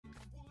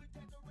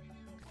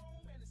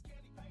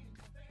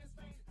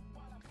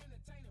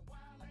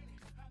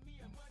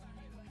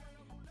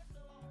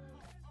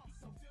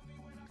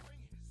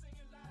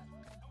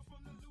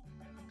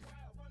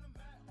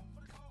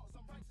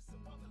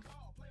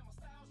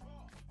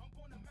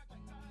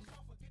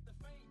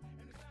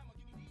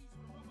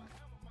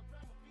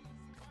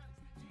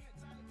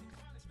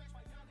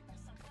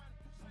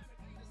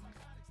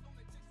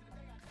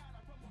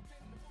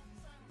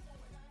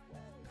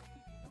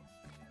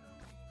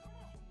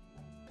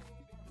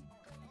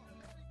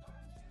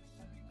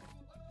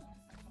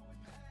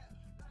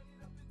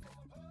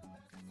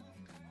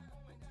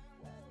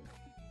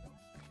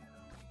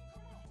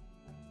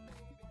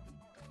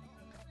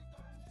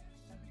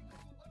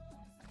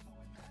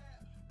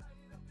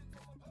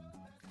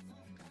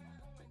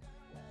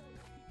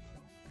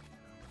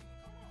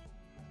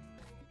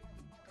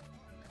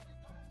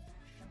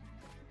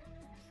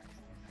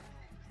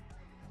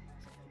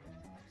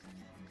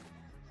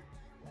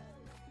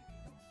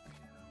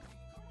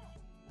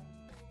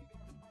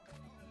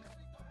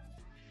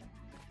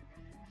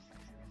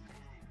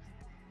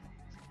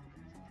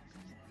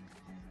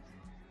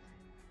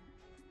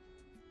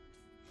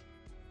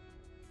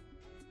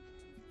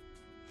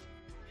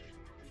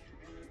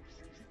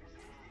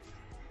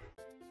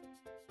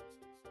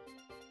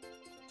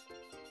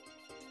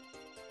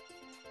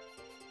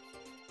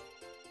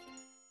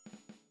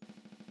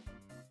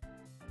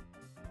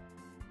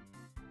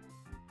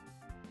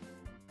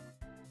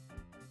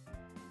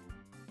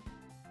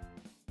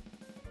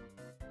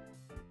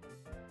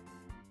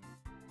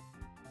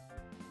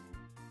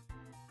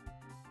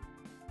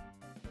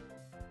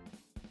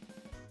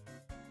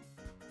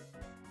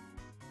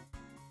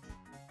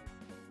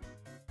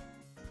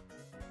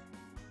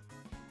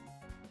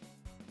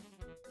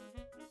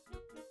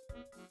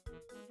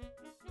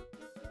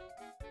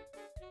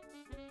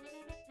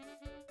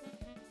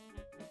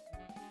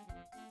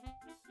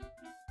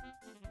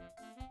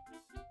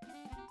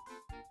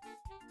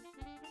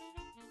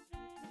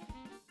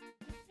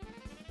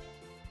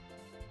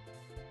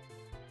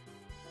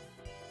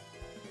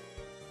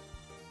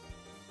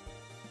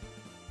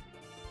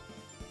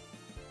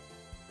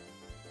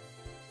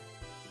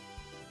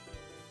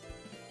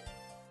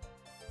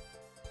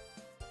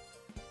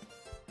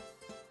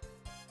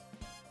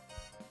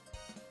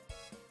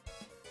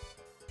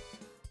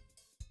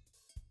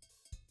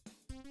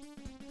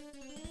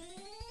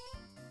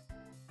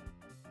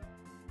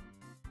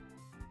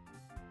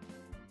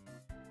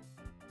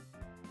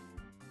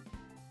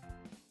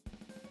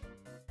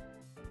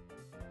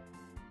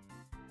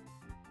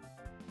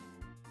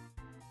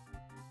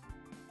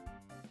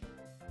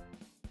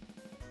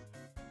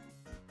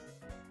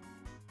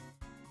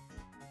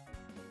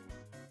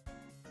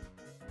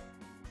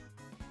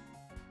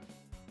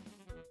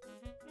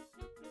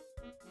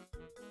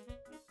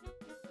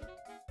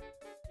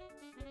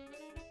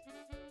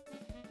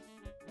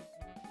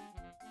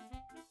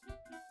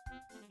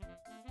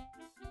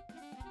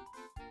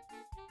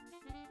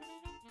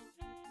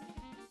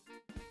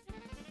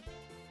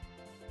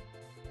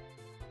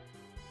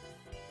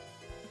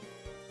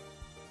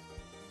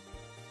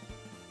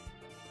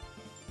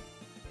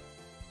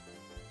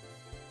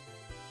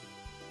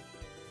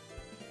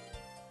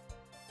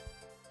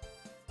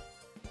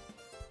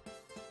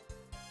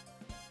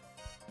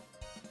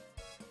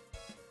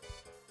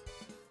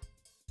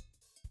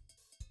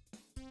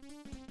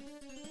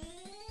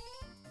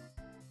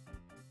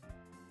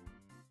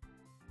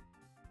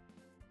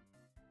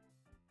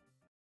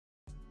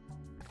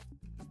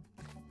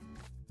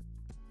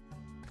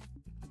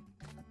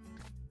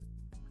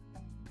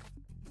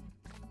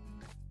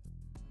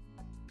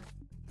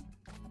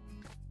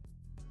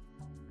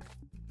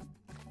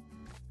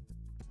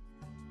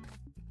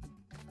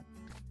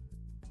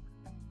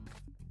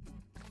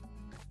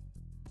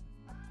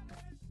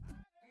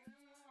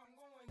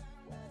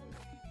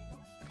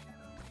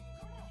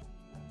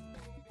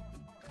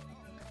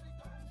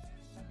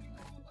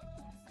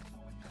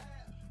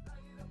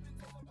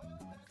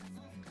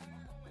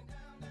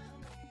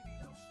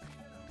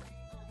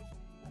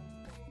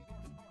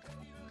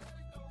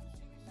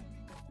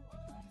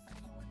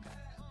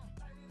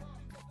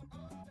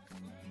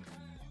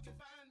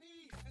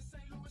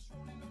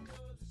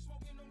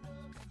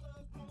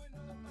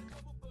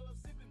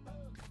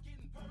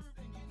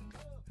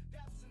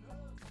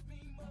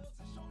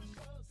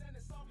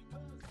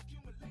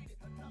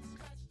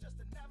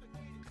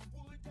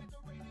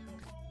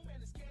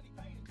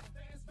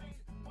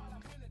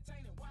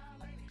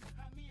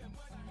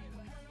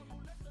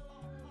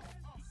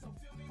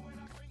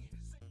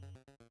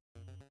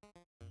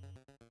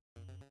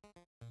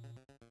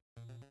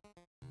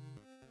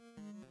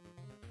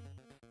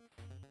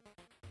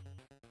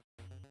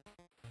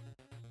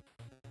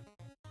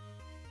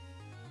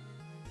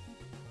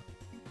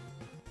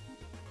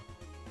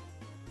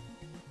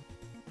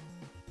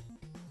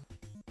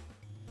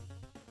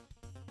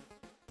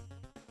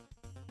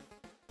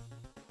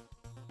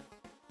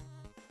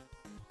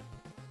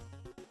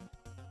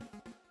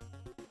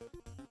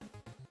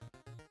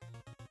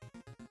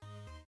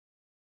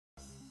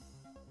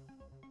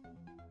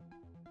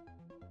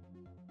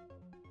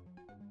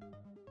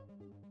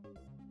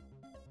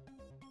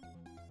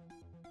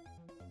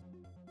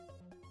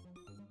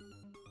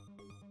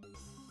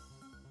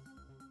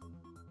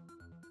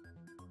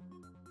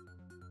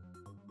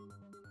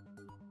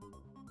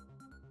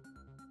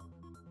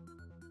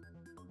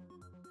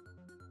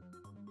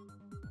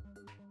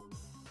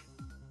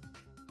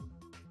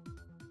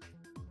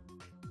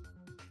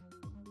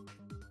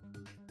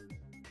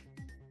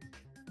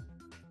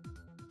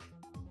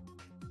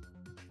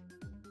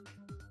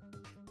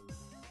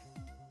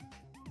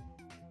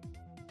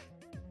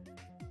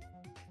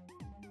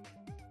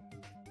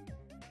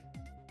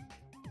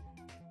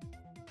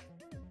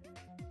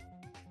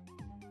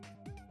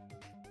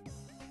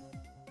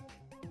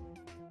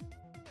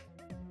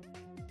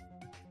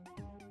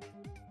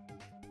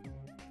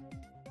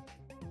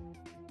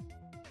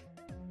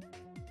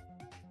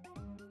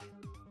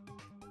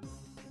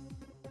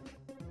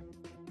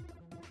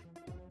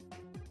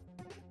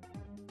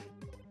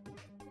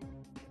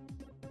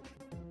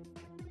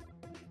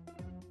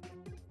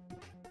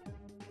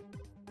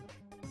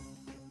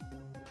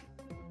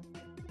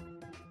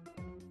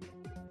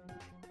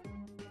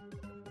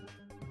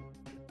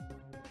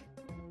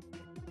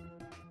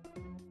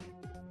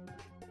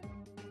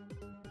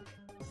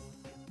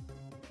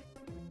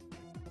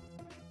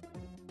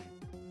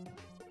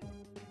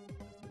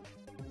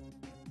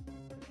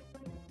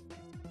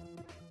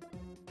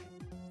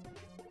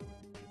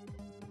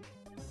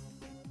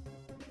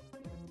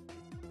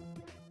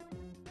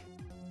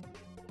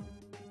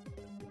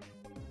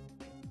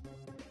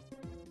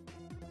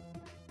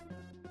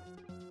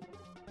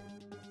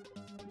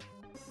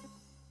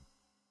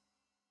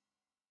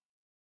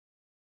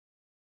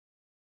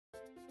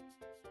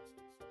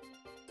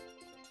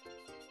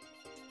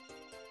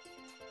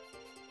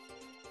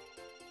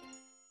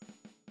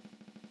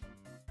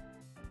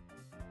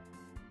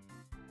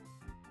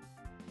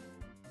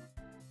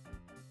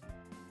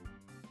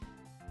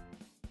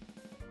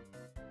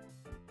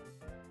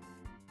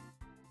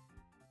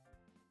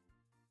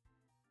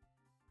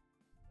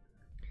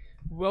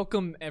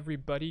Welcome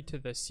everybody to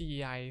the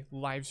CEI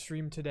live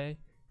stream today.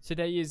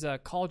 Today is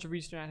College of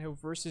Eastern Idaho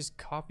versus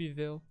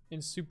Coffeyville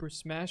in Super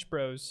Smash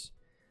Bros.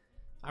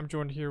 I'm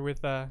joined here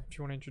with, if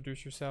you want to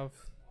introduce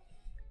yourself.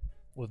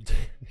 Well,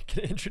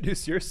 can you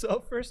introduce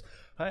yourself first?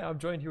 Hi, I'm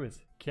joined here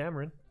with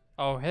Cameron.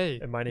 Oh, hey.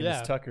 And my name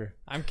is Tucker.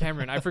 I'm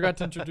Cameron. I forgot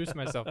to introduce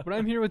myself. But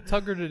I'm here with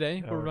Tucker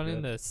today. Oh, We're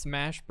running good. the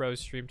Smash Bros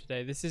stream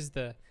today. This is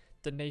the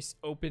NACE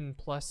Open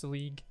Plus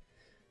League.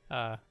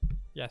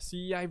 Yeah,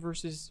 CEI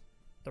versus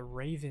the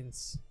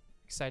Ravens.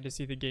 Excited to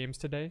see the games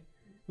today.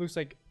 Looks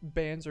like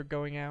bands are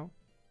going out.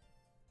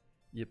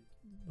 Yep,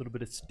 a little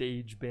bit of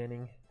stage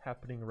banning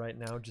happening right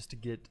now just to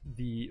get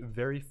the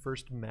very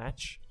first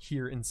match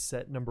here in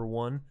set number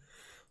 1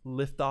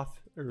 lifted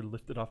off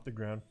the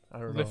ground. I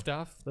don't know. Lift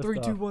off. 3,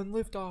 2, 1,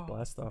 lift off.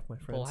 Blast off, my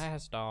friends.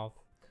 Blast off.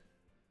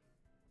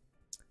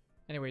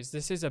 Anyways,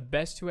 this is a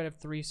best 2 out of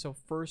 3, so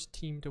first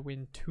team to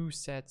win 2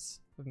 sets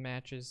of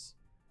matches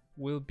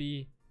will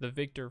be the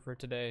victor for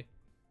today.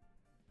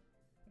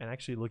 And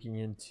actually looking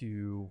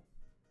into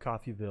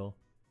Coffeyville,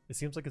 it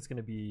seems like it's going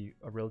to be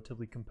a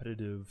relatively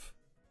competitive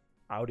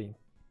outing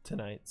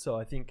tonight. So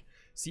I think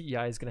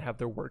CEI is going to have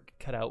their work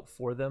cut out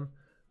for them.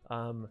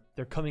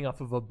 They're coming off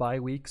of a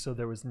bye week, so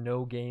there was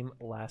no game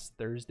last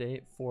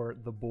Thursday for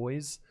the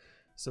boys.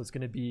 So it's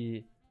going to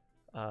be,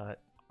 are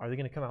they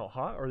going to come out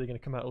hot, or are they going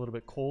to come out a little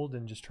bit cold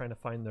and just trying to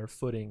find their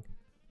footing?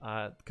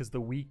 Because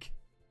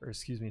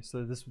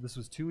so this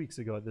was 2 weeks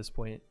ago at this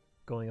point,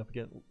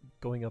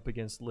 going up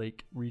against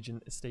Lake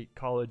Region State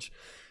College.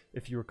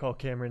 If you recall,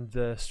 Cameron,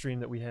 the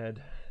stream that we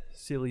had,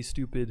 silly,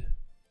 stupid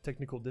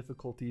technical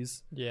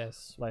difficulties.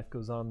 Yes. Life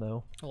goes on,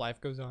 though. Life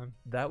goes on.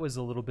 That was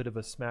a little bit of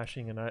a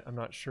smashing, and I'm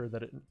not sure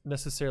that it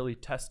necessarily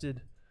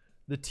tested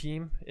the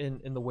team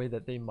in the way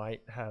that they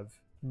might have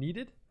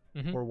needed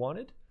or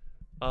wanted.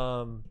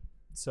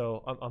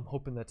 So I'm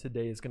hoping that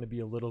today is going to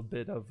be a little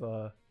bit of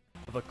a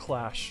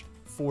clash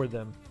for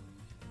them.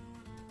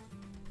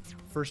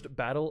 First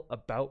battle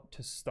about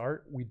to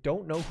start. We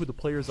don't know who the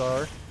players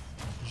are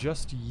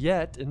just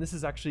yet, and this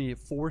is actually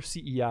for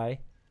CEI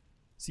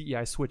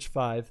Switch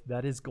 5.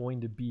 That is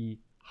going to be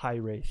High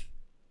Wraith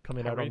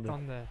coming out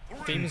on the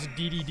famous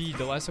DDD.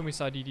 The last time we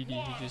saw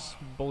DDD, he just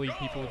bullied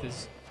people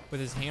with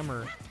his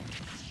hammer.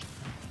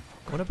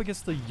 Going up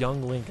against the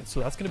Young Link,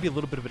 so that's going to be a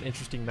little bit of an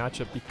interesting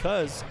matchup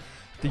because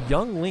the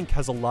Young Link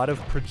has a lot of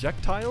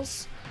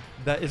projectiles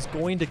that is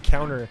going to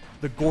counter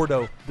the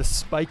Gordo, the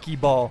spiky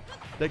ball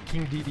that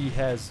King DD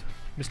has,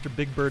 Mr.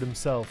 Big Bird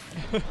himself.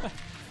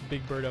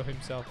 Big Birdo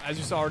himself. As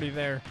you saw already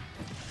there,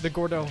 the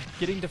Gordo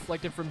getting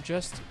deflected from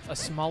just a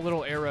small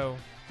little arrow.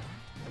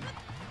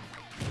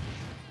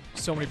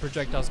 So many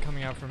projectiles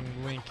coming out from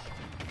Link.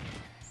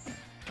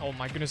 Oh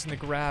my goodness, and the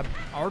grab.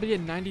 Already at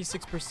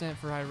 96%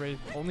 for High Wraith,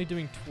 only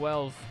doing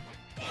 12.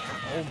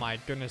 Oh my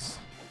goodness.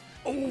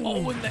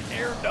 Oh, and the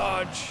air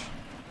dodge.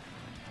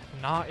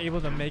 Not able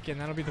to make it,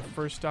 and that'll be the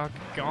first stock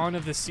gone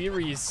of the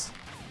series.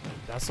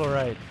 That's all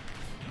right.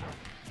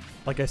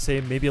 Like I say,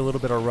 maybe a little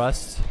bit of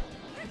rust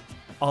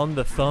on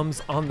the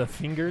thumbs, on the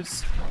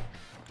fingers.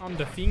 On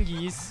the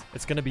fingies.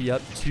 It's going to be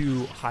up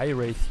to High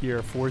Wraith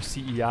here for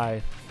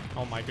CEI.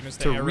 Oh my goodness,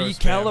 to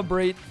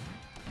recalibrate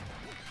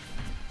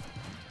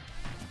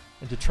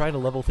and to try to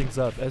level things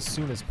up as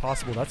soon as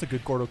possible. That's a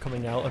good Gordo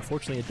coming out.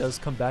 Unfortunately, it does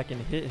come back and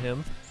hit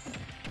him.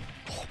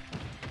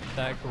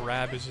 That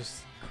grab is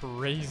just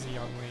crazy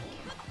on Link.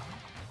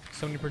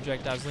 So many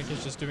projectiles. Link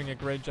is just doing a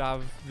great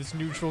job this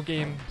neutral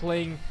game,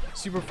 playing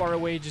super far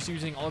away, just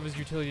using all of his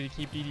utility to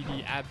keep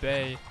DDD at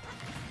bay.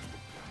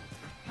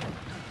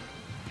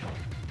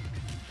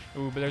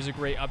 Ooh, but there's a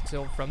great up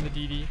tilt from the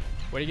DD.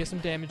 Way to get some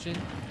damage in.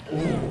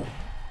 Ooh.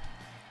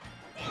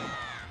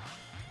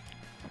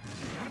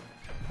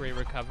 Great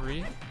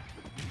recovery.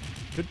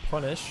 Good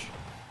punish.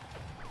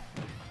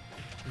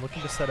 I'm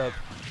looking to set up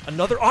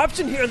another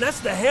option here, and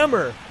that's the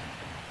hammer.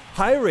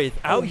 High Wraith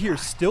out here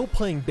still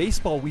playing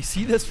baseball. We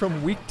see this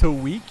from week to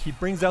week. He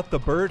brings out the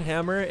bird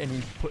hammer and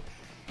he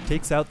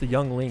takes out the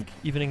Young Link,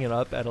 evening it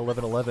up at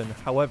 11-11.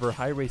 However,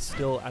 High Wraith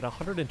still at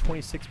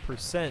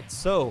 126%.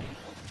 So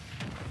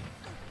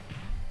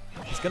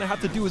he's going to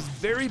have to do his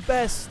very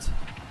best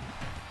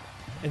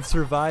and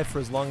survive for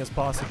as long as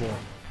possible.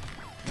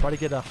 Try to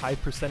get a high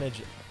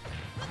percentage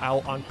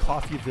out on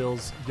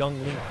Coffeyville's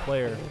Young Link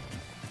player.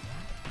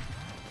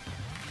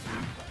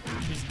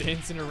 He's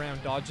dancing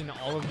around, dodging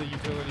all of the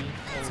utility.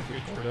 That's a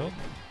good Gordo.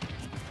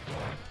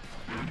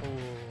 Oh,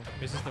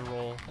 misses the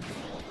roll.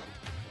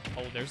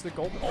 Oh, there's the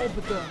goal. Oh,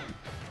 but the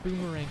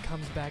boomerang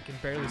comes back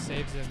and barely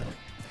saves him.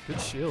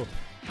 Good shield.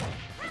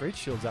 Great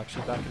shields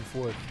actually back and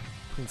forth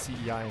between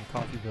CEI and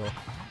Coffeyville.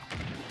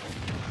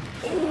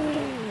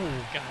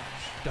 Oh, gosh.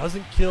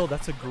 Doesn't kill.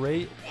 That's a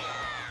great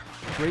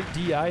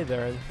DI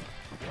there.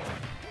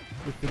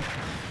 With the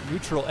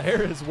neutral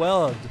air as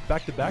well.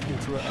 Back-to-back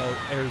neutral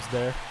airs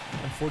there.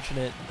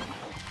 Unfortunate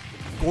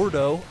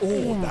Gordo.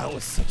 Oh, that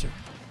was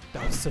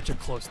such a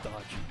close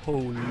dodge.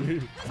 Holy.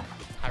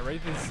 High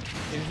Wraith is,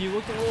 he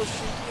looked a little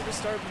shaky at the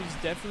start, but he's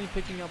definitely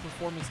picking up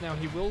performance now.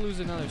 He will lose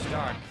another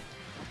stock,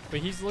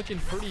 but he's looking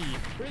pretty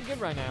good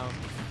right now.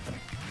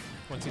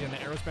 Once again,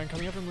 the arrow spam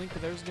coming up from Link,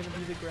 but there's going to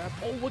be the grab.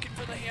 Oh, looking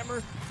for the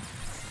hammer.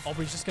 Oh, but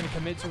he's just going to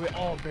commit to it.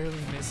 Oh, barely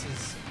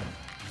misses.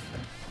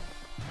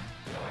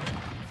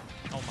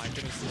 Oh my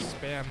goodness, this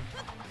spam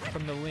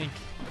from the Link,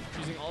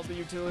 using all the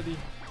utility.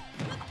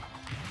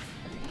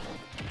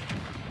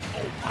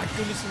 Oh my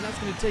goodness, and that's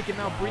going to take him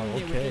out, bringing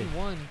it within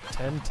 1.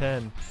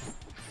 10-10.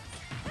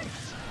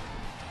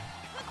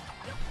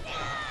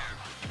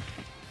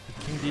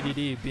 King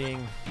DDD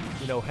being,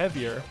 you know,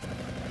 heavier.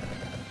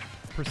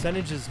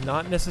 Percentage is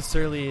not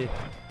necessarily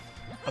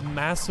a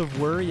massive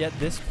worry at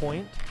this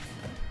point.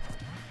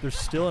 There's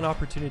still an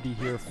opportunity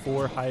here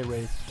for High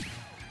Wraith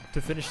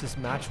to finish this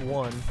match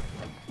 1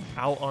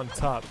 out on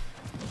top.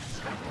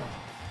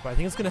 But I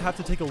think it's going to have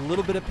to take a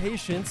little bit of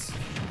patience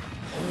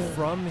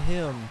from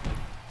him.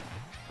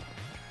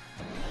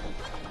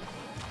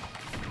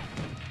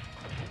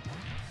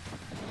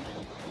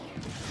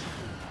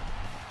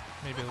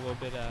 Maybe a little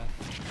bit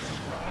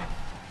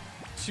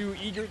too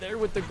eager there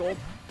with the gold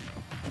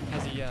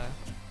as he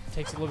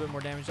takes a little bit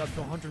more damage, up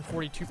to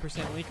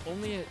 142% Link,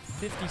 only at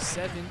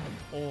 57.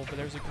 Oh, but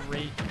there's a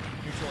great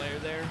neutral air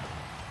there.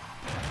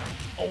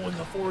 Oh, and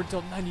the forward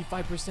tilt,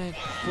 95%.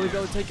 Will he be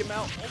able to take him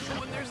out?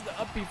 Oh, and there's the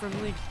up B from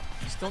Link.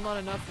 Still not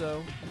enough,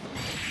 though.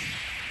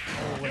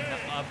 Oh, and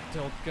the up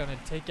tilt gonna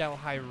take out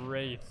High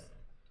Wraith.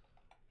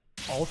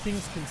 All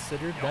things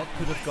considered, that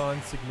could have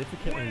gone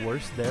significantly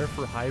worse there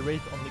for High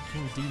Wraith on the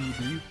King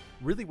DDD.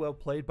 Really well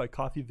played by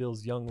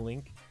Coffeyville's Young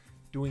Link,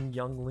 doing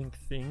Young Link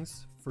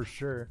things for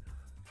sure.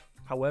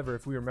 However,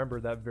 if we remember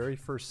that very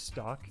first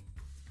stock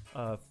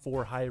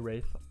for High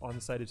Wraith on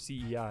the side of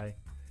CEI,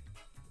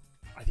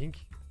 I think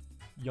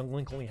Young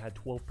Link only had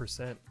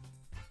 12%. It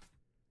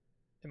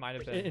might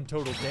have been. In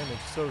total damage.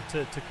 So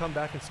to come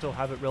back and still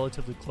have it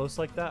relatively close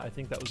like that, I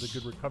think that was a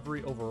good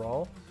recovery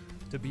overall.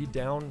 To be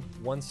down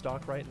 1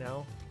 stock right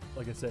now,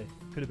 like I say,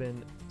 could have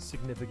been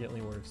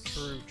significantly worse.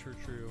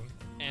 True.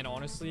 And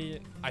honestly,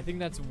 I think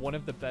that's one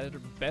of the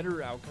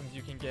better outcomes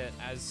you can get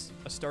as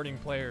a starting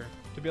player,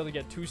 to be able to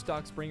get 2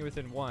 stocks, bring it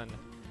within 1.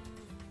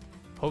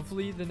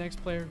 Hopefully the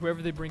next player,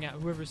 whoever they bring out,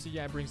 whoever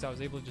CEI brings out,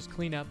 is able to just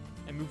clean up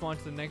and move on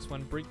to the next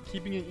one,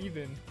 keeping it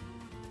even.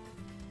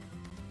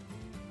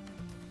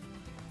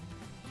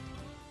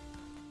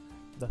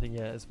 Nothing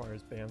yet as far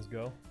as bans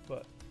go,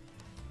 but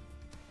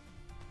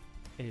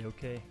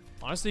okay.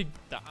 Honestly,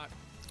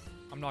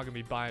 I'm not gonna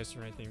be biased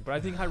or anything, but I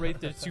think High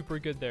Wraith did super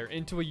good there.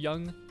 Into a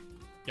young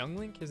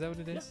Link, is that what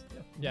it is?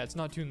 Yeah, it's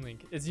not Toon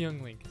Link, it's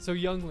Young Link. So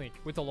Young Link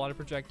with a lot of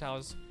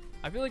projectiles,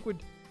 I feel like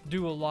would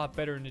do a lot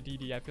better in a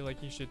DD. I feel like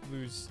he should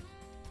lose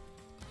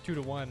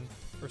 2-1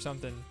 or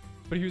something,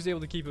 but he was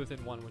able to keep it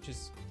within 1, which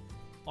is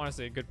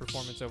honestly a good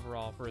performance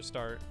overall for a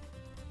start.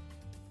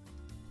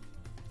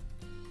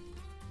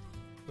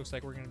 Looks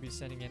like we're gonna be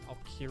sending in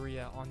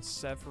Alkiria on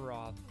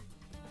Sephiroth.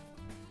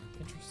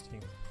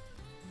 Interesting.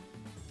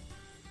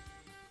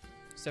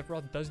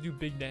 Sephiroth does do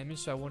big damage,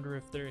 so I wonder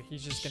if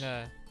he's just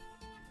gonna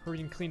hurry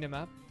and clean him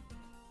up.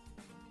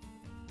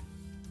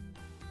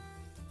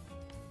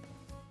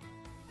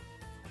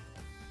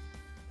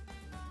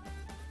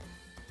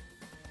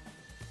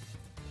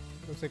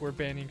 Looks like we're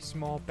banning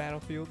Small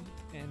Battlefield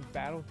and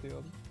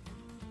Battlefield.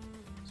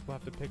 So we'll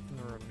have to pick from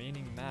the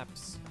remaining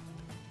maps.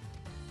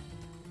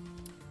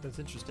 That's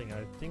interesting.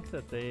 I think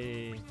that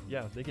they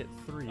get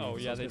 3. Oh,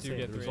 yeah, they do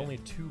get 3. There's only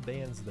 2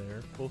 bans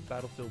there. Both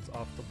battlefields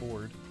off the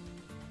board.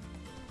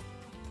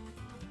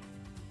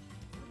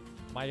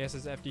 My guess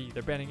is FD.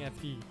 They're banning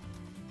FD.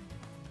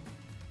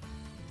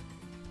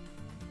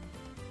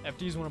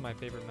 FD is one of my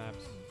favorite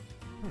maps.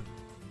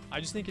 I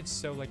just think it's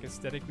so like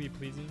aesthetically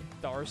pleasing.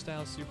 The art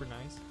style is super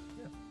nice.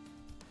 Yeah.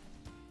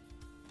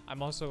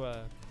 I'm also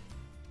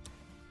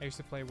I used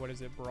to play, what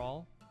is it,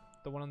 Brawl?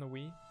 The one on the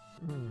Wii?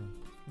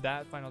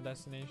 That Final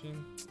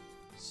Destination,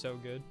 so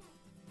good.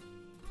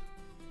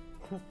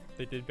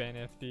 They did ban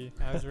FD.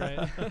 I was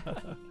right.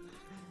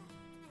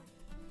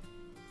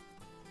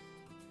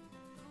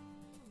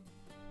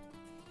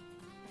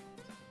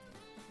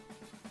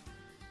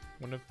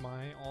 One of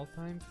my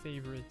all-time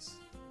favorites.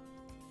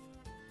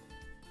 Do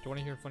you want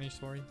to hear a funny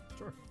story?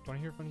 Sure. Do you want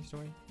to hear a funny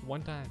story?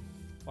 One time.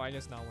 Well, I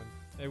guess not one.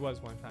 It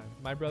was one time.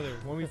 My brother,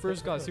 when we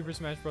first got Super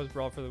Smash Bros.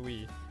 Brawl for the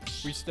Wii,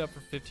 we stood up for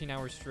 15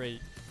 hours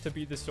straight to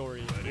beat the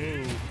story.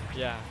 Ooh.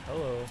 Yeah.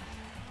 Hello.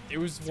 It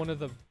was one of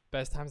the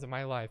best times of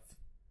my life.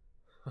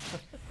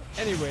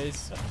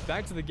 Anyways,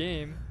 back to the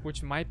game,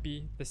 which might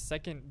be the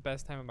second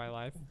best time of my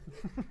life.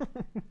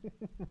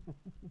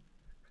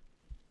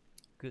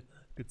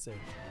 Good save.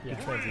 Yeah.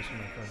 Good transition,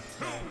 my friend.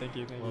 Yeah, thank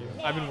you.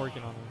 I've been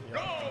working on it.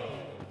 Yeah.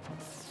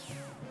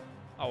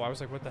 Oh, I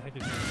was like, what the heck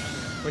is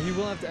this? But he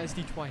will have to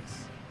SD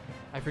twice.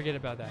 I forget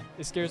about that.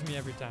 It scares me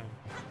every time.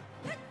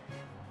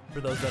 For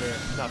those that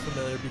are not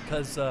familiar,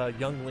 because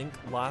Young Link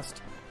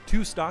lost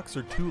 2 stocks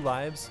or 2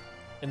 lives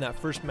in that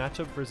first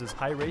matchup versus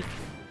High Wraith,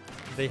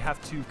 they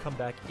have to come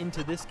back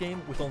into this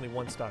game with only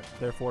 1 stock.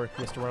 Therefore,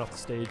 he has to run off the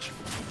stage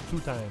 2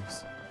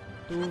 times.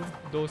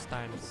 Those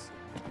times.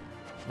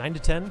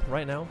 9-10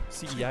 right now.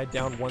 CEI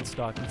down 1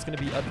 stock. It's going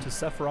to be up to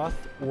Sephiroth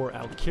or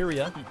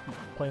Alkiria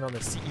playing on the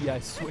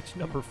CEI Switch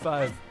number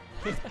 5.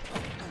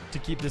 to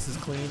keep this as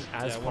clean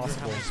as I wonder how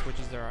possible. many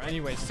switches there are.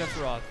 Anyway,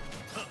 Sephiroth.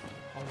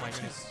 Oh my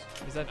goodness.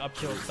 Is that up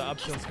tilt? The up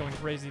tilt's going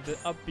crazy. The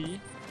up B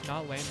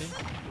not landing.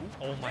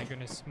 Oh my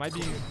goodness. Might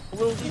be a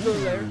little ego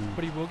there,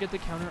 but he will get the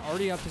counter.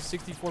 Already up to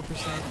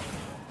 64%.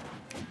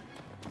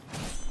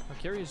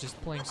 Valkyria is just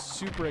playing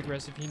super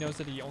aggressive. He knows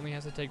that he only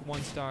has to take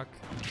one stock.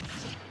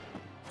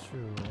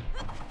 True.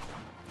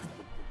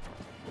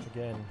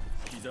 Again,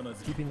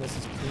 keeping this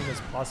as clean as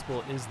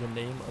possible is the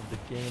name of the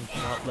game. To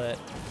not let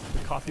the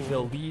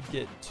Coffeyville lead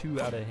get too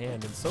out of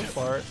hand. And so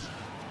far,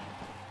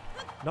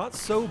 not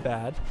so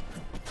bad.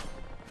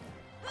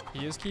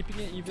 He is keeping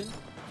it even.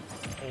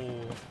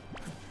 Oh.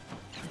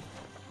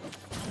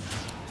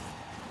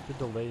 Good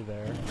delay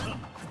there. In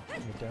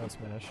the down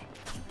smash.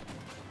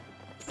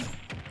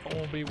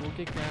 Oh, but he will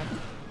get grabbed.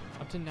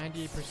 Up to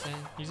 98%.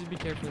 Needs to be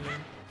careful there.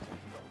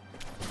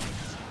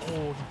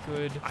 Oh,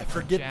 good. I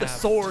forget jab. the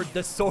sword.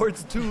 The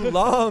sword's too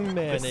long,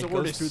 man. The It sword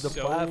goes is through the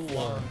so platform.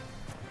 long.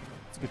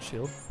 It's a good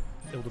shield.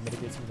 Able to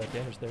mitigate some of that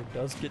damage there.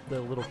 Does get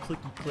the little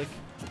clicky click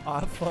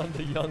off on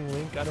the young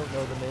Link. I don't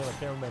know the name. I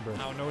can't remember.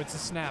 Oh no, it's a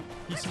snap.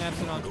 He snaps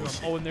it onto him.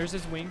 Oh, and there's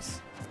his wings.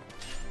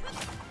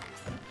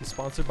 He's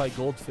sponsored by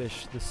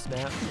Goldfish. The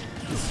snap.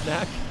 The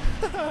snack.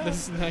 The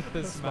snack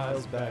that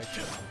smiles back.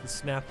 The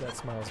snap that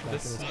smiles back. The in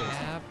his case.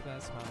 snap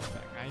that smiles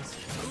back. I see.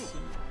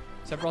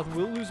 Sephiroth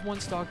will lose one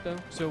stock though,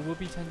 so it will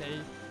be 10 to 8.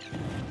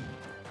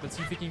 Let's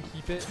see if he can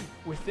keep it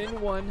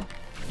within one.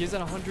 He is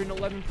at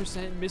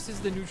 111%. Misses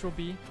the neutral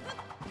B.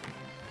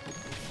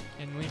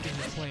 And Lincoln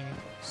is playing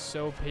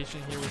so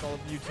patient here with all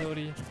of the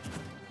utility.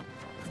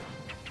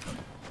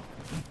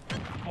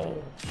 Oh,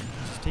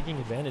 just taking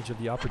advantage of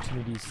the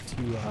opportunities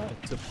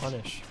to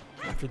punish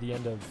after the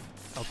end of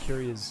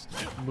Valkyria's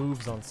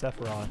moves on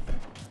Sephiroth.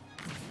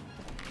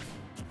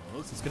 So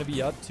it's going to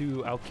be up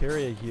to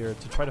Valkyria here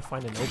to try to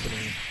find an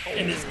opening,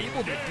 and is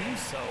able to do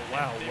so.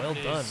 Wow, well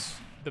It done. is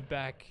the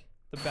back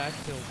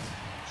tilt.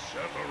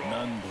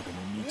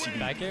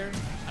 Back air?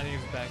 I think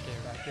it was back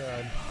air. Back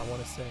air, I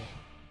want to say.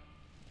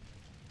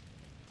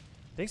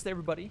 Thanks to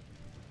everybody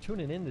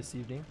tuning in this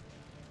evening.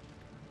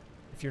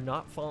 If you're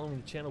not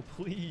following the channel,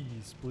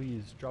 please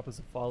drop us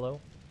a follow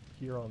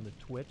here on the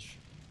Twitch.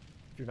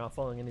 If you're not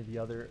following any of the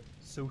other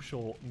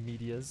social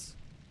medias,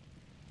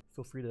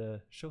 feel free to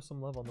show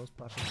some love on those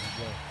platforms as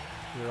well.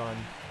 We're on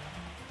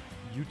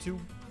YouTube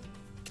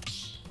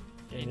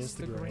and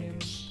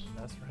Instagram.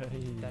 That's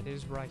right. That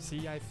is right.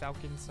 CEI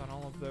Falcons on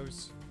all of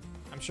those.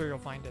 I'm sure you'll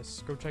find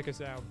us. Go check us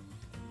out.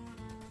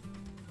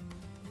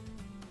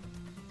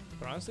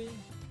 But honestly,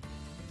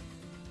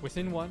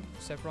 within one,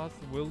 Sephiroth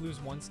will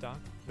lose one stock,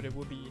 but it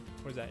will be,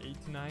 what is that,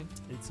 8 to 9?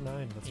 8 to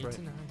 9, that's 8 right.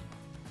 to 9.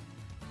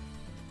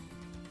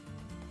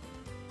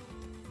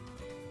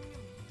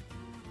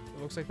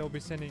 It looks like they'll be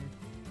sending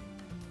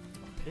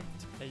Pit.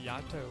 a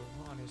Yato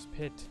on his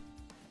pit.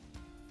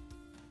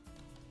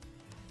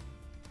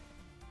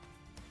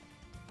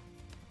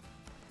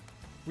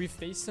 We've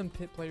faced some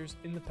pit players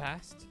in the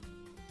past.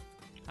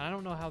 I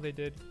don't know how they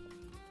did.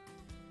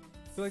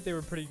 I feel like they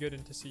were pretty good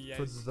into CEI.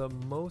 For the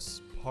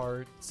most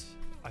part,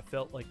 I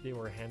felt like they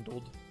were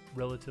handled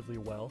relatively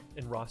well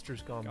in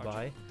rosters gone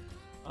Gotcha.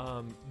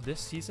 by. This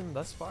season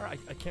thus far, I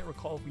can't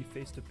recall if we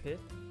faced a pit.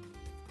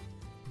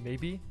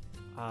 Maybe.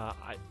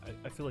 I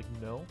feel like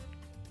no.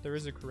 There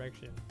is a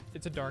correction.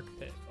 It's a dark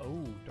pit.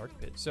 Oh, dark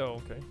pit.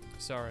 So, Okay.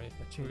 sorry.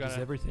 That We changes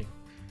gotta, everything.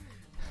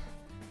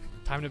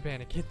 time to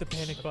panic. Hit the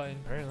panic button.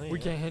 Apparently. We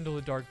can't handle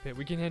a dark pit.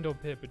 We can handle a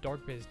pit, but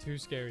dark pit is too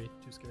scary.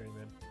 Too scary,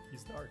 man.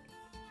 He's dark.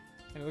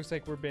 And it looks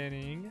like we're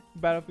banning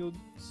Battlefield,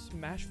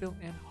 Smashville,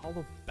 and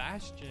Hollow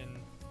Bastion.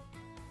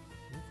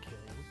 Okay.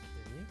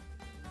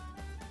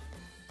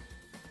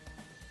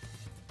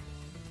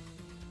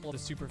 All the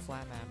super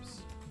flat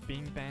maps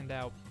being banned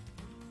out.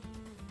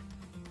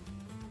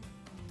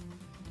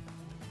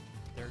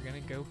 They're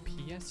gonna go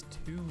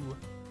PS2.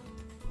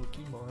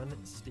 Pokemon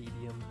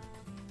Stadium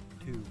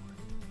 2.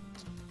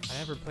 I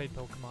never played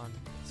Pokemon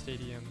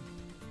Stadium.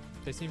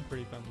 They seem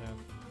pretty fun though.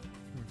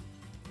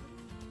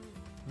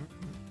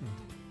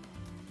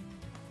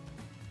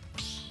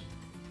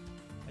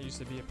 I used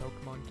to be a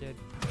Pokemon kid.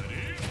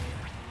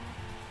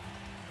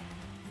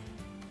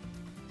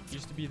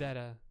 Used to be that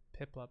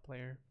Piplup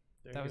player.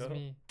 There That you was go.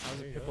 me. I was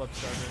a There you go. Piplup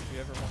starter, if you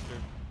ever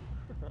wondered.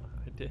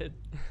 I did.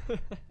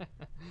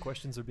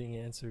 Questions are being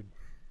answered.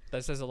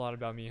 That says a lot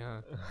about me,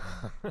 huh?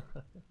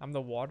 I'm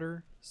the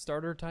water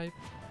starter type.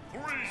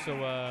 So,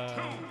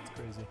 It's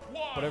crazy.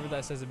 whatever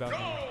that says about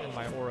me and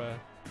my aura.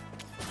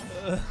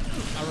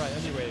 Alright,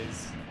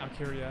 anyways.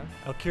 Valkyria.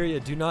 Valkyria,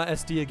 do not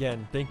SD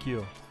again. Thank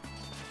you.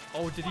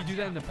 Oh, did he do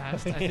that in the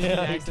past? I think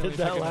Yeah, he he accidentally did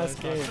that took another last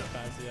stock in game. the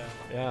past, yeah.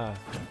 Yeah.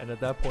 And at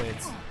that point,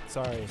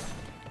 sorry.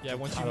 Yeah,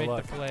 once you Out of make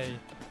luck. the play.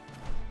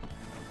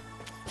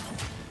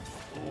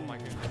 Oh my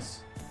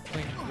goodness.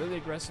 Playing really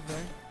aggressive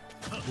there.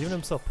 Leaving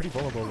himself pretty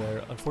vulnerable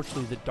there.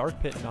 Unfortunately, the Dark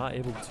Pit not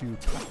able to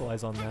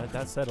capitalize on that.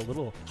 That said, nice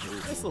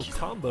little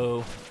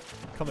combo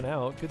coming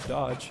out. Good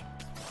dodge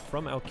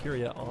from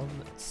Valkyria on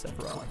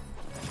Sephiroth.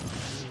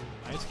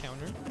 Nice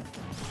counter.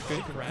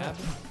 Good grab.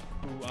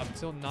 Ooh, up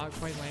till not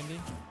quite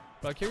landing.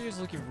 Valkyria is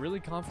looking really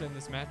confident in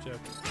this matchup.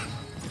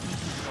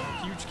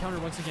 Oh, huge counter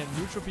once again.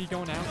 Neutral B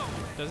going out.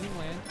 Doesn't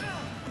land.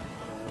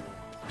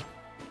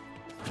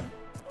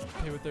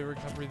 Okay, with the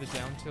recovery, the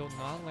down tilt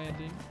not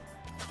landing.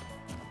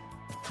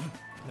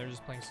 They're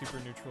just playing super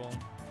neutral.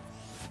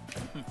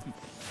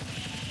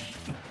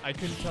 I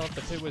couldn't tell if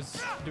the pit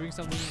was doing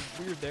something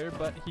weird there,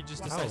 but he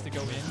just decides to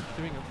go in,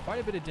 doing quite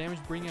a bit of damage,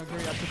 bringing out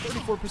Gary up to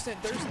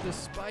 34%. There's the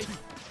spike,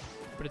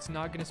 but it's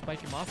not going to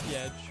spike him off the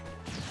edge.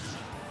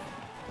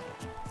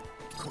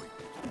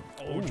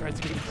 Oh, tries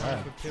to get the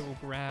grab, but pit will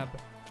grab.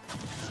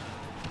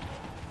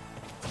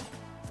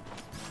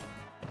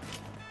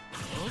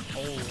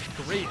 Oh,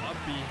 great up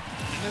B.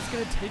 And that's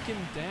going to take him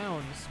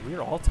down. So we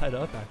are all tied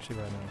up actually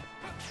right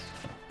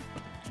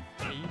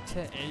now.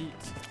 8-8.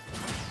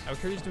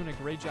 Valkyria's doing a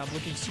great job,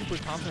 looking super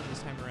confident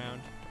this time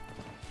around.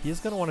 He is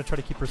going to want to try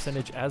to keep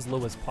percentage as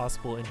low as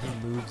possible, and he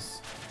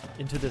moves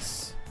into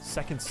this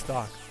second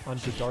stock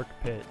onto Dark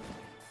Pit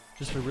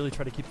just to really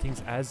try to keep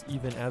things as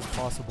even as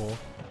possible.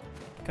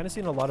 Kind of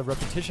seeing a lot of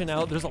repetition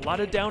out. There's a lot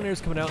of down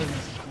airs coming out, and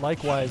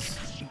likewise,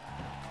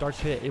 Dark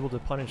Pit able to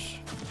punish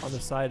on the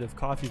side of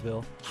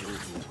Coffeyville.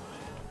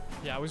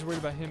 Yeah, I was worried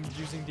about him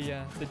using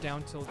the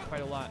down tilt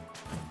quite a lot,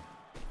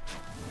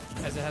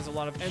 as it has a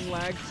lot of end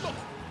lag.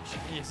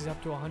 Yes, he's up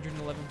to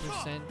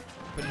 111%,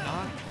 but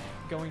not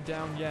going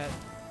down yet.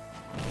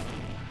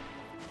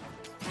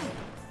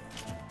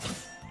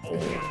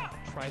 Oh,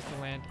 tries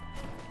to land.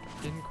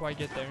 Didn't quite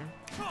get there.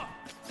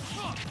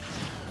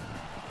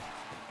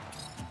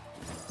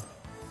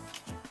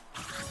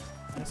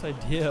 Nice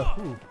idea.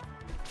 Ooh.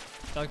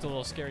 That looked a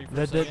little scary for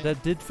a second.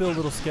 That did feel a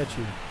little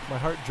sketchy. My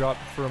heart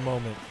dropped for a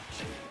moment.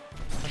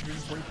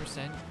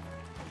 140%.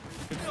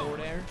 Good forward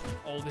air.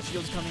 Oh, the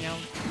shield's coming out.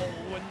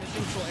 Oh, and the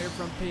neutral air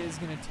from pit is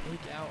going to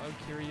take out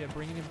Valkyria,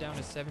 bringing him down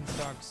to 7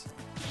 stocks.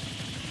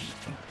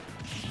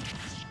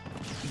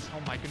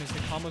 Oh my goodness, the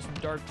combos from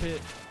Dark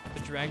Pit.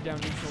 The drag down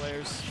neutral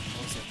airs.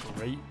 That was a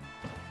great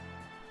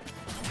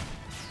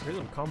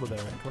little combo there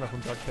coming up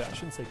from Dark Pit. I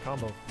shouldn't say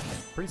combo.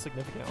 Pretty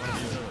significant,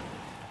 honestly.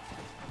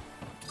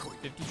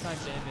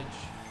 55 damage.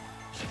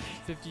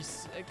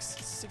 56,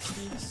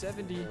 60,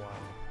 70. Wow.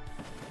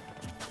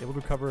 Able to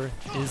recover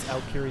is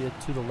Valkyria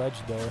to the ledge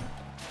there,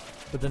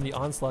 but then the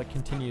onslaught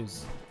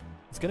continues.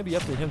 It's going to be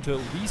up to him to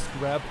at least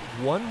grab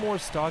one more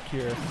stock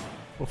here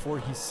before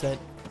he's sent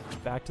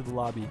back to the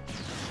lobby.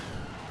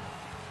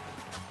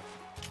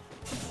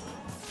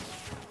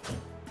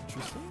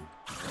 Interesting.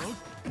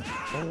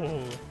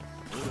 Oh,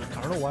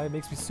 I don't know why it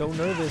makes me so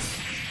nervous.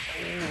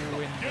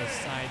 Oh, and the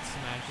side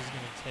smash is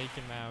going to take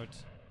him out.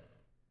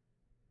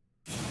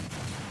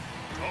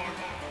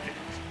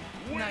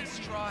 Nice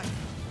try.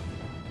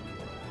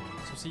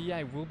 So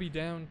CEI will be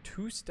down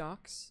 2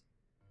 stocks,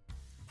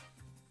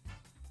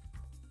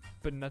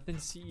 but nothing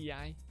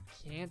CEI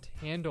can't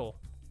handle.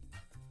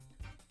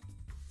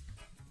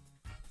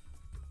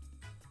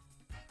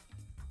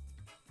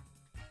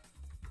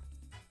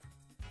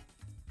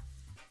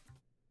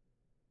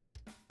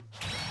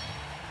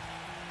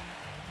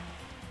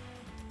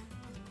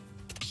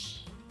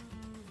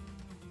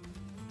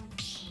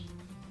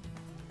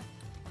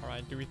 All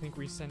right, do we think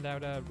we send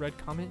out a red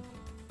comment?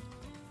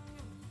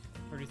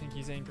 Or do you think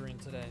he's anchoring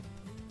today?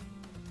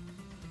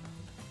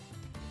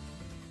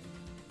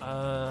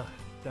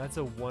 That's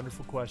a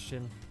wonderful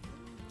question.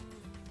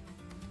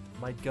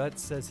 My gut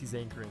says he's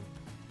anchoring.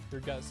 Your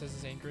gut says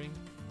he's anchoring?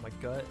 My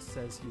gut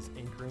says he's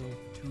anchoring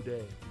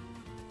today.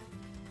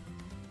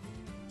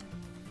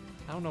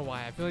 I don't know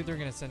why. I feel like they're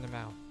going to send him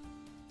out.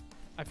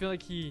 I feel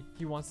like he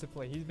wants to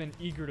play. He's been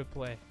eager to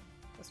play.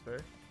 That's fair.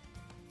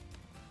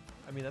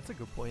 I mean, that's a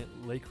good point.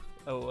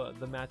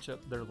 The matchup,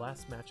 their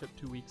last matchup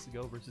 2 weeks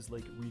ago versus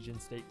Lake Region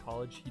State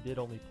College, he did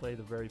only play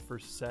the very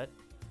first set,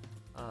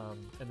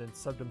 and then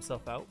subbed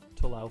himself out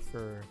to allow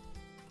for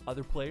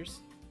other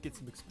players to get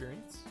some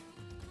experience.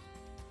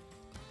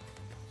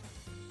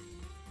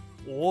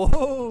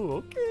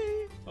 Whoa,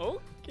 okay.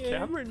 Okay.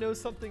 Cameron knows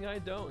something I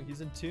don't.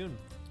 He's in tune.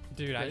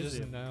 Dude, I Crazy.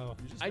 just know.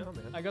 You just know,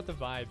 man. I got the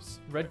vibes.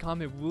 Red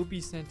Comet will be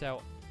sent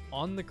out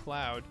on the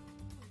cloud.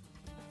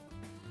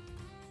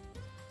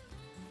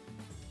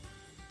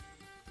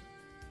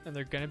 And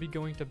they're going to be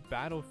going to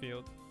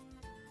Battlefield.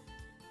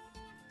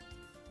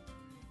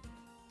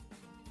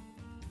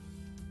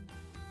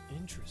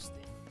 Interesting.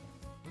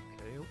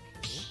 Okay.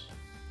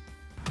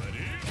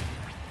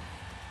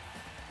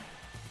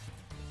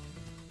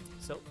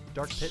 So,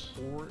 Dark Pit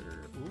or...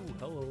 Ooh,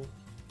 hello.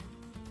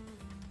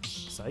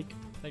 Psych.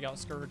 They got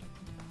scared.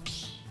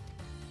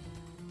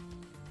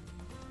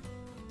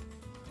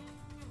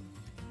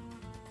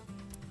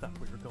 Thought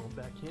we were going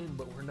back in,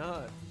 but we're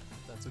not.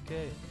 That's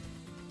okay.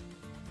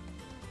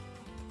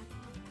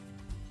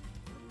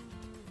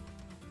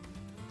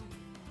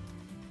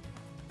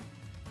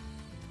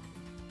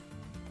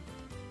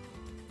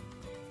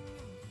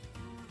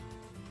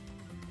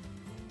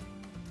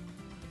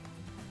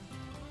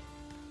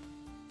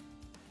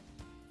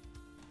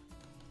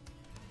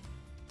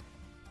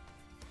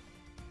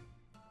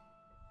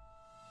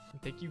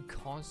 Thank you,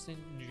 Constant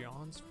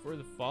Johns, for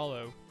the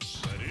follow.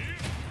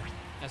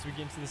 as we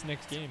get into this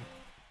next game.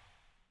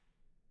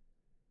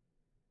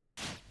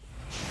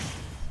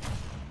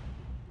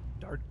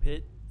 Dark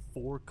Pit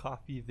for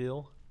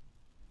Coffeyville.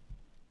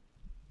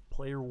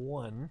 Player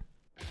 1.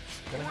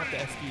 Gonna have to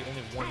SD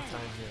only one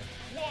time here.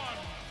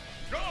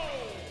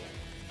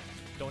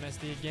 Don't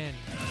SD again.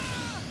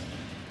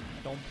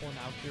 Don't pull an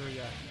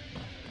Valkyria.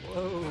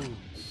 Whoa.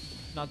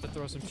 Not to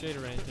throw some shade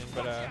or anything,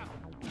 but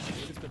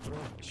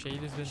shade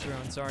has been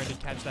thrown. Sorry to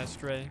catch that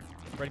stray.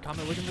 Red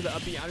Comet looking for the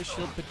up B out of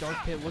shield, but Dark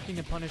Pit looking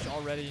to punish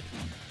already.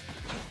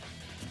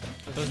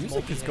 The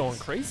music is going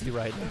crazy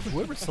right now.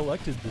 Whoever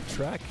selected the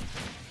track.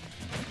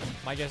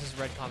 My guess is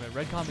Red Comet.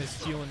 Red Comet is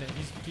feeling it.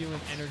 He's feeling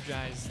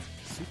energized.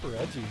 Super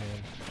edgy,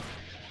 man.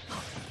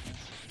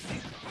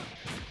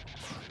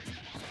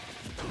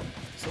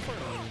 So far,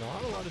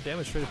 not a lot of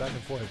damage traded back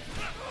and forth.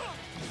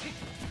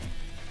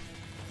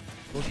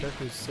 Both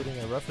characters sitting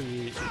at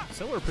roughly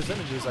similar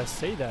percentages. I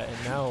say that,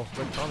 and now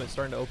Red Comet's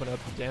starting to open up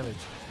the damage.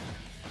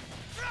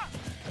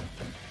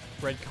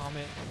 Red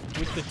Comet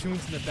with the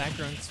tunes in the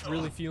background, it's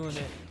really feeling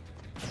it.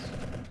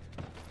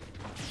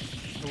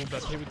 Oh,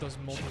 but hit with those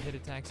multi-hit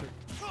attacks are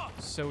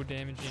so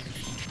damaging.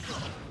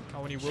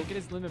 Oh, and he will get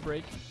his limit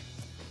break.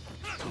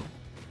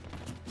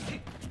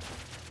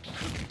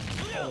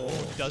 Oh,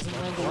 doesn't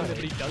land the limit,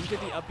 but he does get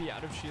the up B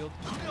out of shield.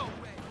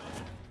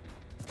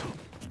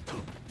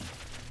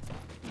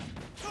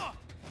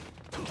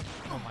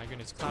 Oh my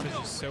goodness, Cloud is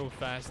just so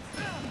fast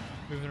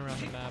moving around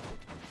the map.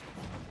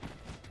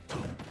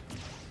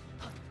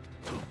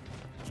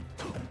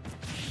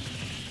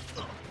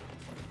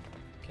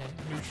 Okay,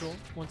 neutral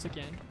once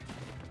again.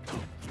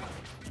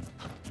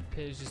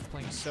 Pit is just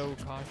playing so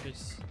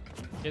cautious.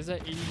 He has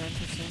that 89%.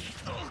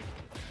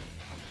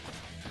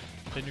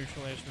 The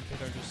neutral edge from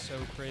Pit are just so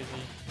crazy.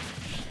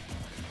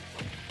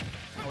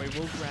 Oh, he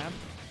will grab.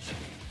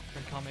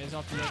 Red Comet is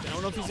off the edge. I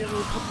don't know if he's able to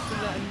recover from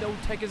that, and no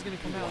tech is going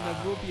to come out, and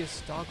there will be a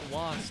stock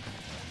lost.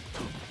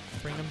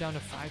 Bring them down to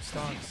 5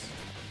 stocks.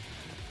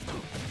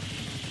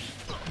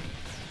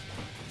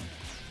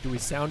 Do we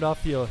sound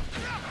off the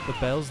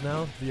bells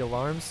now? The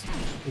alarms?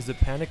 Is it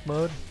panic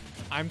mode?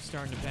 I'm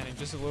starting to panic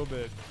just a little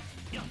bit.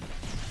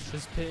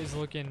 This Pit is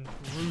looking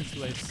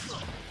ruthless.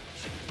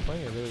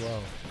 Playing it really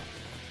well.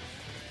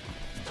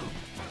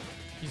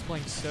 He's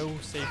playing so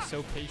safe,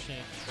 so patient.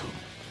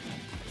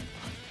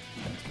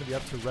 It's going to be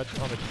up to Red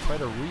Comet to try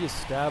to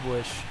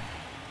re-establish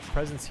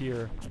presence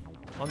here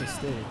on the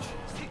stage.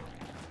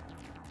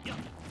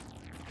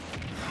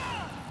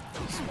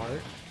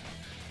 Smart.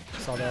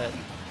 Saw that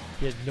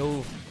he had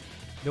no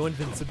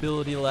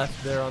invincibility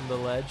left there on the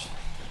ledge.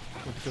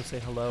 Went to go say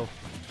hello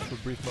for a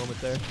brief moment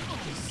there.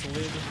 He slid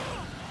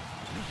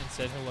and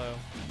said hello.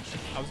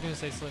 I was going to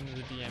say slid into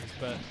the DMs,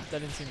 but that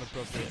didn't seem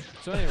appropriate.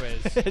 So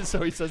anyways.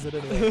 So he says it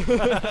anyway.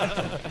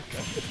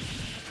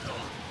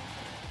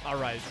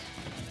 Alright.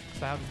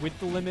 Cloud with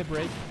the limit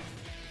break.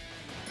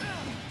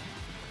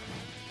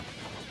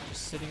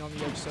 Just sitting on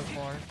the edge so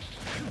far.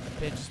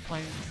 Pit just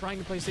trying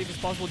to play safe as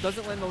possible.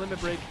 Doesn't land the limit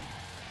break.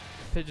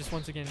 Pit just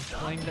once again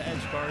playing the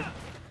edge guard.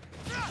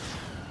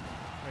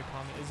 Red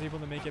Comet is able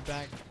to make it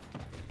back.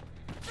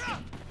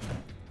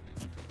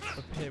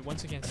 But Pit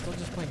once again still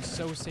just playing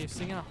so safe,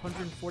 sitting at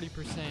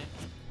 140%.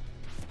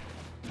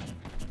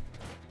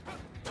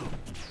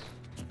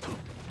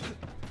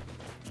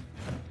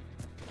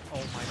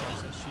 Oh my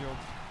gosh, that shield.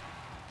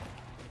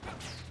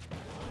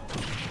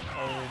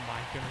 Oh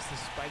my goodness, the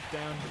spike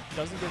down.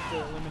 Doesn't get the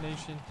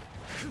elimination.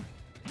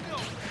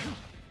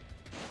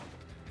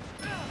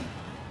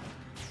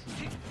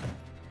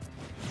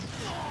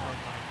 Oh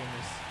my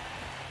goodness.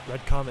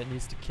 Red Comet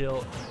needs to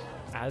kill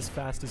as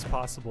fast as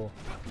possible.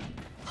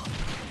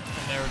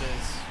 And there it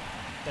is.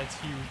 That's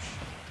huge.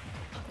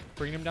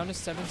 Bringing him down to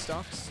 7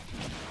 stocks.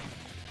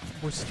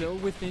 We're still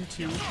within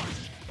 2.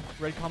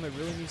 Red Comet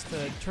really needs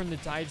to turn the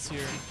tides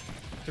here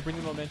to bring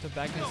the momentum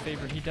back in his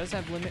favor. He does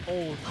have limit.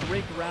 Oh,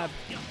 great grab.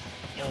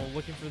 Oh,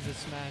 looking for the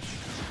smash.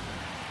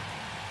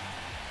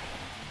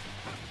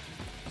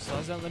 Still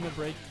has that limit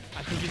break.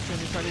 I think he's going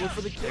to try to look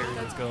for the kill.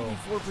 Let's go.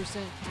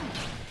 84%.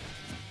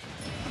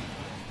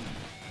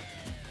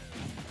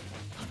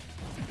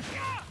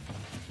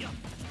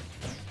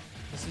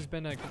 This has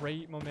been a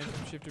great momentum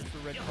shifter for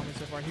Red Comet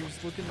so far. He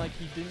was looking like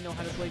he didn't know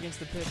how to play against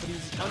the Pit, but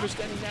he's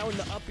understanding now in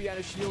the up B out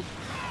of shield.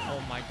 Oh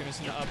my goodness,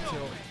 in the up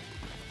tilt.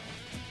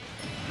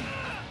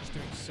 He's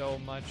doing so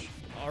much.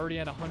 Already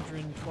at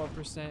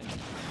 112%.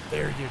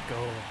 There you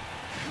go.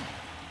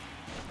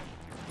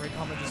 Red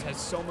Comet just has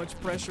so much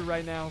pressure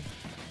right now.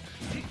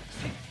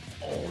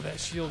 Oh, that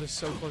shield is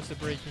so close to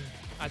breaking.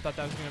 I thought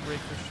that was going to break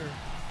for sure.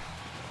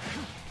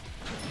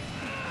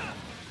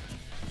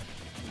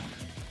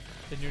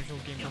 The neutral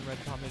game from Red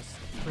Comet is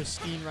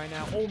pristine right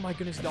now. Oh my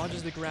goodness,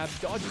 dodges the grab.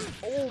 Dodges,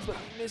 oh, but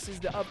misses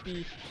the up B.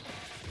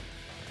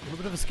 A little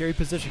bit of a scary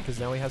position because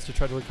now he has to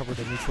try to recover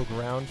the neutral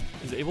ground.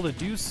 Is able to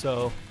do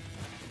so.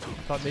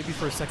 Thought maybe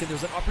for a second there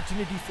was an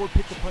opportunity for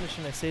Pit to punish,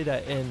 and I say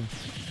that, and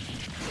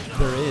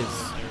there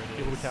is.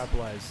 Able to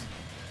capitalize.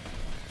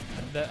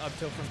 That up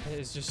tilt from Pit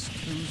is just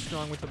too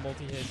strong with the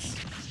multi-hits.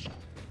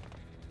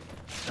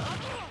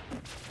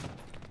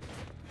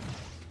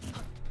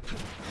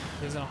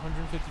 He has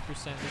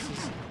 150%. This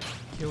is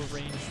kill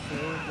range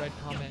for Red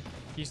Comet.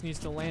 He just needs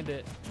to land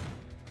it.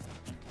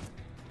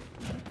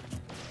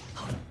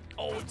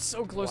 Oh, it's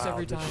so close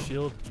every the time.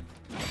 shield.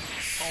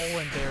 Oh,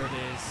 and there it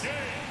is.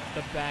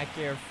 The back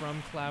air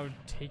from Cloud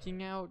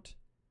taking out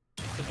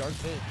the Dark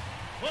Pit.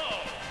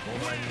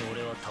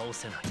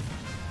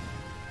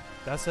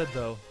 That said,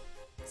 though,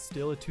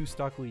 still a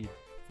 2-stock lead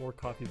for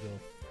Coffeyville.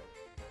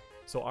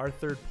 So our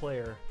third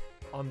player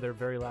on their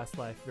very last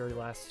life, very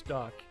last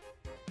stock,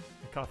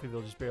 and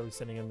Coffeyville just barely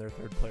sending in their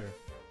third player.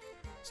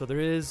 So there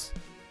is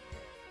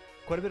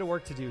quite a bit of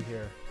work to do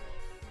here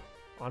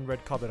on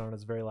Red Comet on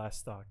his very last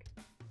stock.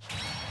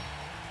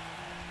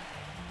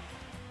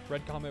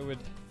 Red Comet would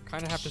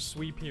kind of have to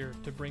sweep here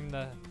to bring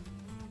the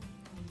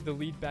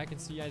lead back in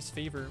CEI's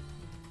favor,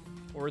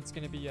 or it's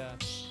going to be a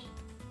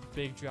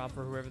big job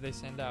for whoever they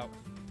send out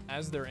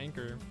as their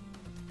anchor.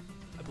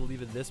 I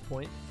believe at this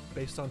point,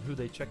 based on who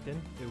they checked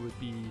in, it would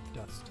be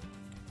Dust.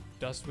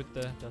 Dust with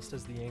the Dust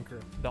as the anchor.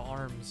 the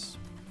arms.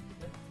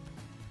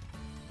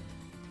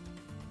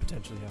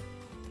 Potentially,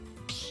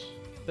 yeah.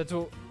 That's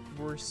what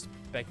we're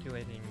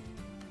speculating.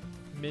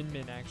 Min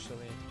Min,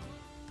 actually.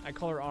 I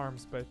call her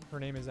Arms, but her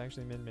name is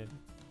actually Min Min.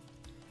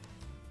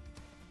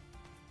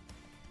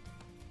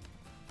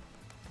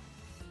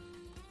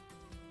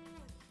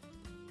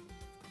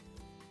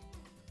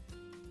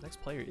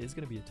 Next player is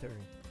going to be a Terry.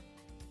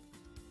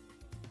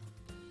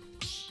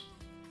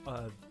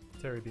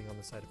 Terry being on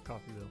the side of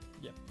Coffeyville.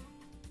 Yep.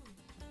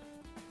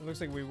 It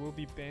looks like we will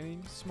be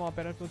banning Small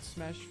Battlefield,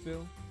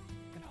 Smashville,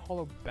 and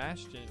Hollow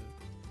Bastion.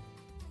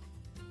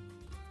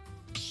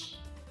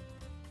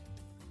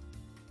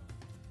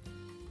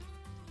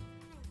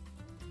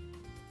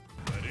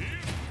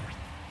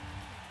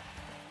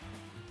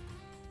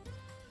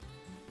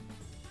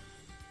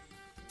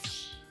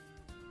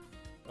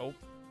 Oh,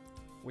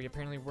 we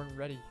apparently weren't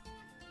ready.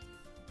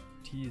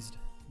 Teased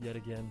yet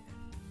again.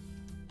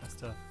 That's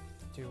tough.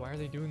 Dude, why are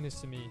they doing this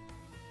to me?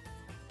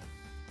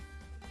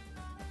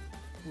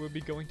 We'll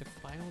be going to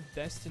Final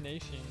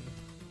Destination.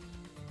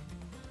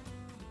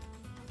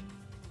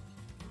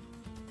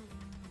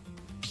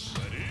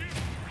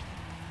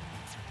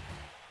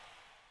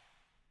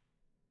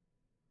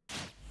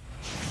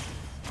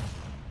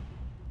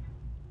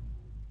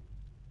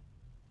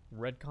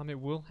 Red Comet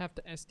will have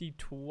to SD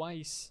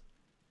twice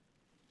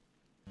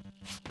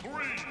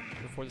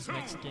before this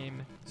next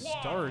game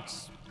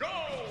starts.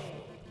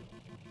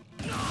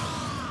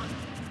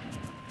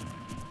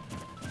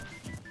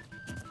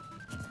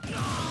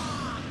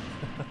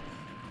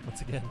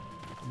 Once again,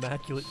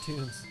 immaculate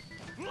tunes.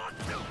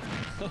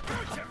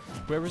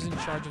 Whoever's in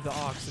charge of the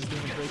Ox is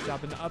doing a great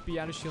job in the up B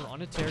out of shield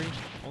on a Terry.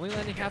 Only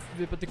landing half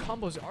of it, but the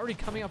combos are already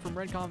coming out from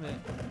Red Comet.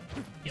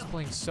 He's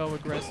playing so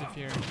aggressive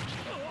here.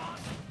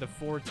 The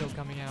forward tilt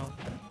coming out.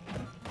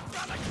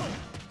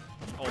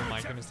 Oh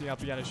my goodness, the up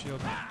B out of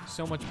shield.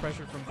 So much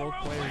pressure from both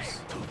players.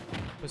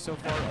 But so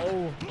far,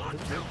 oh,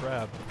 Great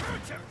grab.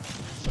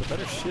 But a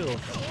better shield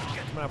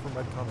coming out from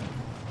Red Comet.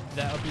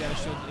 that up B out of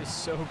shield is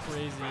so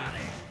crazy.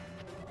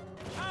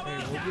 Okay,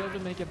 we'll be able to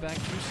make it back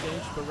to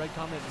stage, but Red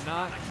Comet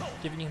not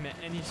giving him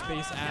any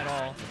space at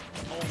all.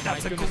 Oh my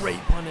That's goodness. a great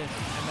punish.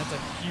 And that's a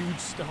huge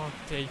stock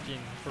taken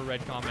for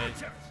Red Comet.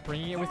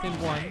 Bringing it within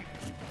one.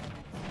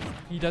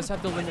 He does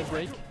have the limit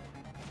break.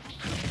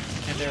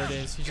 And there it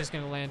is. He's just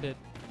going to land it.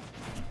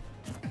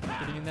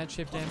 Getting in that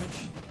chip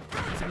damage.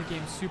 Keeping the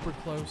game super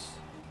close.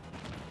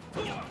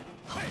 Ooh.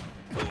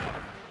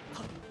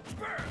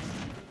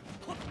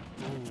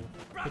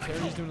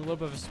 Kateri's doing a little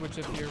bit of a switch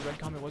up here. Red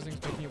Comet wasn't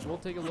expecting it. Will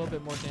take a little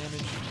bit more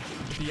damage.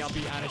 But the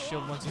outbeat out of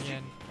shield once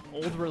again.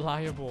 Old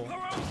reliable.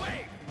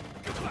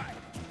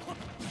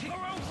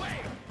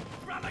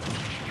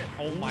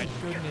 Oh my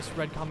goodness,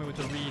 Red Comet with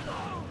the read.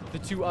 The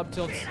two up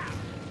tilts.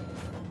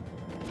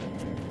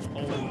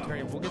 Oh,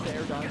 Terry will get the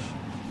air dodge.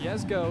 He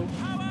has go.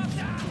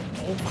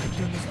 Oh my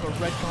goodness, but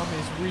Red Comet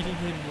is reading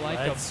him like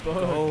Let's a book.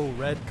 go,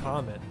 Red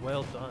Comet.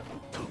 Well done.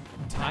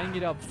 Tying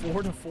it up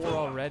 4-4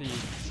 already.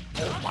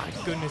 Oh my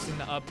goodness, in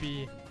the up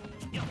B.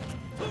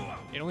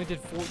 It only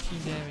did 14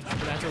 damage, but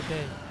that's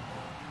okay.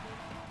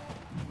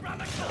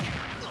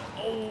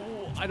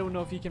 Oh, I don't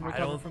know if he can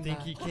recover from that. I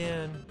don't think he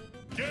can.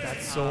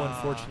 That's so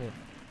unfortunate.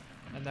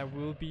 And that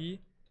will be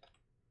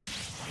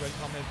Red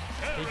Comet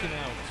taken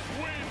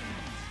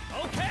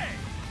out. Okay.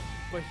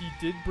 But he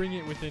did bring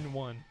it within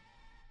one.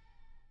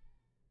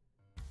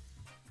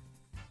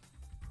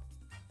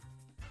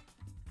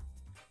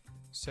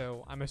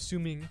 So I'm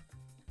assuming,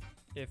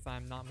 if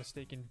I'm not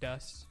mistaken,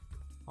 Dust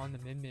on the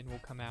Min will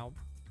come out.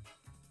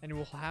 And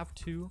we'll have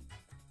to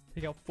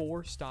take out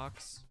 4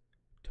 stocks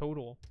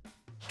total.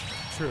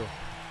 True.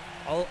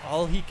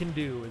 All he can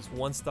do is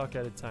one stock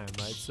at a time,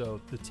 right?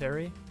 So the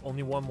Terry,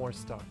 only one more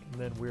stock,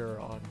 and then we're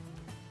on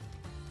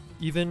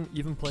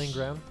even playing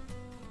ground.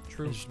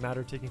 True. It's just a matter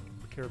of taking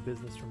care of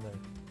business from there.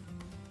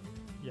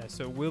 Yeah,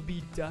 so it will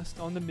be Dust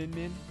on the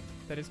Min.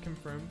 That is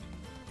confirmed.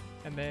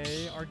 And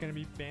they are going to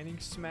be banning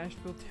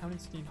Smashville, Town and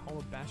City, and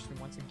Hollow Bastion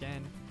once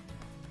again.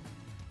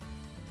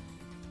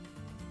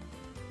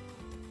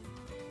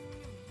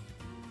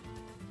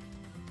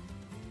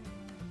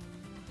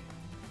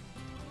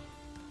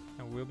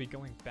 will be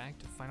going back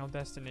to Final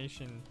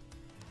Destination.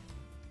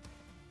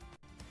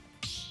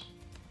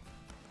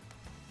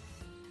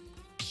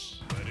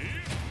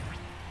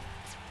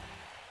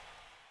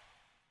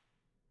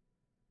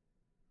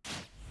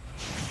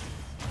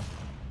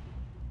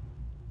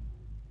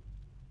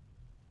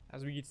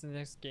 As we get to the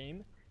next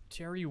game,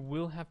 Terry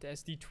will have to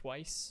SD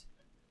twice.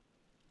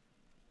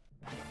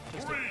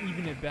 Just to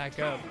even it back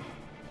up.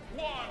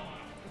 1,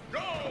 go!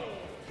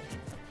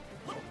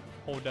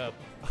 Hold up.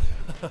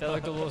 That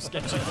looked a little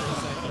sketchy for a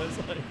second. I was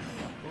like,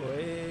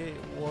 wait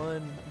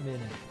 1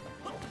 minute.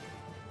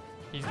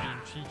 He's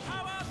being cheeky.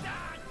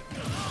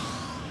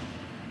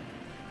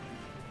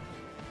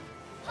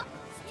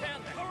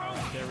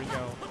 Oh, there we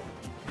go.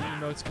 The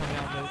emotes coming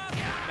out. The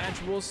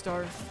match will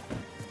start.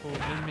 Oh,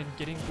 Minmin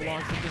getting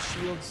blocked with the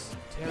shields.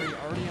 Terry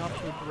already off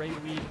to a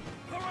great lead.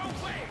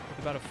 With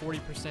about a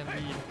 40%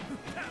 lead.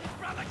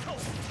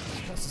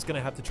 Gus is going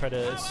to have to try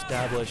to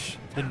establish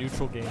the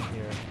neutral game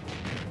here.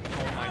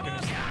 Oh my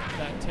goodness.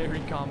 That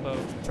Terry combo.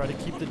 Try to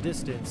keep the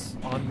distance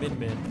on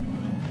Min.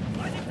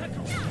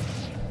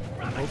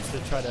 Hopes to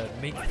try to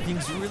make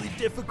things really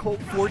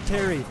difficult for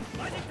Terry.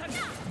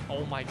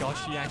 Oh my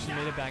gosh, he actually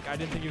made it back. I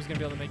didn't think he was going to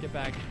be able to make it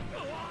back.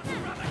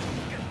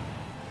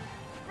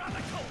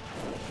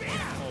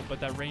 Oh, but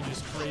that range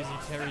is crazy.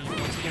 Terry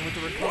once again with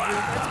the recovery.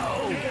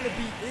 Wow! That's gonna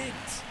be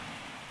it.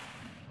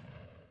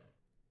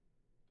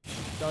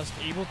 Dust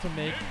able to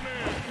make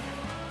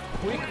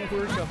quick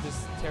work of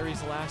this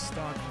Terry's last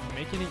stock,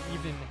 making it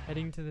even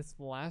heading to this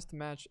last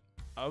match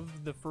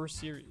of the first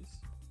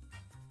series.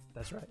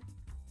 That's right.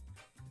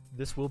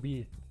 This will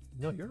be.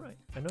 No, you're right.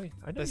 I know.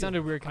 I know. That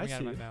sounded weird coming out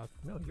of my mouth.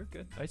 No, you're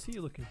good. I see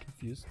you looking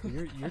confused.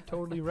 You're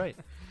totally right.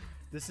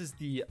 This is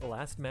the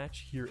last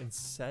match here in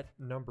set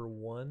number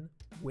 1.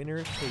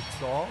 Winner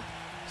takes all.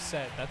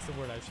 Set. That's the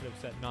word I should have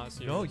said, not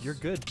series. No, you're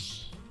good.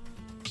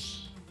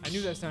 I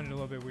knew that sounded a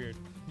little bit weird.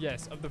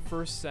 Yes, of the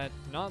first set,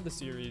 not the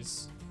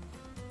series.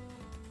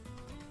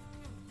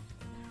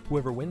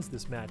 Whoever wins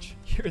this match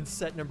here in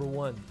set number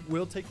 1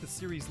 will take the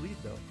series lead,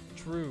 though.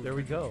 True. There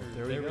we go.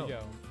 There we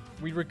go.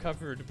 We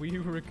recovered. We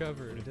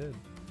recovered. We did.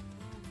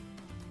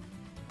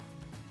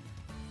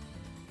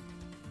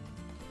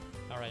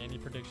 All right. Any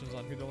predictions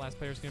on who the last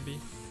player is gonna be?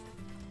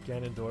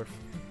 Ganondorf.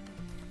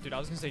 Dude, I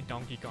was gonna say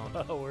Donkey Kong.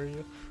 Oh, were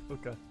you?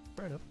 Okay.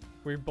 Fair enough.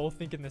 We're both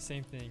thinking the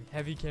same thing.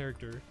 Heavy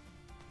character.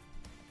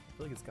 I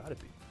feel like it's gotta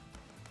be.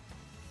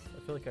 I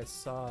feel like I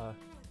saw.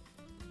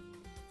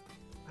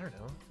 I don't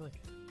know. I feel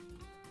like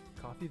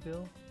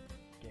Coffeyville,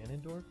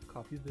 Ganondorf,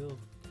 Coffeyville,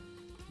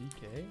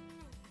 DK.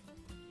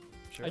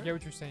 Sure. I get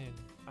what you're saying.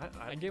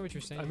 I get what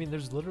you're saying. I mean,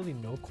 there's literally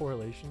no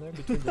correlation there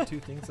between the two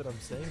things that I'm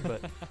saying,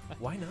 but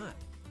why not?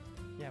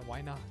 Yeah,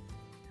 why not?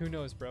 Who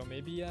knows, bro?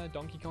 Maybe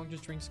Donkey Kong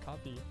just drinks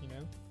coffee, you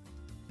know?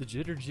 The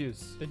jitter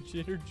juice. The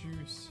jitter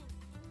juice.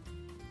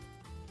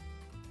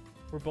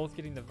 We're both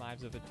getting the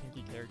vibes of a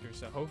Tinky character,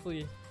 so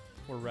hopefully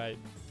we're right.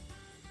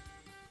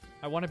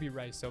 I want to be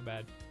right so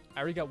bad. I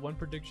already got one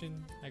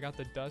prediction. I got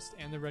the dust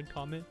and the red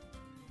comet.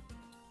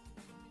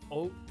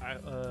 Oh,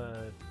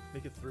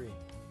 make it 3.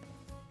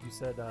 You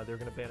said they're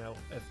gonna ban out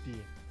FD.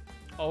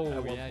 Oh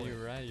At one yeah, point.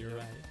 you're right. You're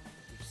right.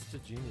 You're just a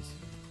genius.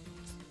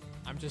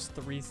 I'm just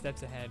 3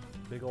 steps ahead.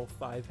 Big old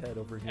 5 head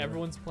over here.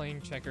 Everyone's playing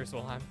checkers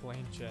while I'm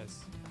playing chess.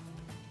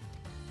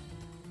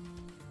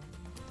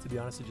 To be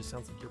honest, it just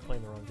sounds like you're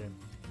playing the wrong game.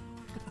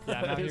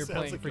 Yeah, now It you're sounds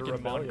playing like you're freaking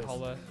rebellious.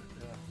 Moncala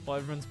Yeah. while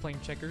everyone's playing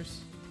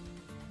checkers.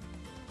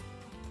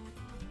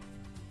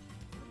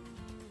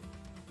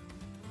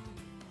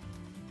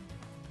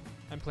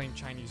 I'm playing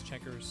Chinese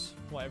checkers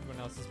while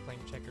everyone else is playing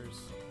checkers.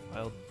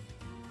 Wild.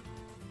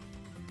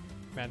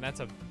 Man,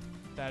 that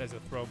is a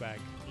throwback.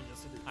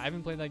 I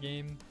haven't played that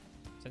game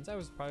since I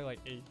was probably like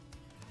 8.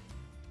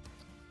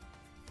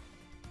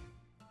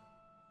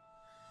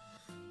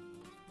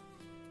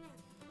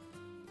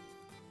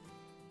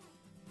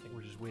 I think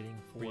we're just waiting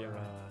We for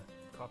are.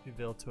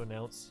 Coffeyville to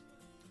announce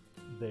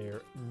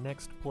their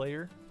next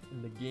player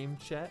in the game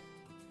chat,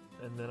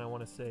 and then I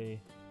want to say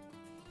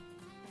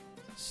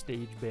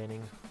stage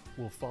banning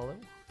will follow.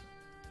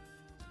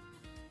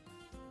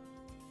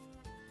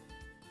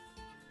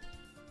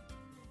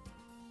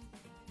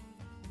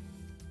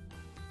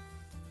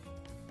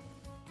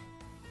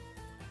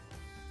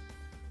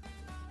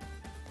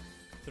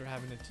 They're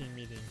having a team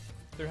meeting.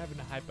 They're having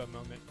a hype up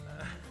moment.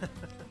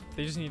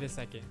 They just need a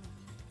second.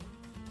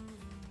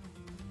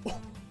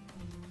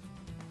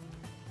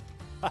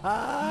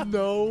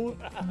 No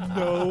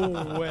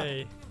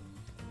way.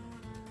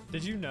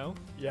 Did you know?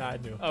 Yeah, I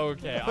knew. Oh,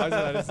 okay. I was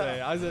about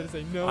to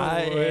say no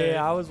way.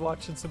 I was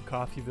watching some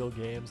Coffeyville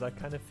games. I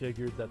kind of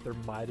figured that there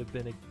might have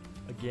been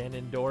a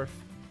Ganondorf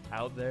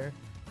out there.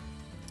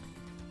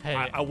 Hey,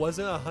 I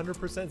wasn't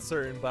 100%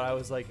 certain, but I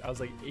was like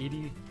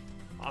 80.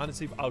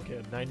 Honestly,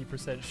 okay,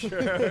 90% sure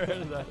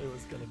that it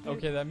was gonna be.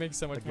 okay, that makes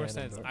so much more Ganondorf.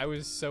 sense. I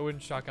was so in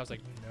shock. I was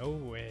like, no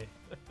way.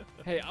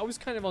 Hey, I was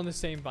kind of on the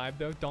same vibe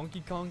though.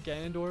 Donkey Kong,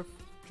 Ganondorf,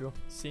 True.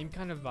 same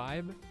kind of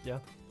vibe. Yeah.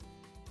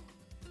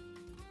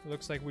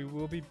 Looks like we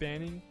will be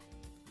banning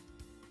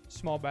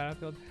Small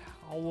Battlefield,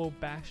 Hollow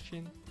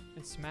Bastion.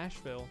 in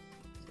Smashville.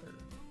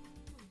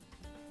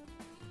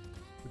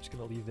 We're just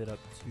gonna leave it up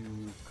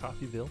to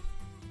Coffeyville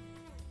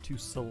to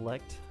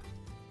select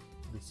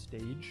the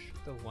stage.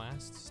 The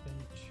last stage.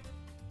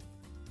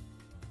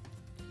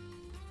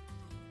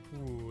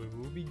 Ooh,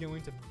 we'll be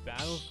going to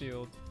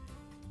Battlefield.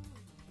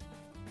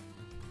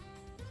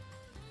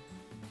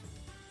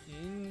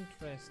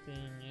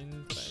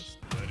 Interesting.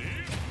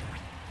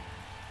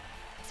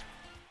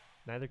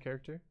 Neither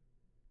character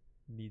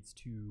needs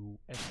to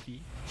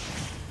FP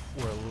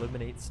or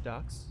eliminate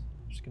stocks.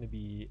 Just gonna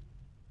be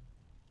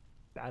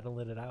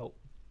battling it out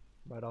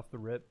right off the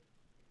rip.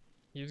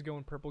 He was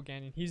going purple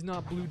Ganon. He's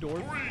not Blue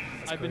Dwarf.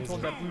 I've been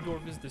told that Blue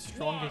Dwarf is the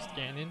strongest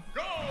Ganon.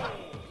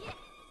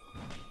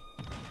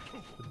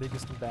 The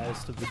biggest and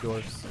baddest of the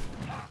dwarfs.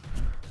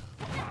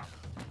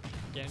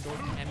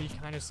 Ganondorf can be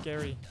kind of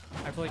scary.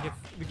 I feel like if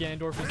the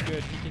Ganondorf is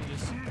good, he can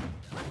just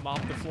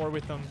mop the floor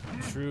with them.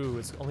 True,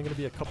 it's only going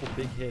to be a couple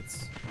big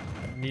hits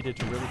needed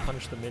to really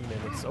punish the Min Min.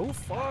 And so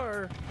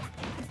far,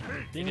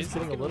 Dean's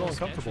getting a little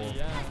uncomfortable. Sketchy,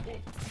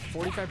 yeah.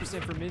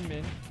 45% for Min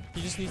Min.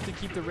 He just needs to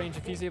keep the range.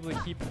 If he's able to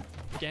keep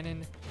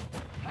Ganon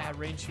at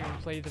range here and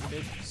play the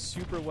mid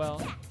super well.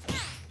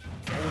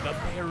 Oh, the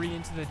parry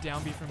into the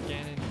down B from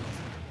Ganon.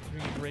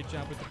 Doing a great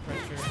job with the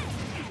pressure.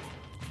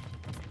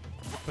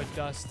 But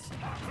Dust,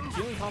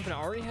 feeling confident,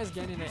 already has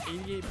Ganon at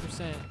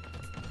 88%.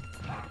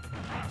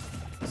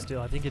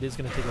 Still, I think it is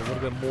going to take a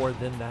little bit more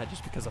than that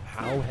just because of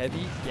how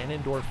heavy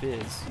Ganondorf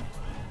is.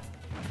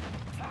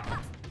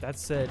 That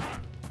said,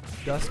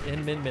 Dust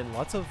and Min Min,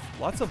 lots of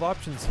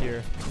options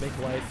here to make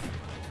life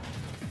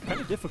kind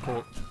of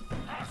difficult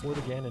for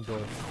the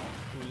Ganondorf.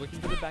 We're looking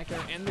for the back air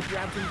and the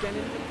grab from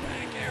Ganon.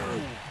 Back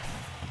arrow.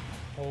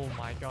 Oh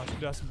my gosh,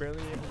 Dust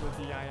barely able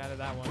to DI out of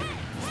that one.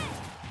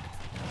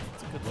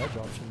 It's a good ledge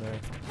option there.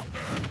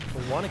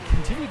 We want to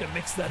continue to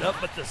mix that up,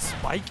 but the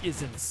spike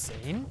is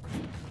insane.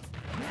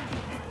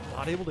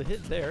 Not able to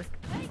hit there.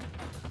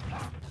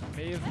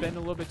 May have been a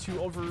little bit too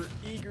over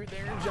eager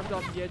there and jumped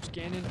off the edge.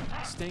 Ganon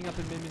staying up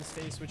in Min Min's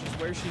face, which is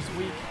where she's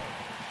weak.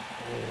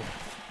 Oh.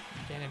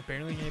 Ganon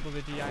barely able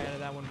to DI out of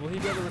that one. Will he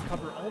be able to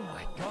recover? Oh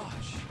my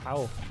gosh.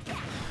 How?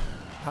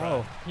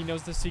 How? He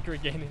knows the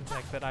secret Ganon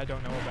tech that I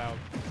don't know about.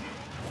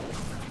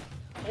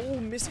 Oh,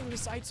 missing the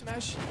side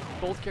smash.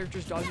 Both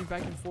characters dodging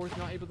back and forth,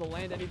 not able to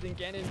land anything.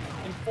 Ganon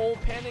in full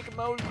panic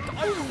mode.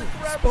 Oh,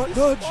 grab spot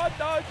dodge. Spot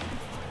dodge.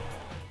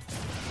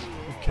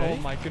 Okay.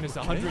 Oh my goodness,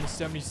 Okay.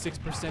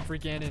 176% for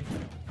Ganon.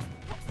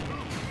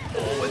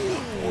 Oh, and the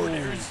forward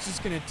air is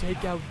just gonna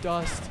take out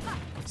Dust.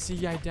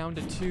 CEI down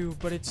to 2,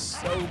 but it's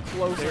so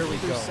close There on we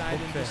either go. side,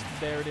 and Okay. just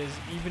there it is,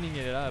 evening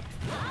it up.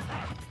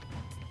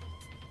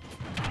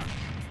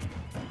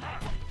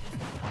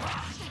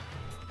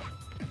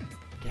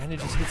 Ganon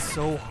just hits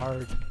so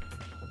hard.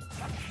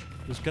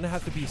 There's going to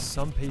have to be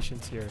some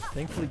patience here.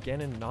 Thankfully,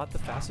 Ganon not the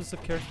fastest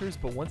of characters,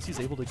 but once he's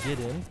able to get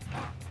in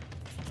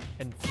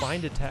and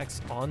find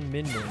attacks on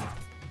Min Min,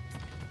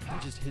 he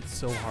just hits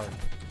so hard.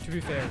 To be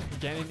fair,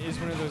 Ganon is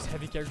one of those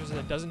heavy characters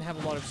that doesn't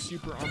have a lot of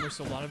super armor,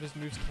 so a lot of his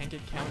moves can't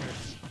get countered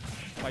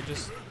by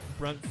just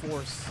brunt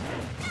force.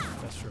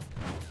 That's true.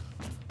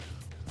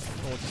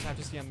 We'll just have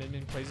to see how Min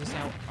Min plays this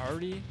out.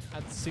 Already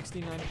at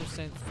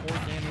 69% for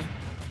Ganon.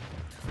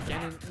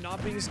 Ganon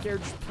not being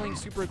scared, just playing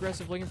super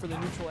aggressive, looking for the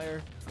neutral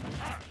air.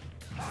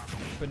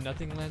 But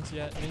nothing lands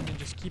yet. Min Min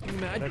just keeping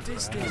him at a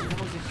distance.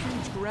 That was a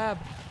huge grab.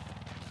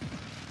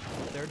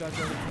 Their dodge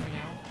already coming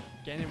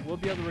out. Ganon will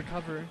be able to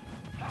recover.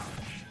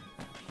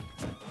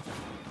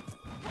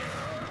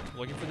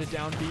 Looking for the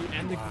down B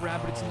and the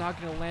grab, but it's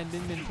not going to land.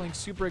 Min Min playing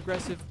super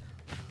aggressive.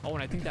 Oh,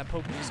 and I think that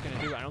poke is just going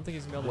to do it. I don't think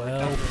he's going to be able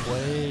to Well recover.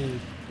 played.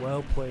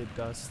 Well played,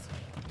 Dust.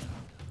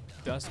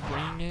 Dust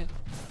bringing it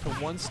to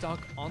one stock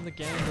on the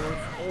Ganondorf.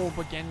 Oh,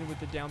 but Ganon with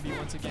the down B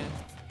once again.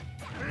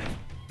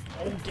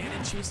 Oh,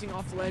 Ganon chasing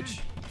off ledge.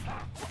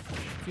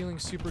 Feeling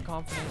super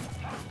confident.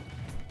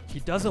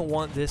 He doesn't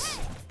want this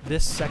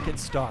second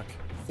stock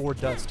for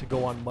Dust to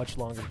go on much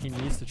longer. He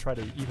needs to try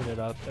to even it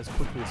up as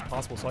quickly as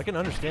possible. So I can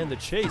understand the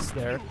chase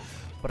there,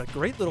 but a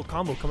great little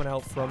combo coming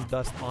out from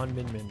Dust on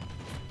Min Min.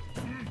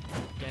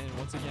 Ganon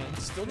once again,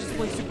 still just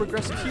playing super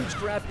aggressive. Huge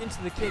grab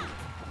into the kick.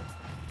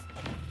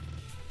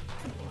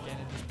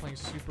 Ganon just playing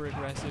super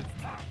aggressive.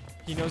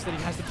 He knows that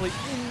he has to play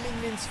in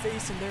Min Min's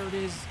face, and there it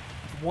is.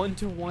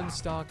 1-to-1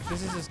 stock.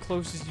 This is as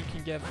close as you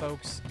can get,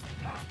 folks.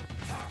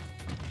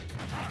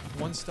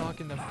 One stock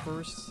in the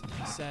first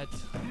set.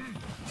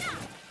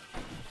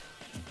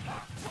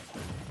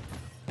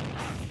 Oh,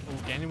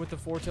 Ganon with the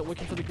forward tilt,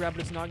 looking for the grab,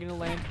 but it's not going to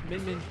land.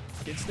 Min Min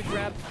gets the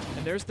grab,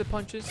 and there's the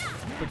punches,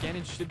 but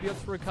Ganon should be able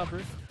to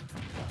recover.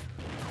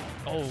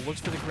 Oh, looks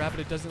for the grab, but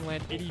it doesn't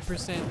land.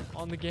 80%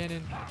 on the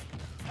Ganon.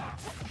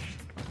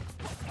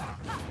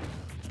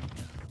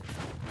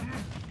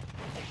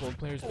 Both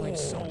players playing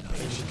so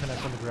patient.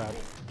 Connect on the grab.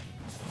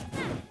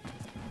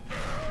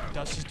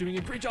 Dust is doing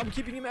a great job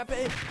keeping him at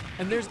bay.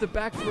 And there's the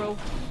back throw.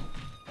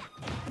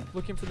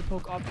 Looking for the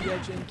poke off the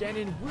edge, and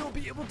Ganon will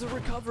be able to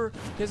recover.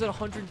 He has at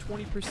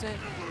 120%.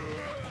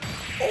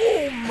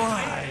 Oh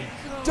my!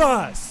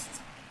 Dust!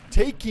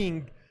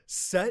 Taking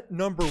set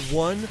number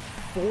 1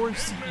 for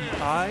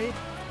CEI,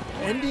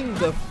 ending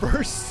the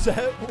first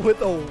set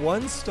with a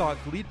 1-stock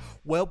lead.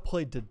 Well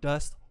played to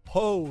Dust.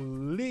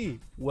 Holy!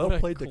 Well What a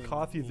played to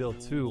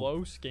Coffeyville too.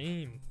 Close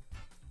game.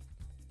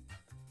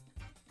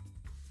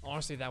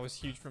 Honestly, that was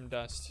huge from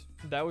Dust.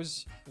 That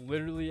was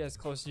literally as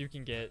close as you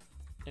can get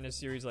in a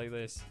series like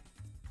this.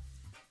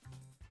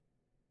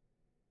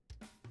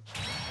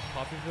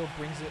 Coffeyville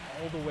brings it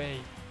all the way,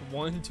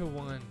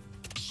 1-1.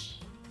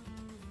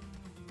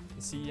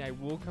 The CEI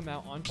will come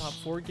out on top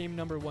for game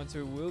number 1, so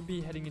it will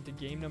be heading into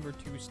game number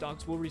 2.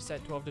 Stocks will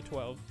reset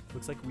 12-12.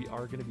 Looks like we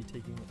are going to be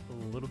taking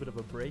a little bit of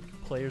a break.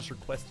 Players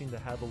requesting to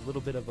have a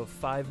little bit of a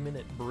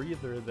 5-minute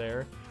breather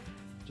there.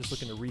 Just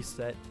looking to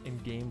reset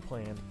and game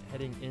plan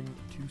heading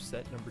into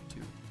set number 2.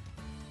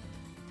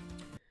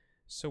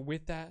 So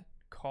with that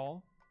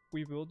call,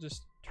 we will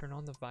just turn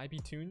on the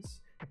vibey tunes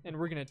and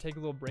we're going to take a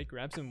little break,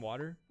 grab some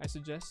water. I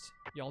suggest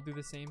y'all do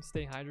the same,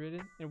 stay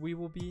hydrated, and we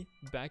will be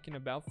back in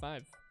about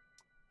 5.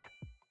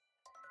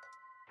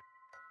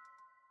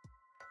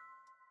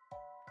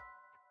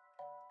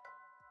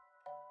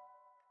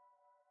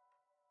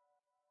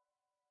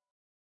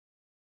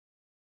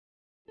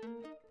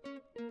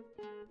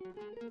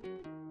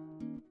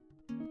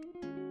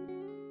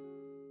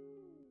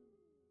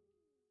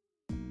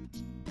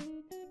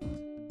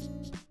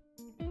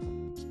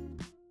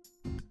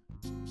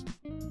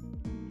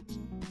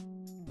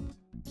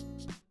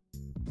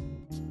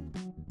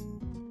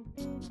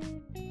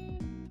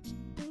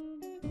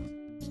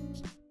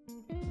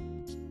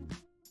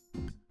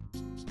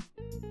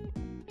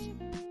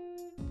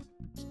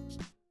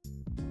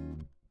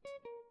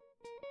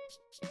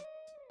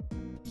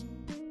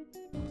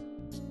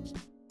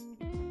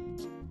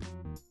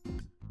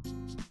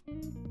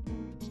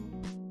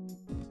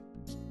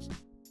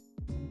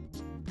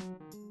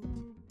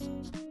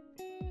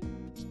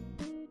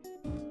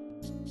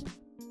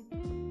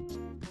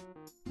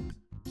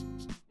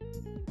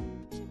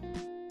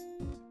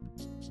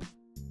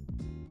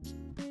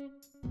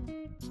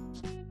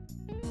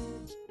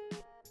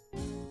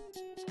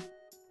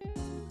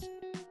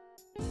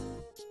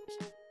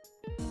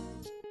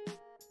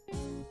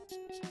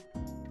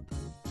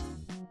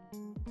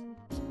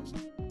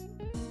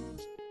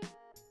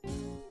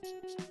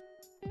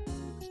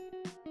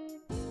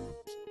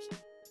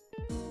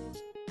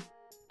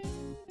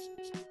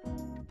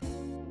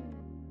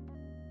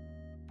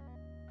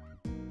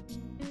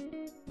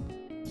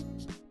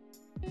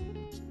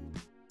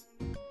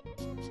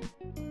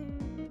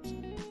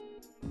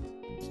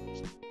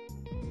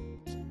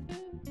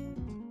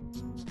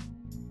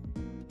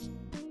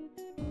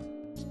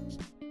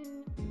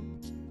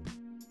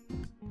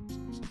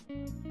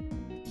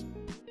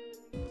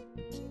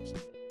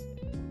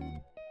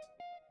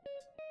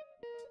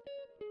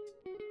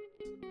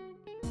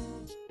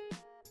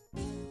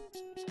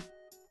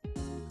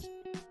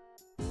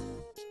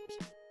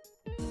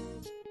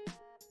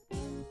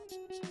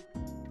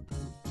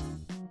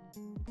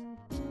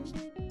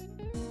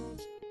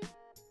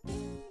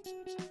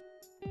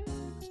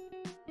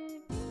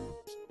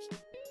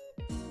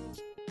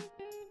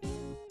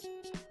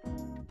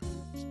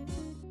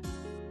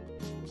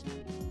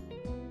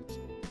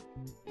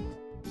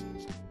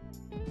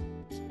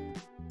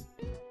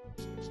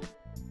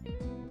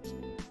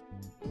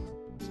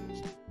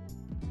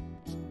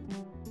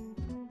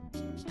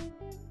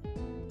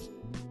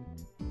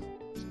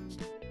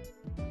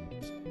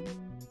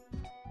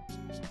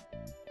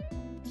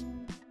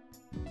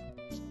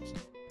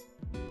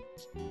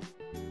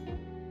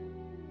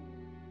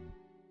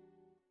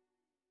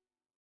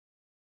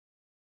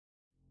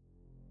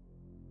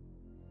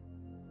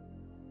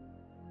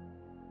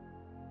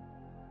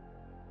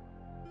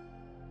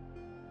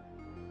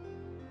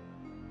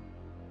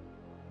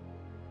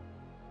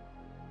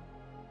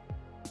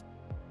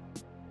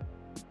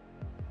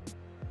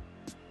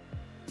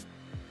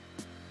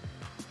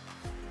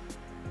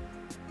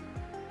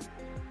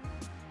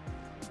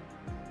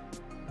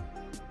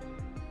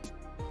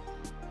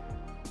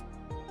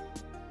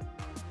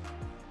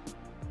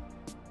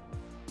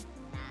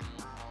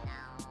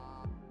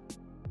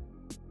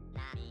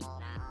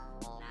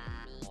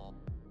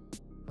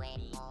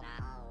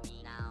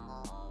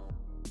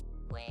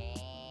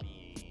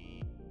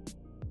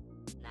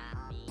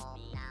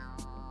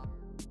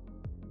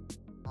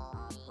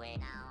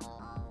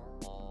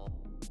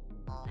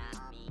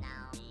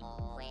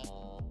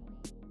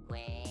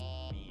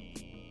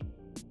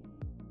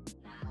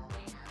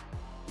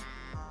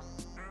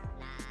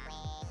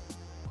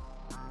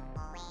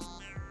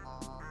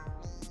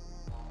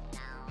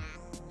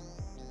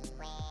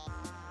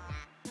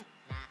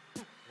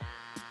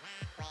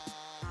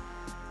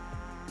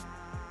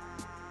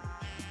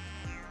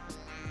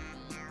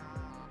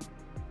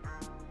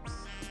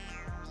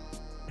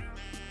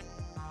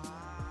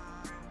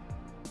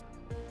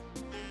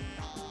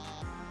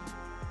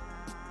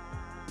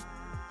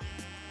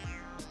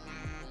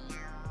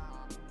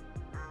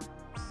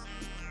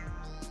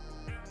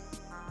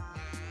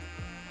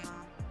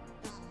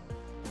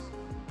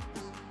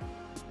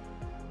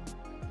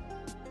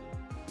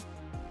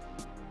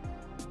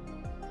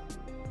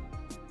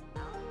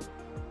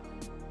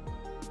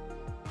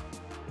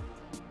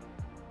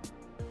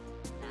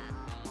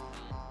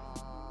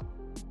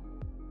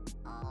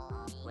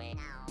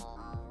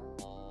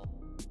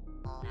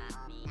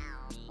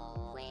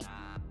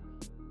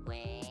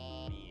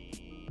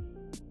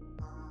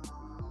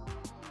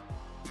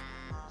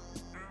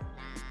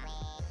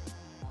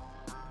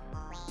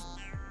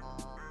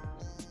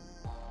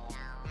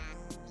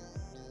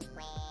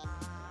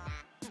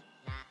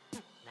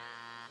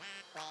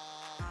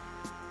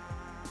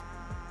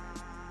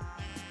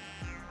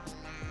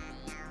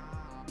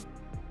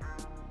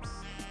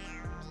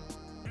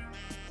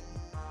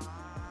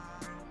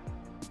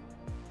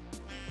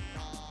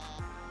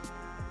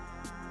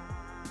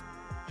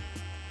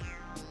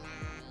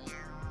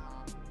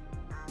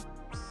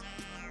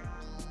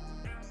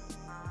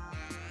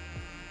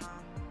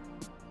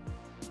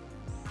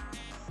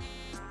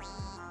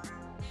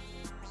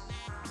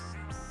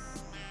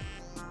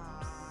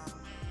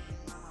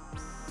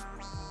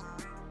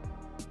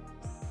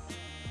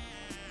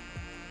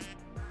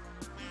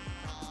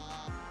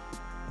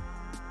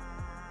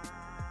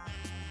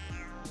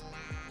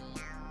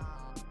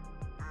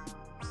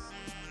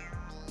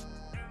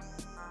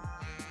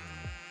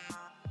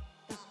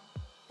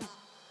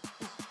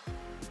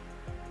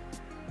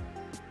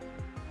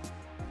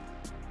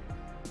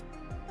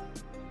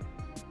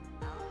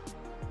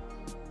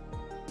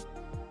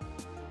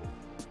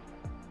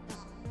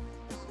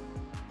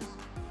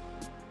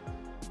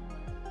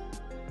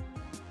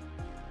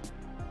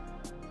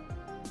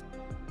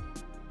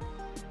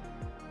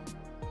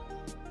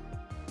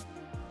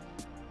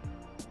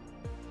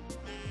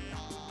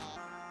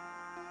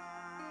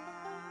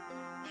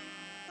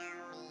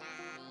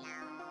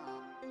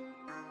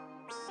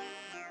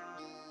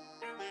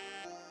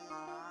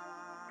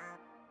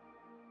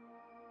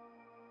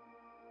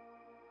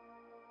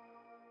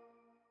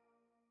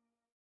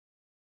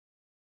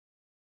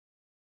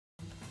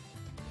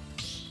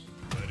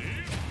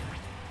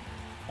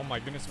 my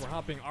goodness, we're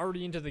hopping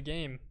already into the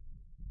game.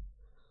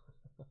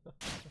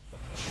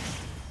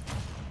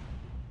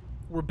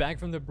 We're back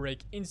from the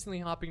break, instantly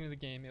hopping into the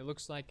game. It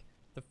looks like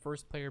the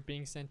first player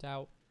being sent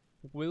out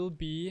will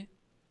be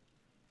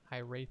High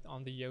Wraith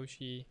on the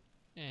Yoshi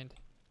and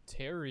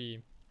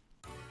Terry.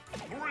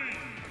 3,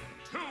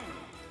 2,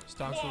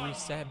 Stocks will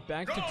reset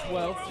back to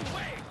 12.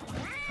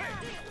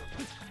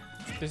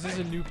 This is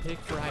a new pick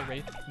for High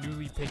Wraith,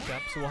 newly picked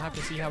up, so we'll have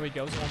to see how he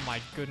goes. Oh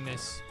my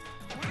goodness.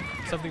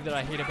 Something that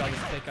I hate about this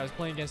pick, I was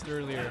playing against it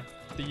earlier.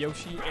 The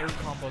Yoshi air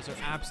combos are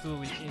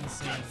absolutely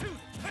insane.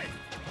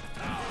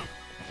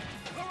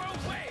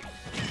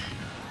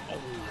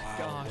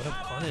 Gosh. What a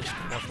punish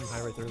from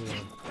High Wraith earlier.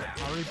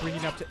 Already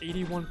bringing it up to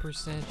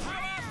 81%.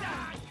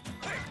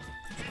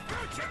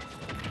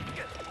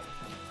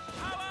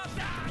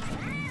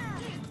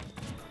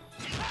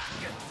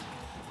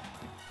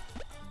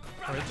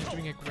 Alright, just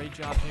doing a great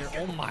job here.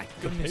 Oh my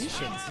goodness.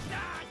 Patience.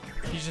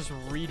 He's just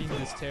reading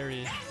this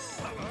Terry.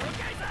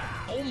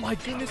 Oh my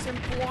goodness,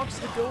 and blocks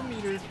the go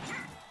meter.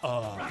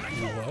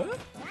 What?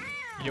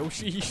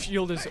 Yoshi's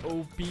shield is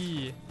OP.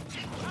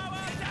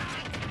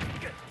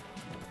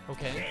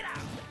 Okay.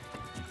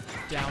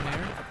 Down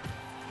air.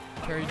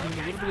 Terry doing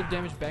a little bit of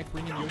damage back,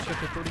 bringing Yoshi up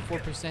to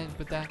 34%,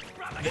 but the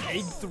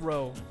egg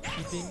throw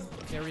keeping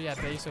Terry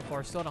at bay so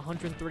far, still at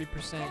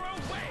 130%.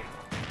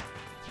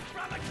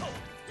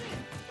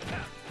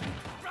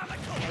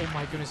 Oh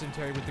my goodness, and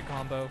Terry with the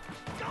combo.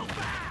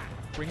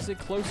 Brings it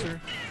closer.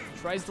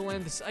 Tries to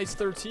land the size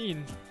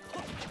 13.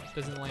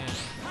 Doesn't land.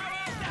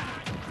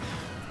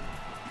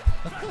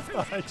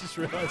 I just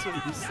realized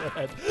what you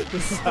said. The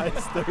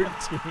size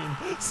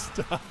 13.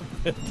 Stop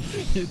it.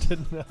 You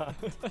did not.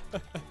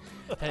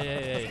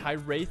 Hey. High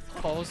Wraith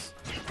calls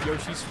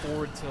Yoshi's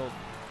forward tilt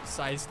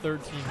size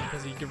 13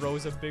 because he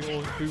grows a big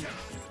old boot.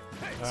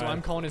 So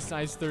I'm calling it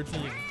size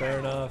 13. Fair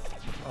enough.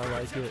 I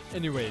like it.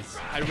 Anyways,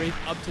 High Wraith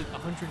up to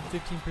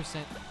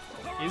 115%.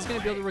 Is going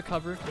to be able to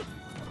recover.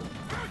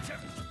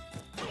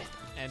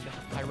 And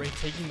High Wraith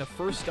taking the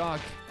first stock.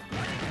 Oh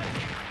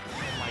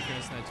my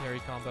goodness, that Terry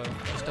combo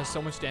just does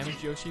so much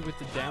damage. Yoshi with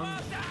the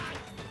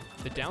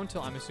down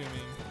tilt, I'm assuming.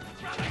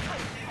 Oh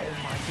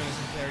my goodness,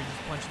 and Terry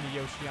just punching the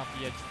Yoshi off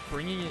the edge,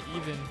 bringing it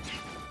even.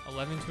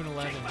 11 to an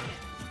 11.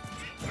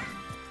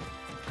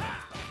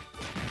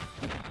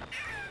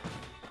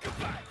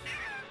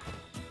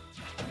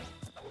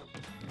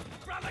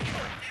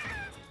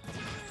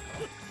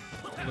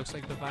 It looks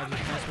like the vibes are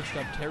kind of switched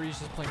up. Terry's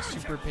just playing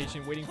super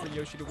patient, waiting for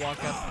Yoshi to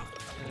walk up,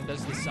 and then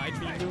does the side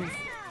B move.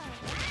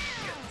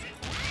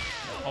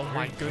 Oh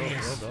my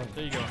goodness. Well done.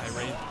 There you go, High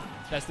Wraith.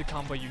 That's the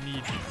combo you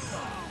need.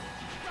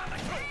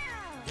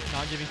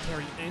 Not giving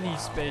Terry any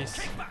space.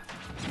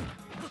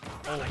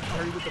 Oh,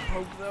 Terry with the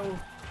poke though.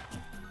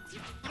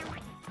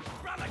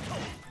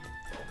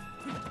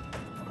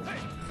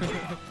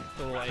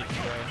 The little egg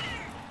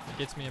throw. It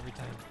gets me every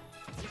time.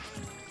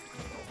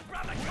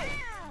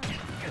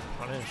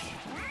 Punish.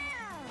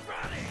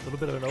 A little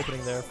bit of an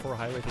opening there for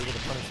High Wraith, able to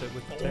punish it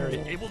with Terry.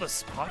 Able to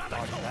spot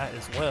dodge that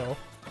as well.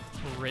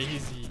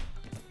 Crazy.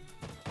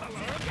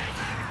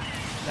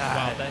 That,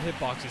 Wow, that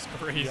hitbox is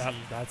crazy. Yep,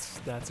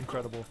 that's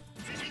incredible.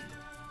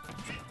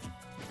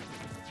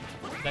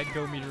 That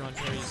go meter on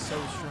Terry is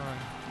so strong.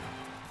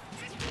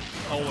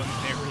 Oh, and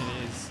there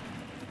it is.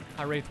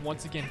 High Wraith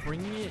once again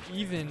bringing it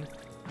even.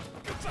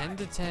 10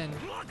 to 10.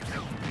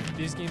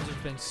 These games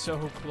have been so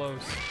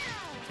close.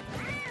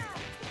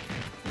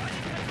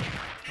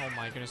 Oh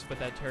my goodness, but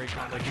that Terry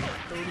combo,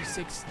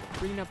 36,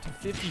 bringing up to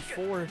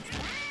 54.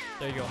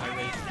 There you go, High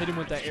Wraith. Hit him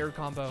with that air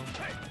combo.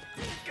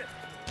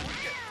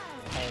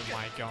 Oh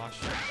my gosh.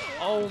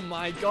 Oh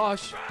my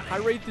gosh. High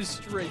Wraith is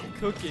straight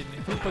cooking.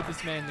 Who put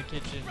this man in the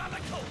kitchen?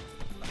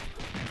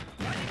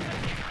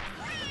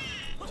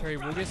 Terry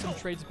will get some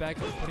trades back,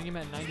 putting him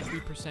at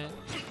 93%.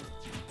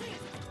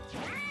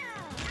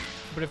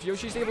 But if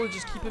Yoshi's able to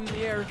just keep him in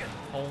the air,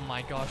 oh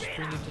my gosh,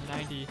 bring him to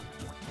 90.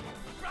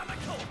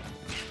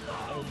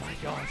 Oh my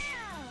gosh.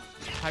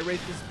 High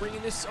Wraith is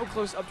bringing this so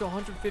close, up to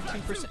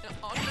 115%.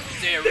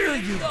 There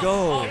you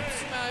go. Up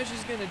smash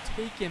is gonna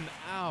take him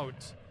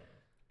out.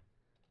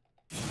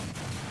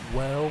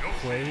 Well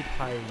played,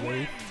 High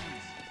Wraith.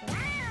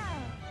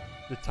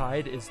 The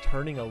tide is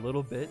turning a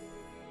little bit.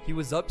 He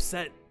was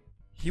upset.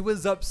 He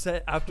was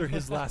upset after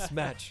his last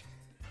match.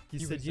 He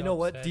said, was you know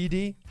what, upset.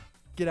 DD?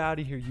 Get out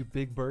of here, you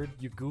big bird,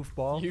 you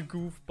goofball. You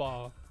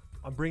goofball.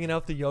 I'm bringing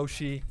out the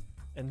Yoshi,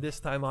 and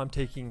this time I'm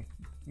taking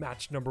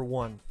match number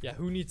 1. Yeah,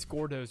 who needs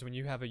Gordos when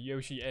you have a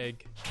Yoshi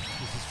egg?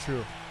 This is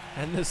true.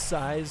 And the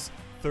size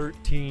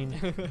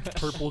 13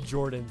 purple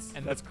Jordans.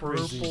 And that's the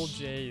crazy. purple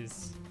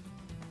Jays.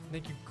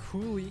 Thank you,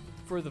 Cooley,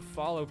 for the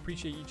follow.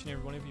 Appreciate each and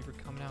every one of you for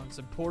coming out and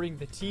supporting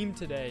the team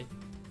today.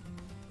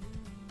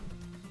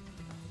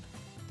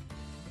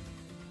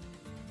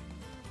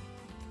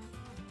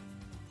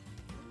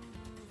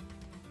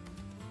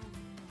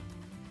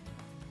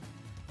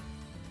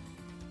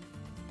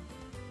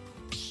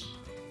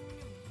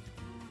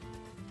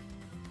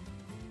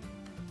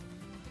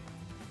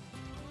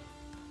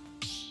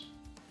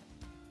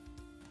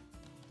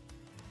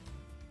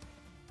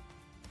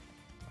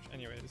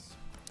 Anyways.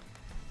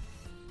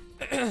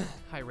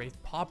 High Wraith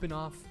popping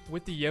off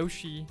with the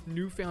Yoshi.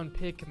 Newfound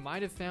pick.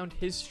 Might have found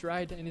his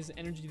stride and his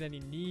energy that he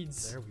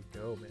needs. There we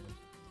go, man.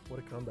 What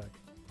a comeback.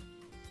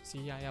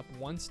 CEI up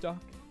 1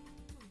 stock.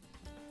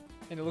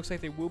 And it looks like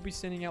they will be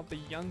sending out the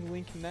Young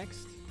Link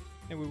next.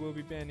 And we will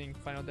be banning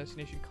Final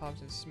Destination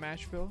Cops in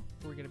Smashville.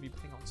 We're going to be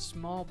playing on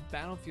Small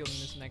Battlefield in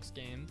this next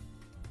game.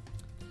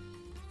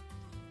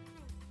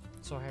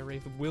 So High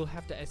Wraith will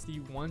have to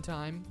SD 1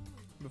 time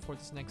before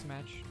this next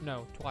match.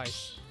 No,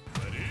 twice.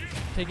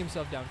 Take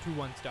himself down to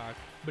 1 stock,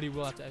 but he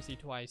will have to SD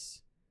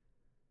twice.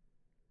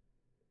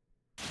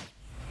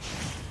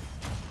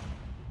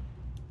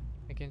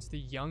 Against the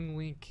Young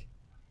Link.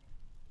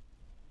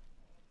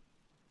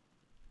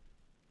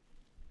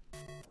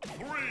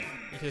 3,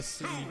 Just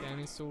see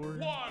dinosaur.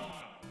 1,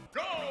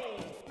 go!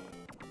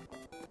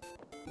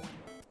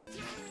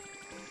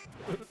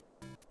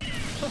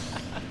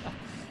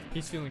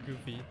 He's feeling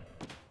goofy.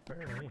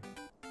 Apparently.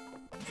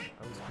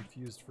 I was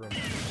confused for a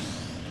moment.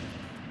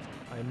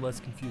 I am less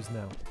confused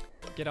now.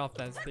 Get off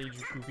that stage,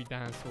 you goofy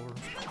dinosaur.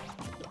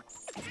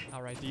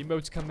 Alright, the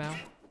emotes come out,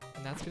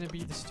 and that's going to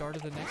be the start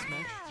of the next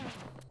match.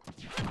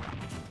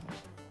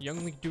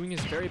 Young Link doing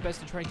his very best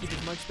to try and keep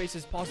as much space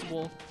as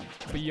possible,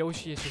 but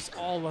Yoshi is just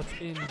all up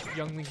in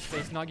Young Link's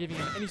face, not giving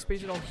him any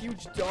space at all.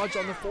 Huge dodge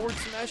on the forward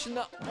smash, and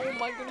the, oh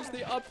my goodness,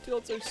 the up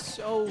tilts are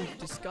so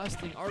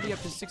disgusting. Already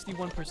up to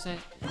 61%.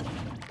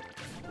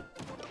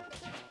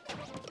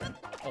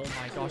 Oh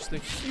my gosh, the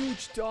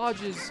huge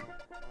dodges.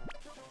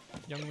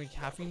 Young Link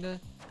having to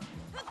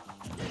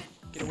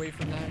get away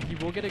from that. He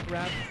will get a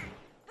grab.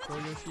 Throw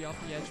Yoshi off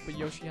the edge, but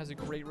Yoshi has a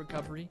great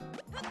recovery.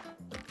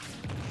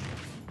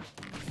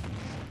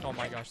 Oh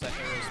my gosh, that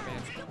arrow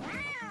spam.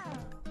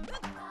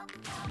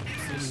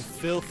 It's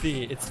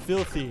filthy. It's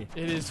filthy.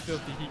 It is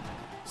filthy. He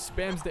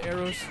spams the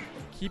arrows,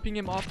 keeping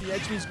him off the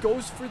edge, and he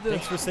goes for the...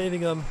 Thanks for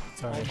saving him.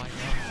 Sorry. Oh my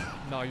gosh.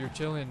 No, you're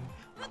chilling.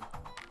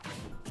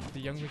 The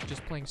Young Link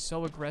just playing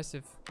so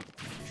aggressive.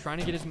 Trying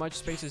to get as much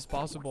space as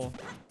possible.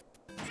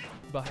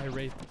 But High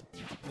Wraith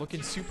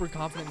looking super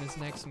confident in this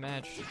next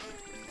match.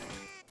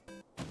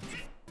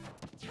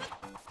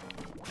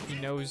 He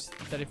knows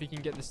that if he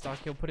can get the stock,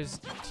 he'll put his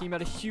team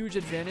at a huge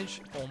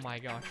advantage. Oh my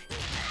gosh.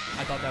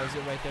 I thought that was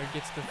it right there.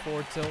 Gets the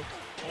forward tilt.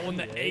 Oh, and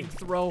the egg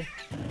throw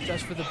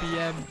just for the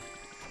BM.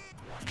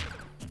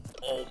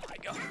 Oh my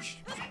gosh.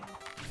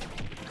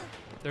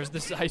 There's the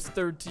size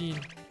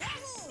 13.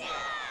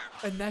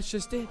 And that's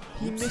just it.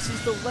 He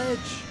misses the ledge.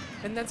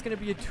 And that's going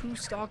to be a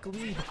 2-stock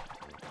lead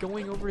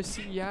going over a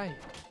CEI.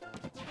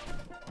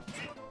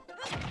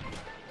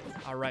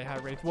 All right, High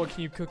Wraith, what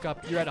can you cook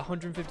up? You're at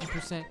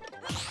 150%.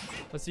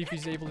 Let's see if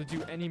he's able to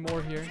do any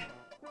more here.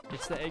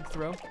 Gets the egg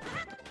throw.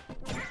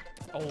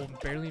 Oh,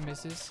 barely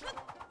misses.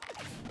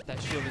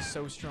 That shield is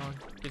so strong.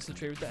 Gets the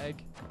trade with the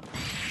egg.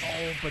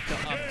 Oh, but the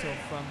up tilt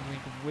from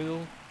Link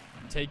will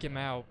take him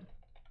out.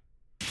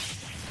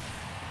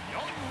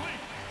 Young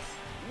Link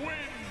wins!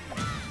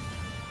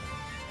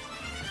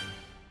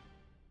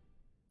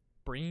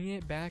 Bringing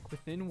it back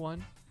within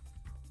 1.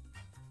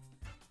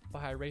 But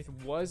High Wraith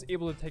was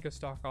able to take a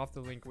stock off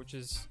the Link, which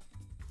is...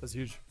 That's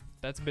huge.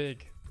 That's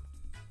big.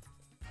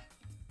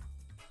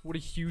 What a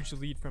huge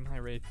lead from High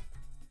Wraith.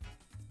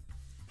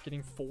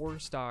 Getting 4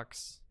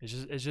 stocks.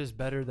 It's just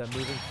better that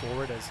moving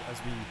forward as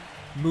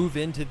we move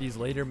into these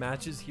later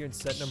matches here in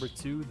set number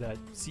 2 that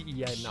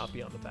CEI not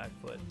be on the back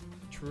foot.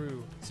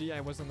 True.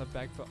 CEI was on the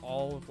back foot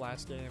all of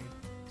last game.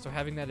 So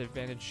having that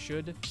advantage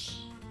should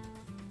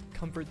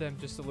comfort them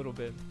just a little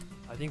bit.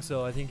 I think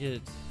so. I think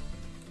it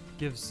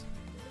gives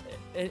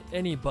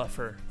any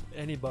buffer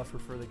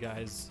for the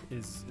guys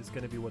is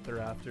going to be what they're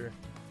after.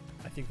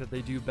 I think that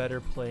they do better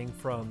playing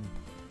from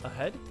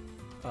ahead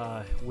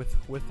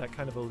with that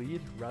kind of a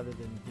lead rather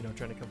than, you know,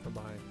 trying to come from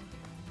behind.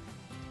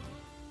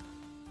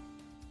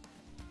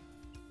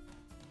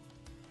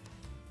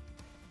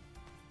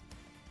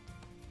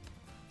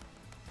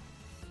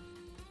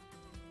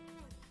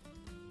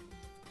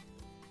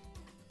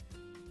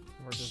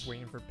 We're just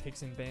waiting for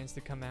picks and bans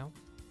to come out.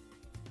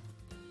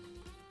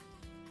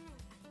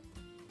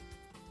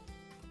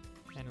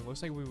 And it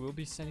looks like we will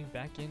be sending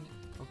back in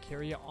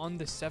Ocaria on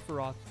the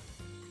Sephiroth.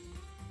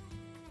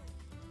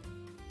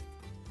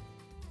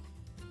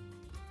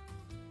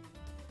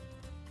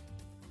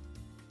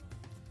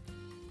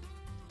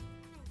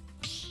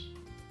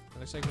 It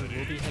looks like we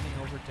will be heading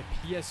over to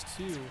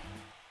PS2.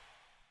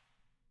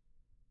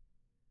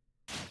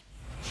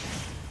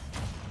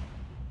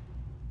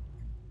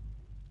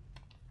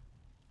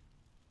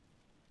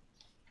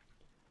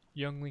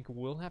 Young Link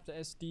will have to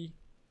SD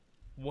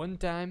 1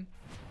 time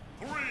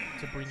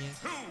to bring it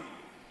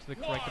to the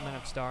correct amount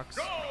of stocks.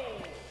 I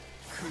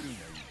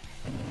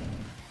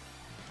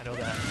know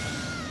that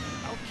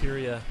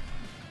Valkyria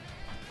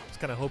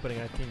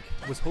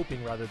was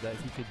hoping rather that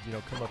he could, you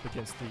know, come up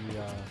against the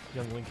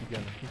Young Link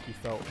again. I think he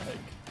felt like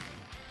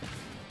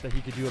that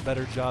he could do a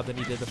better job than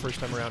he did the first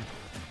time around.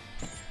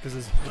 Because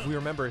if we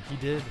remember,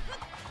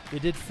 they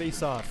did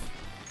face off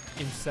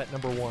in set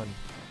number 1.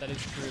 That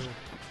is true.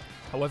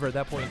 However, at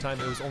that point in time,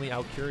 it was only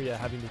Alcuria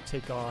having to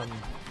take on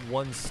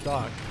one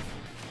stock,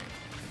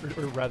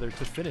 or rather,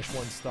 to finish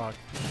one stock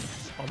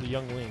on the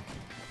young Link.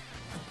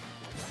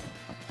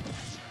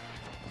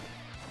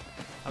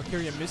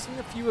 Alcuria missing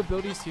a few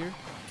abilities here.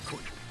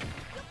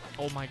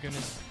 Oh my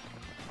goodness.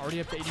 Already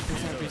up to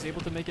 80%, but he's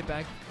able to make it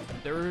back.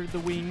 There are the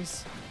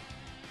wings.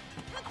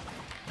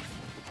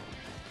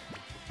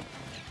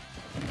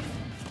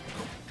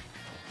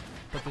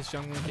 But this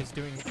young Link is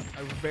doing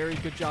a very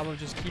good job of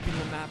just keeping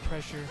the map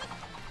pressure.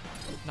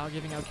 Not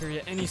giving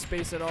Alcuria any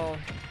space at all.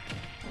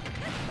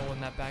 Oh,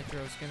 and that back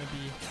throw is going to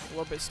be a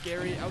little bit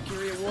scary.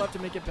 Alcuria will have to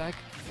make it back.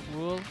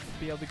 Will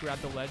be able to grab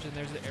the ledge, and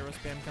there's the arrow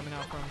spam coming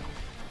out from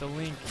the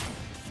Link.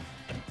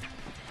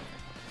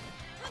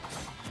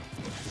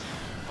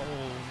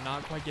 Oh,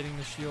 not quite getting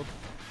the shield.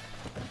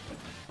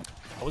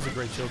 That was a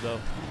great shield, though.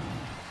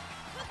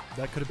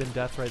 That could have been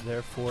death right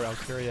there for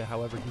Alcuria.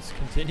 However, he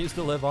continues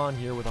to live on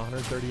here with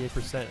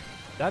 138%.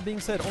 That being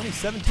said, only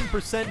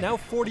 17%, now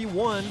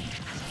 41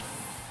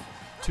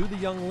 to the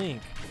young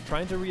Link.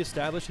 Trying to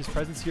reestablish his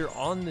presence here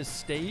on this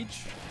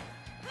stage.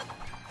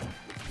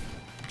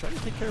 Trying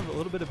to take care of a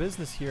little bit of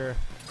business here.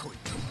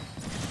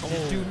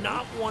 Oh. Do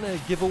not want to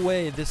give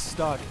away this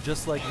stock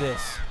just like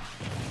this.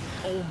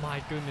 Oh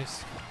my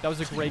goodness. That was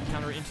a great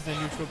counter into the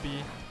neutral B.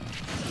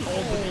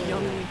 Oh, but the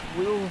young Link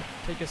will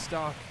take a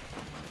stock.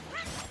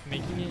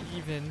 Making it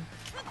even.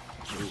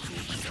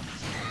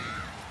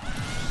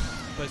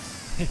 But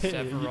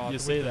Sephiroth you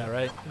say that,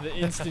 right? The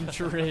instant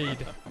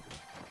trade.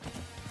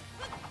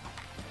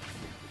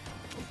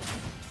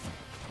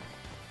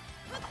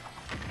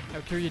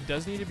 Alcuria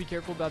does need to be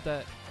careful about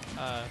that,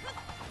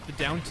 the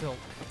down tilt.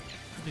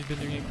 He's been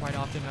doing it quite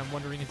often, and I'm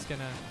wondering it's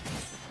gonna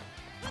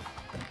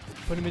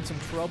put him in some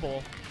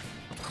trouble.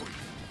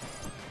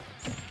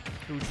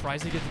 Who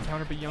tries to get the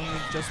counter, but young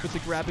Link just with the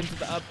grab into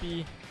the up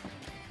B.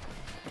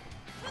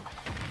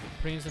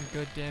 Putting some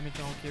good damage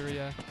on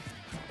Alcuria.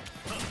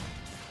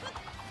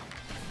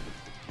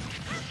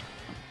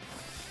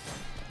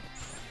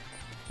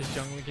 This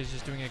young Link is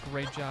just doing a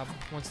great job.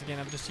 Once again,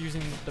 I'm just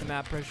using the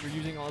map pressure,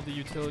 using all the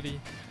utility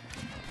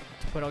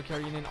to put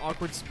Alcuria in an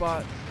awkward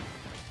spot.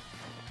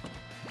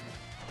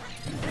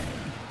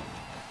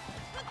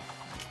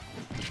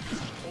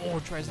 Oh,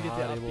 tries to get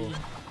the up B.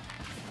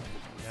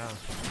 Yeah.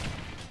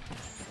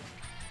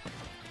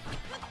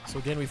 So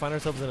again, we find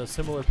ourselves in a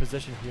similar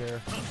position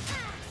here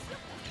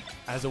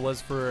as it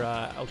was for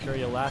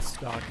Alcuria last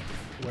stock,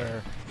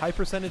 where high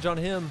percentage on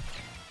him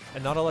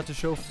and not a lot to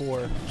show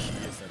for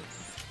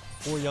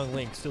young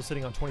Link, still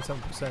sitting on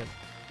 27%.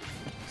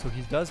 So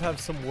he does have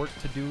some work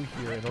to do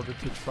here in order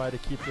to try to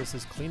keep this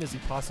as clean as he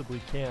possibly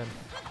can.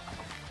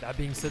 That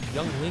being said,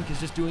 young Link is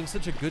just doing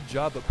such a good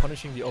job at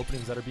punishing the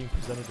openings that are being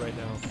presented right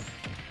now.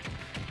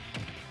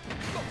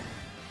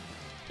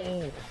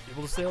 Oh,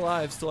 able to stay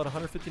alive, still at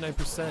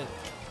 159%.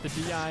 The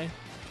DI.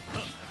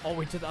 All the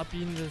way to the up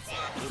B and the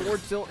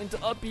forward tilt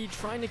into up B,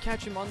 trying to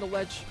catch him on the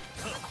ledge.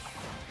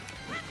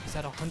 He's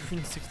at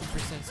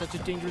 160%, such a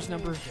dangerous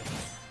number.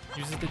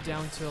 Uses the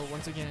down tilt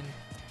once again.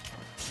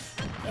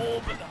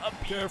 Oh, but the up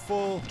B.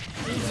 Careful.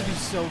 Needs to be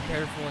so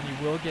careful, and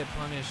he will get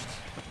punished.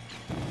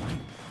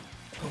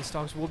 And the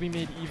stocks will be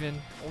made even.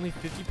 Only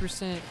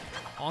 50%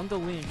 on the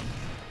Link.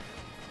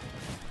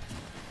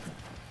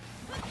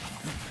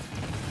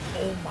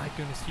 Oh my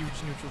goodness, huge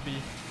neutral B.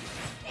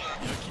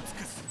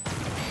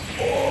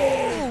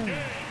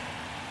 Oh!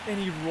 And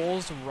he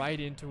rolls right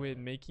into it,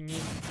 making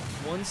it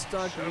one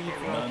stock lead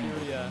for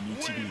Alcuria.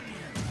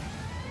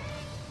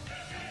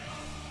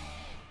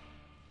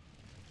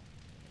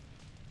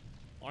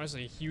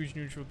 Honestly, a huge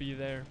neutral B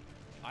there.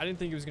 I didn't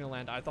think he was going to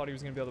land. I thought he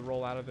was going to be able to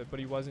roll out of it, but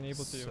he wasn't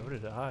able to. So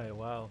did I.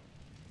 Wow.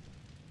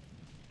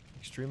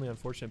 Extremely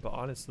unfortunate, but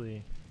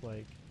honestly,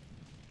 like,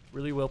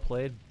 really well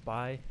played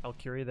by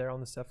Alcuria there on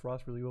the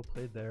Sephiroth. Really well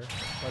played there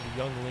by the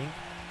young Link.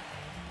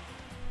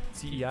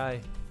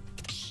 CEI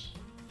just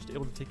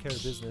able to take care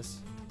of business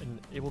and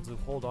able to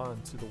hold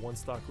on to the one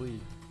stock lead.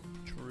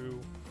 True.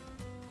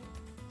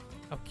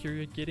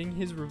 Alcuria getting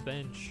his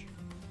revenge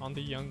on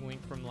the young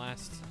Link from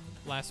last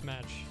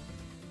match.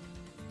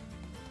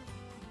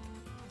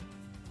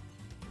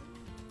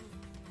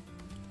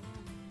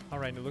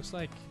 Alright, it looks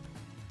like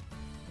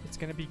it's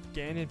going to be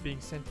Ganon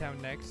being sent out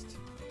next.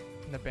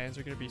 And the bans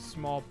are going to be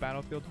Small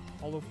Battlefield,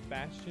 Hollow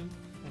Bastion,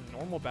 and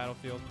Normal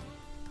Battlefield.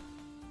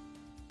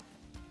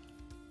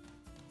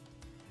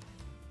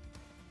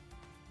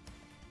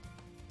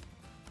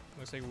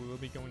 Looks like we will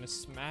be going to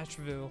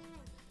Smashville.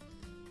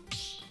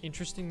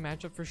 Interesting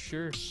matchup for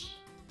sure.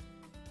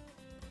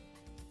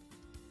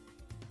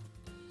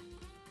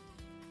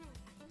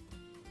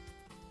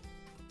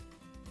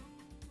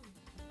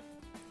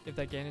 If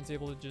that Ganon's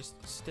able to just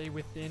stay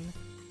within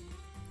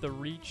the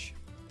reach,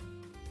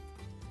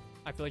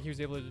 I feel like he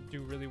was able to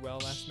do really well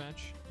last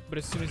match. But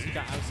as soon as he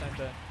got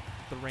outside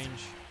the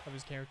range of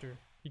his character,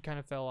 he kind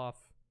of fell off.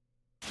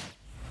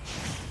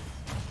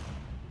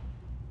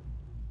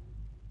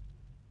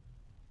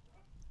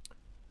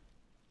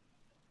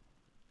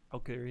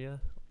 Alcuria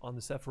on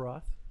the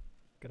Sephiroth.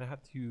 Gonna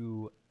have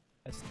to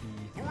SD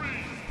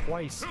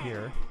twice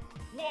here.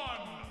 1,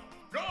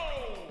 go!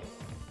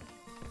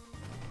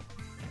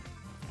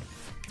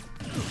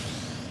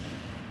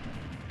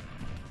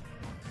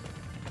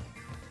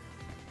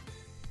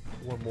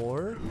 One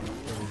more.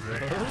 There we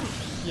go.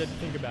 You had to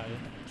think about it.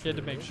 You had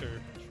to make sure.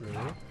 True.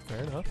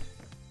 Fair enough.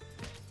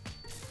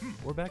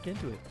 We're back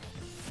into it.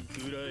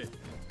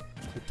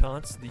 The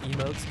taunts, the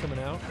emotes coming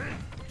out.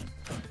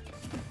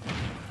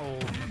 Oh,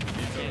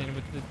 Ganon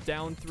with the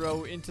down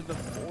throw into the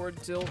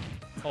forward tilt.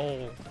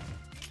 Oh.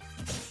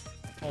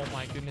 Oh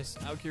my goodness.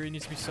 Valkyrie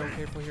needs to be so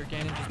careful here.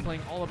 Ganon just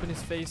playing all up in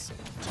his face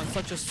on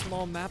such a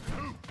small map.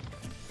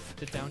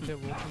 The down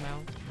tilt will come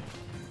out.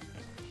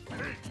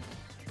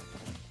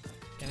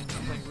 Ganon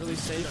just playing really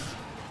safe.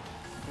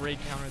 Great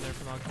counter there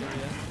from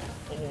Valkyria.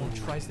 Oh,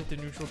 tries to hit the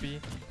neutral B.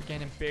 But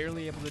Ganon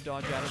barely able to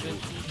dodge out of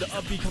it. The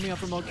up B coming out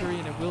from Valkyrie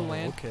and it will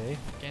land. Okay.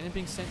 Ganon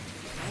being sent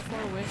kind of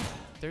far away.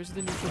 There's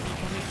the neutral B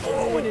coming.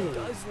 Oh, and it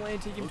does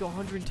land, taking him to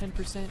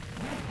 110%.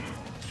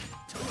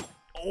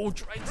 Oh,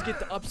 tries to get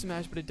the up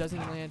smash, but it doesn't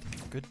land.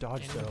 Good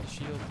dodge Ganon though. with the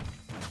shield.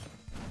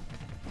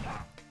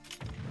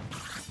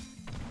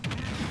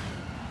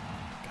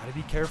 Gotta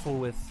be careful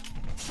with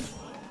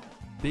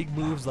big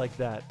moves like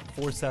that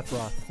for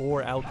Sephiroth,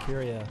 for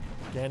Valkyria.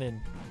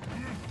 Ganon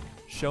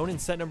shown in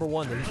set number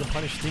 1 that he can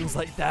punish things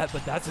like that,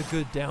 but that's a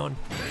good down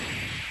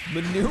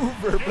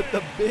maneuver. But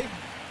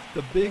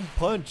the big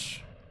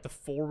punch. The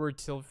forward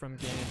tilt from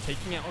Ganon,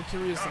 taking out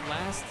Valkyria's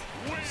last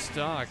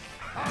stock.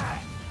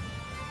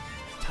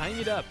 Tying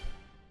it up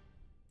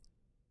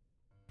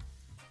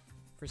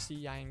for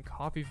CEI in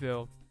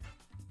Coffeyville.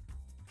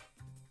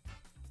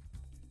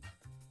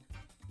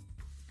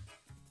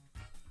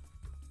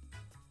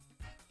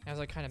 As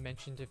I kind of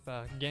mentioned, if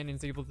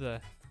Ganon's able to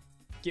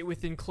get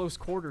within close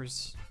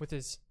quarters with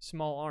his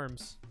small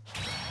arms,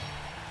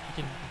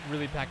 he can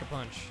really pack a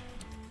punch.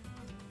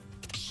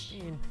 I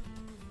mean,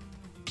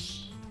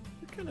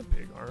 they're kind of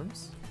big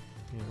arms,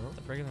 you know.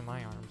 They're bigger than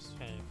my arms.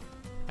 Hey,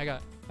 I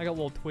got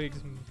little twigs.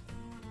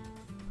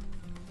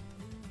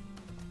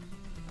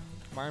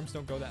 My arms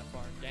don't go that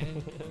far.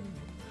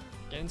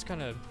 Ganon's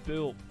kind of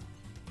built.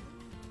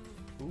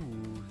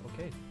 Ooh,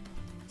 okay.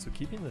 So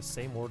keeping the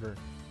same order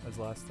as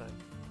last time.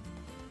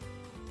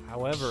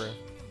 However,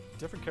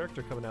 different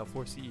character coming out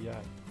for CEI.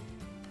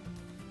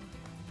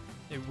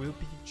 It will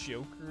be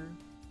Joker.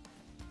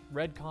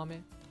 Red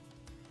Comet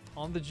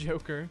on the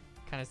Joker.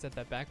 Kind of set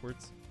that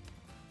backwards.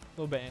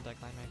 A little bit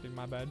anticlimactic,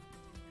 my bad.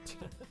 It's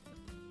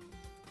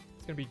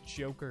gonna be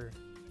Joker.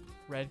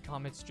 Red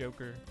Comet's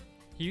Joker.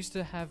 He used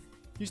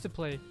to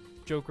play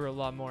Joker a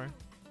lot more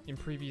in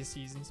previous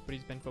seasons, but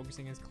he's been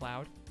focusing as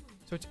Cloud.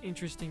 So it's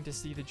interesting to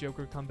see the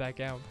Joker come back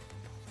out.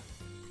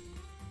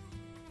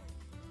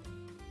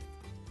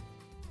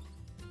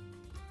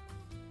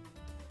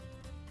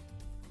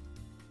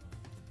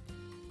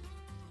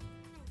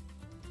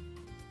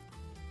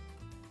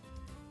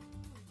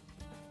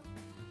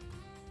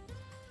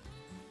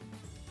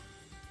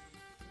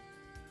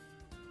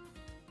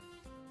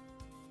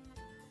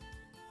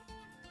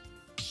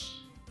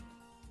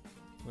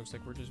 Looks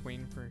like we're just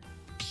waiting for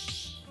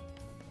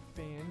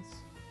fans.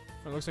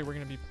 It looks like we're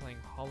going to be playing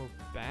Hollow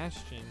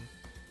Bastion.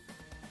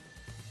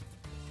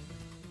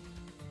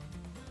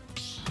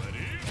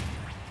 Ready?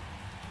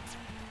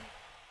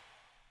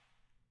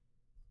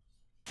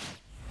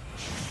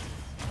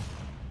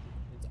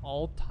 It's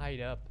all tied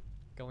up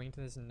going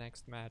into this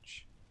next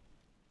match.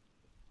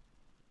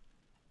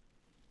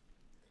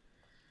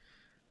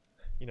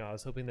 You know, I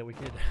was hoping that we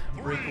could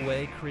break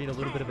away, create a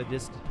little bit of a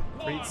distance,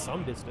 create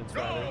some distance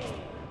rather.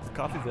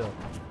 Coffeyville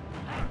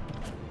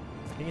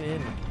hanging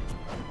in,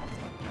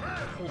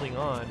 holding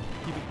on,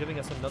 giving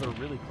us another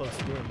really close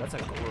game. That's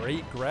a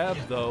great grab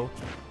though,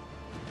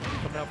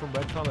 coming out from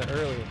Red Comet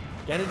early.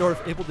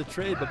 Ganondorf able to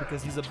trade, but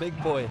because he's a big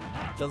boy,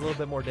 does a little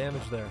bit more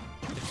damage there.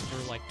 It's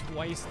for like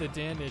twice the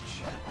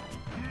damage.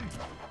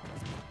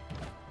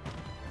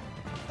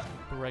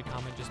 But Red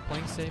Comet just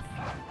playing safe.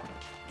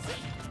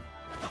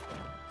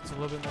 It's a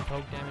little bit more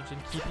poke damage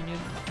and keeping him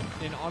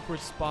in an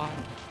awkward spot.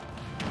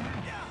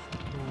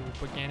 Ooh,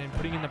 but Ganon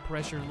putting in the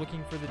pressure,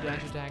 looking for the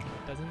dash attack.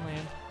 Doesn't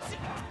land.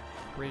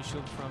 Great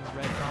shield from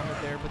Red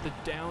Comet there, but the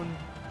down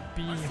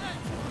B.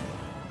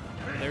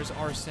 There's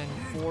Arsene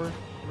for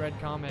Red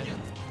Comet.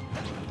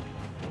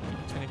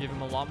 It's going to give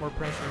him a lot more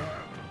pressure.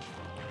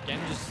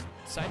 Ganon just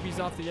side B's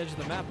off the edge of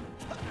the map.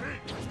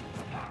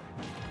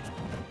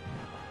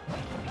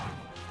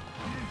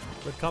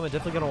 Red Comet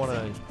definitely going to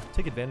want to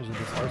take advantage of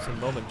this Arsene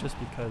moment just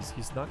because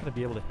he's not going to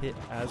be able to hit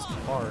as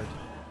hard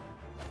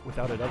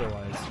without it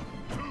otherwise.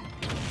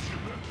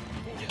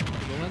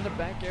 Will in the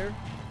back air.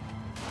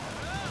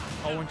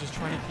 Oh, and just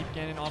trying to keep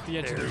Ganon off the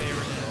edge of the barrier.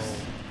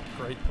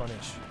 Great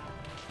punish.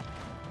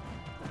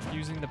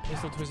 Using the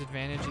pistol to his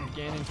advantage and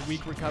Ganon's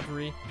weak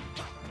recovery.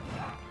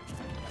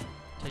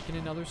 Taking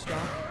another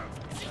stock.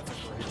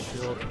 Great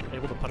shield.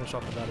 Able to punish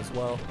off of that as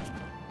well.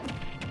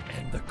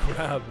 And the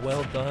grab,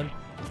 well done.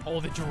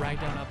 Oh, the drag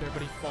down out there,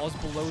 but he falls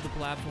below the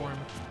platform.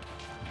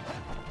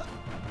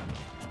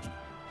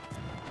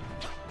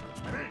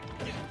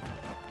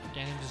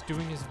 Ganon just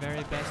doing his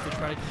very best to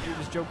try to confuse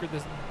this Joker.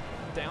 This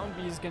down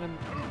B is gonna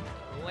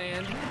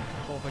land.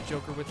 Oh, but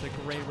Joker with a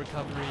great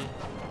recovery.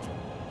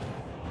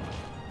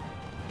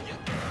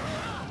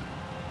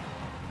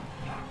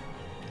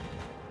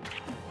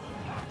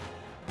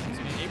 He's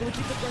gonna be able to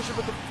keep the pressure,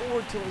 but the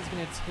forward tilt is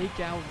gonna take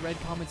out Red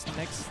Comet's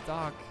next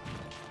stock.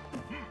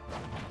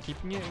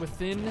 Keeping it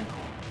within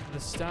the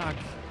stock.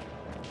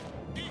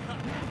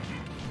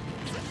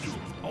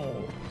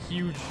 Oh,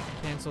 huge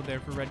cancel there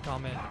for Red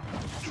Comet.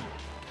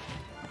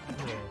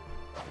 Yeah.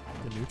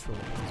 The neutral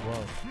as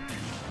well.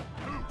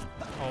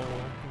 Oh,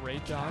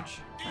 great dodge.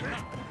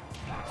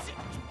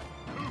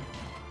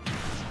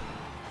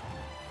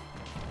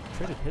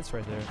 Traded hits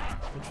right there.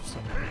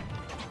 Interesting.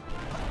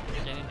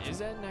 Ganon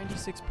is at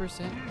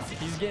 96%.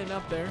 He's getting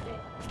up there.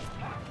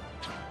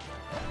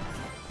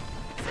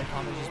 Red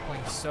Comet is just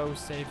playing so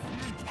safe.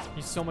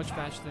 He's so much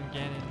faster than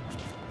Ganon.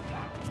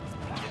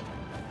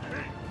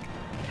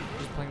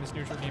 He's playing this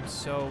neutral game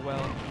so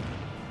well.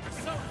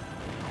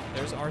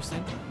 There's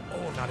Arson.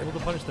 Oh, not able to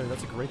punish there.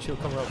 That's a great shield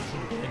coming up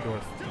from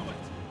Ganondorf.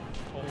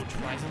 Oh,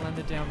 tries to land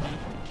the down beat.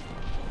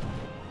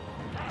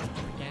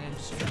 Ganon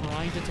just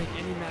trying to take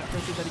any map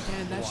pressure that he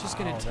can. That's just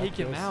going to take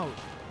him out.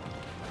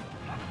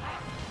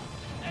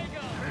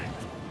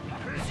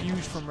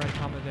 Huge from Red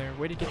Comet there.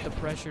 Way to get the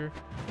pressure.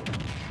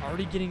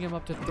 Already getting him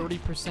up to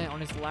 30% on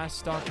his last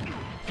stock.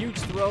 Huge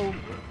throw.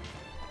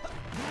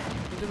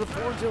 Into the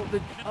forward tilt.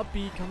 The up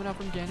B coming out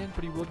from Ganon,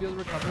 but he will be able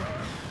to recover.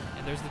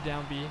 And there's the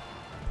down B.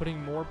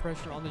 Putting more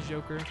pressure on the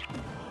Joker.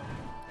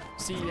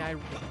 CEI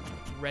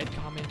Red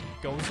Comet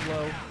goes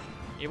low.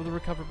 Able to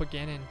recover, but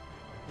Ganon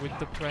with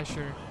the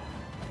pressure.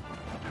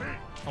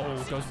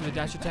 Oh, goes for the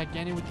dash attack.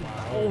 Ganon with the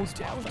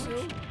down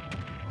tilt.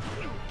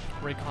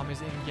 Red Comet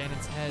is in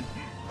Ganon's head.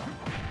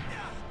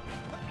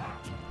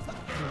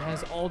 He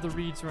has all the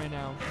reads right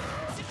now.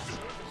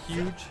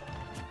 Huge.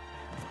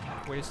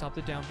 Way to stop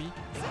the down B.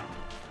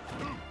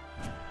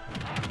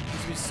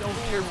 Just be so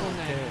careful in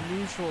that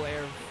neutral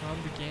air from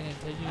the Ganon,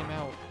 taking him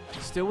out.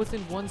 Still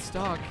within one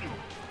stock.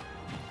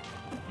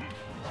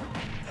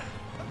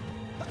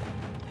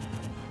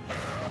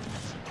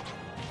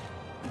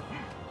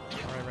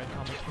 Alright, Red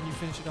Comet, can you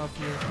finish it off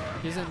here?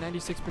 He's at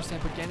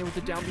 96%, but Ganon with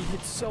the down B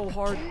hits so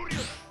hard.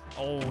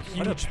 Oh,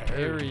 huge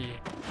parry.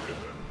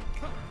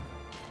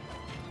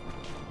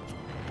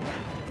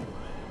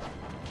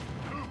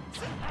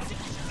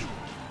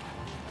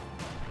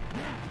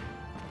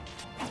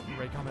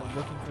 Red Comet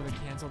looking for the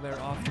cancel there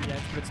off the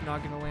edge, but it's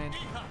not going to land.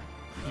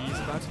 He's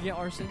about to get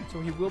Arson, so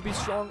he will be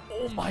strong.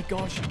 Oh my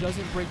gosh, he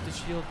doesn't break the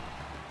shield.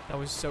 That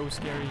was so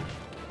scary.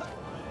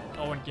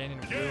 Oh, and Ganon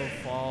will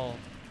fall.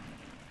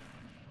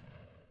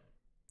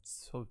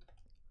 So,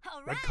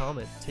 Red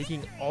Comet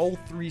taking all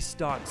 3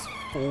 stocks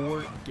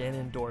for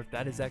Ganondorf.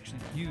 That is actually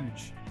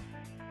huge.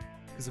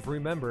 Because if we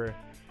remember,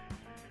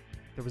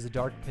 there was a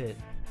Dark Pit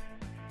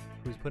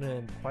who was putting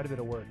in quite a bit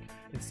of work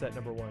in set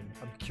number 1.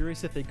 I'm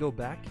curious if they go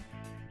back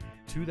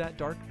to that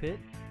Dark Pit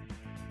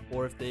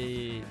or if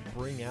they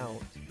bring out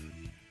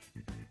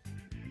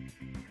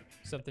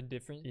something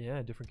different. Yeah,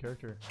 a different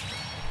character.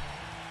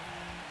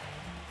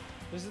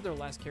 This is their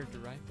last character,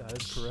 right? That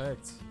is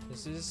correct.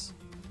 This is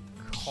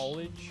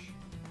college.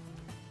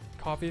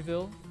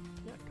 Coffeyville.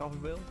 Yeah,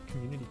 Coffeyville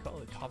Community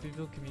College.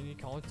 Coffeyville Community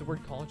College. The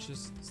word college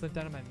just slipped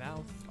out of my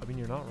mouth. I mean,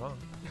 you're not wrong.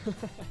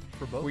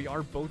 For both. We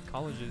are both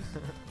colleges.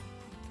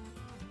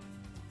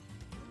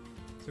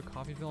 So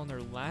Coffeyville on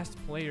their last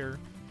player.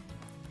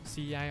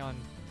 CEI on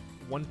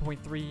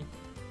 1.3.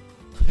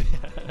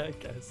 I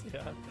guess,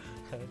 yeah.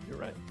 You're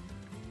right.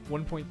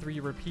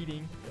 1.3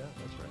 repeating. Yeah,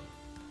 that's right.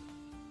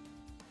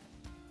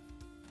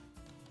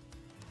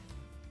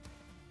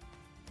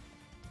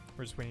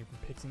 We're just waiting for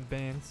picks and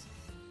bans.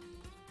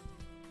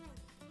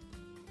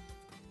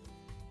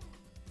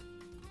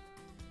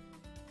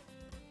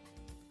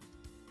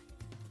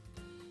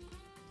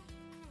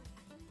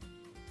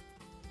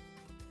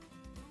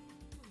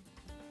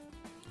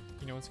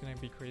 You know what's gonna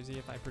be crazy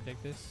if I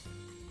predict this?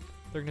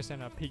 They're gonna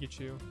send out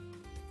Pikachu.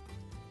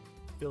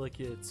 I feel like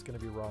it's gonna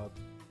be Rob.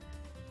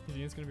 You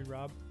think it's gonna be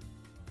Rob?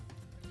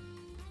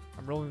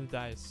 I'm rolling the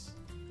dice.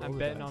 Roll I'm the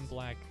betting dice. on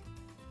black.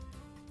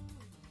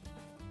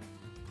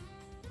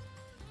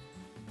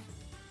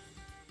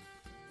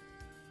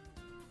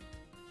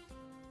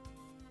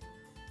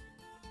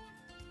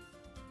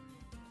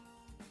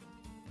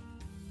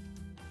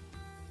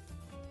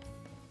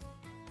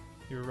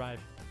 You were right.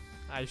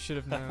 I should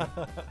have known.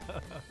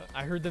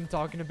 I heard them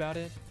talking about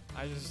it.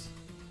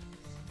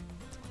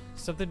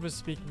 Something was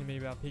speaking to me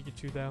about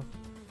Pikachu though.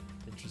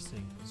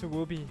 Interesting. So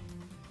we'll be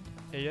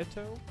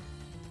Ayato?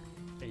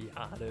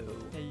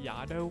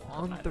 Ayato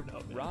on I the don't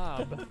know, man.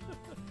 Rob.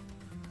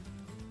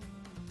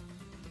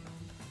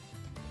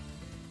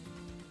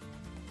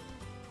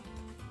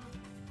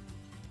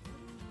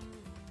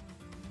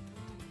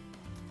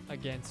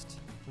 Against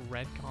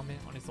Red Comet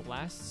on his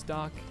last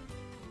stock.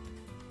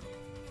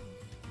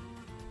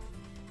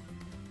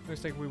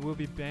 Looks like we will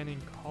be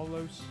banning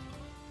Kalos,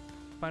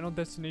 Final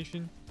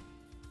Destination,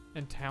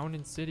 and Town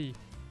and City.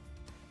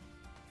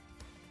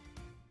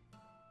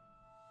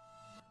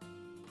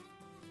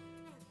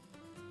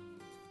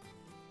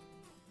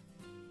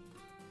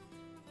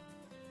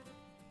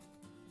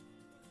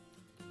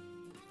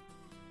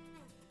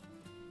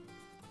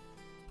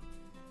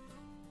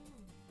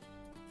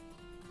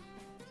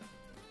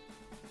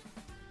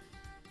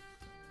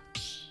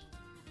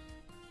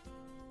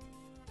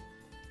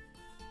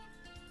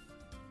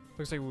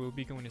 Looks like we'll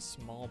be going to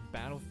small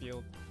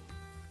battlefield.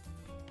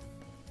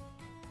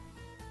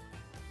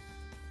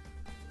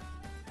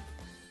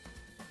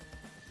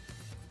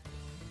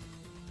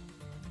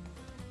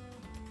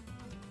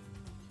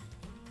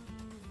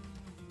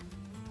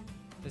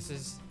 This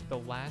is the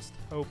last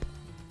hope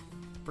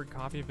for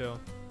Coffeyville.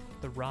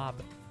 The Rob.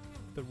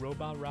 The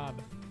Robot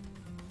Rob.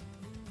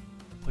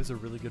 Plays a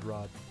really good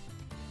Rob.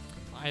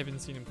 I haven't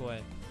seen him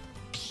play.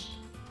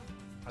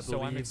 I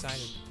So I'm believe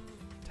excited.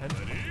 10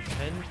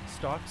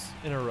 stocks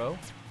in a row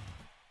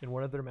in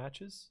one of their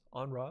matches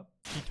on Rob.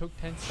 He took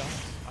 10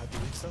 stocks. I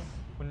believe so.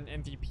 What an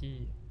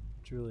MVP.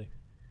 Truly.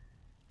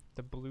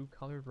 The blue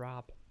colored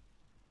Rob.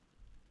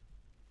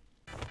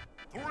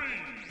 3,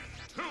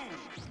 2,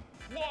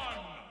 1,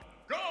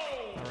 go!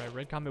 Alright,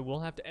 Red Comet will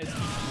have to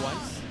SD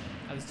twice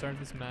at the start of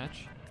this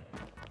match.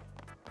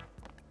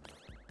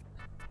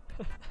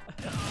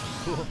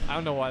 Cool. I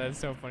don't know why that's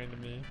so funny to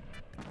me.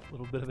 A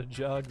little bit of a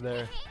jog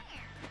there.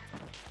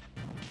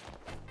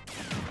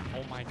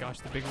 Oh my gosh,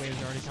 the big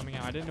laser already coming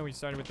out. I didn't know he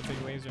started with the big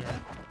laser.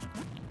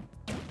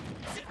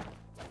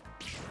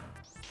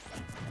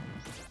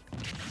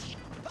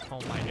 Oh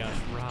my gosh,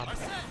 Rob.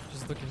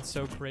 Just looking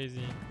so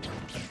crazy.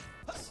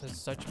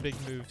 Such big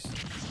moves.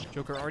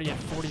 Joker already at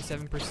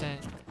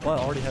 47%. But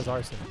already has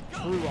Arson.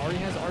 True, already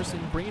has Arson,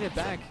 bringing it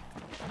back.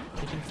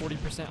 Taking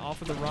 40%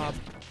 off of the Rob.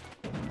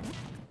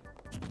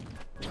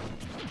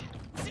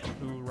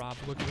 Ooh, Rob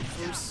looking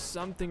for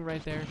something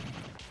right there.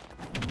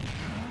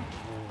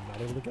 Ooh, not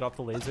able to get off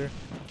the laser.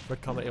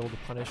 Red Comet able to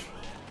punish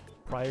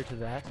prior to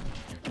that.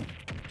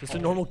 Just a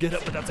normal get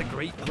up, but that's a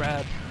great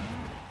grab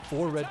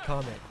for Red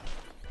Comet.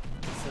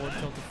 Forward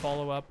tilt to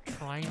follow up,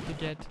 trying to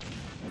get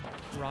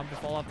Rob to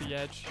fall off the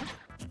edge.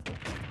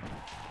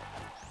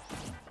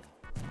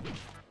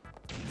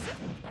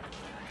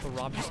 But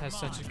Rob just has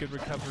such a good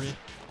recovery.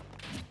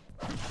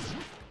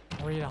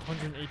 Already at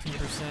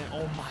 118%.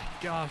 Oh my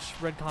gosh,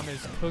 Red Comet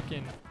is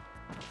cooking.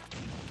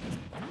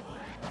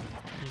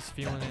 He's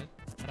feeling it.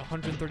 At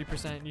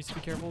 130%, needs to be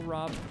careful,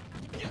 Rob.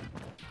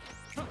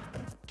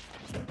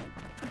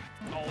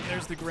 Oh,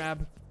 there's the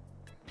grab.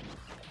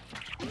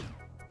 The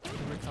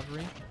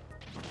recovery.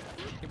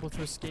 Able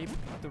to escape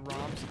the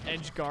Rob's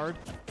edge guard.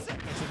 Gets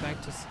it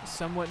back to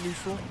somewhat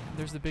neutral.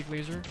 There's the big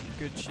laser.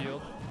 Good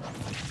shield.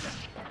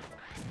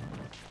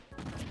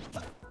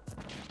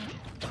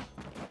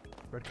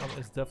 Red Comet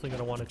is definitely going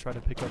to want to try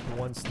to pick up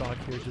one stock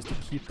here just to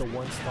keep the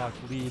one stock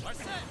lead.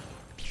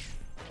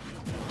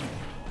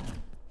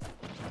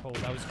 Oh,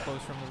 that was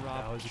close from the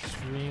Rob. That was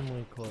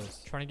extremely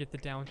close. Trying to get the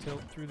down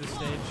tilt through the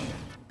stage.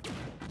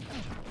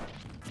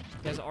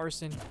 He has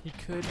Arson. He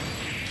could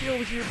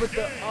kill here, but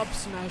the up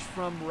smash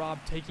from Rob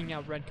taking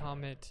out Red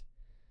Comet.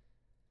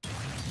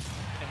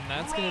 And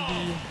that's going to be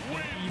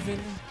an even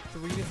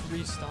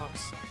 3-3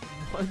 stocks.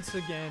 Once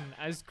again,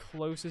 as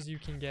close as you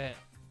can get.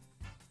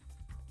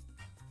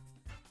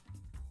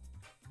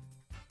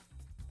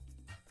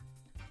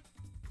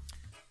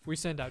 We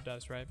send out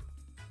Dust, right?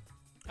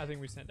 I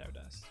think we send out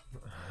Dust.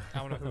 I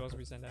don't know who else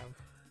we send out.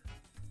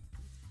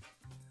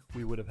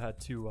 We would have had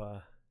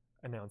to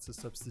announce a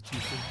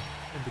substitution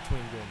in between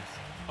games.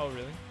 Oh,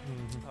 really?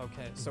 Mm-hmm.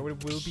 Okay, so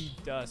it will be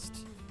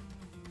Dust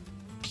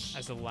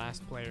as the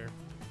last player.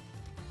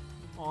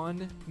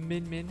 On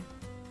Min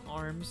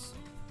Arms.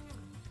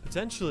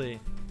 Potentially.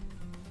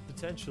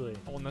 Potentially.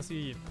 Oh, unless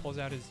he pulls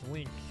out his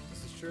Link.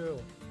 This is true.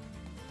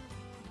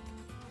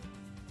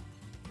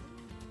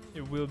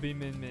 It will be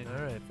Min.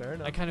 Alright, fair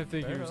enough. I kind of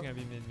figured Fair it was enough.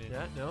 going to be Min.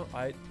 Yeah, no,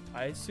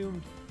 I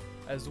assumed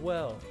as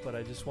well, but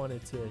I just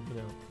wanted to, you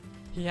know,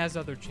 He has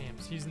other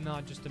champs. He's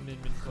not just a Min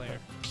player.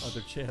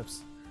 other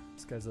champs.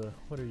 This guy's a,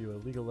 what are you, a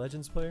League of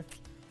Legends player?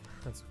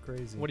 That's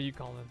crazy. What do you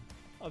call him?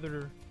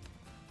 Other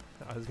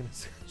I was gonna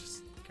say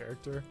just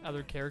character.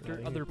 character?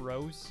 Yeah, Other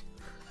bros?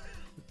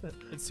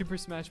 It's Super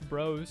Smash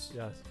Bros.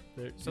 Yes.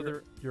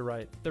 So you're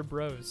right. They're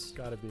bros.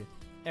 Gotta be.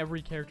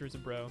 Every character is a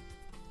bro.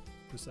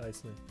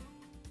 Precisely.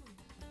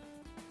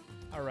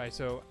 Alright,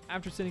 so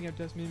after sending out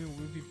Dust, maybe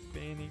we'll be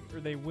banning, or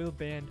they will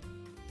ban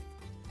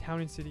Town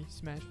and City,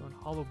 Smashville, and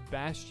Hollow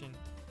Bastion.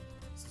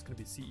 This is gonna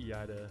be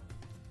CEI to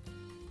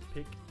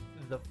pick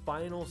the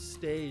final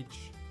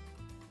stage.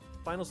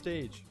 Final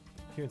stage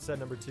here in set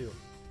number 2.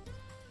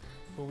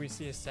 Will we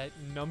see a set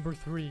number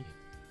 3?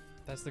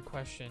 That's the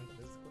question.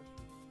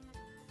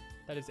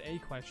 That is a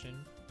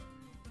question.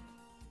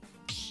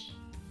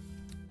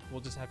 We'll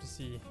just have to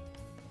see.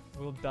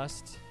 Will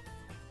Dust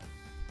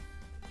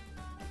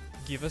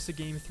give us a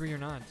game 3 or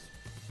not?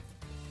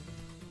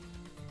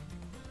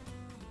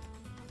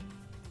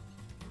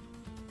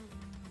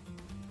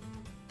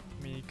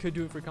 I mean, he could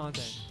do it for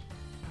content.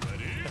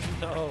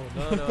 No.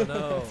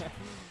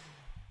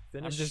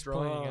 Finish I'm just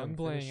strong.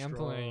 playing. I'm finish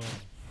playing. strong.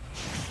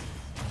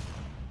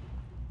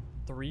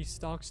 3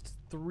 stocks to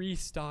 3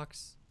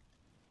 stocks.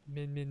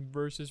 Min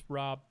versus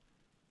Rob.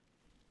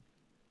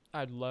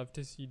 I'd love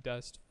to see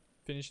Dust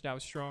finish it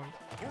out strong.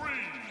 3,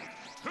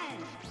 2,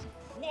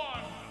 1,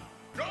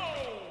 go!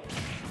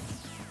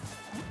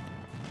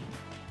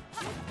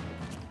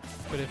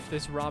 But if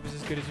this Rob is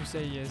as good as you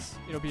say he is,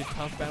 it'll be a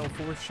tough battle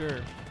for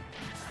sure.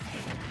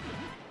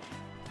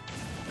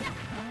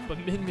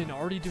 But Min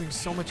already doing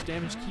so much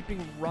damage, keeping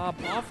Rob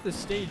off the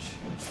stage.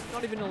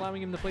 Not even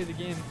allowing him to play the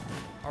game.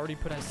 Already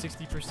put at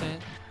 60%.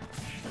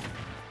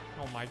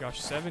 Oh my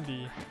gosh,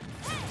 70.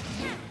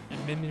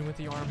 And Min with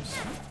the arms.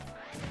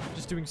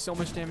 Just doing so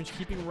much damage,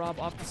 keeping Rob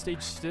off the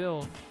stage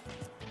still.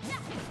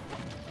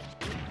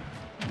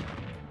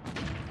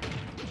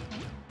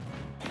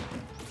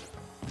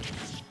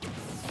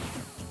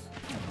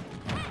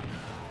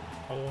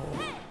 Oh,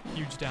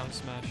 huge down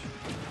smash.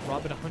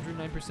 Rob at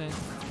 109%,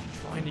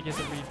 trying to get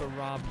the lead, but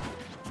Rob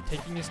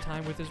taking his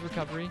time with his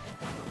recovery.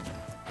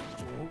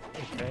 Oh,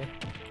 okay.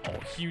 Oh,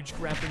 huge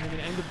grab from him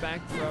and the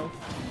back throw.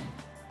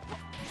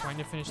 Trying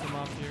to finish them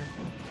off here.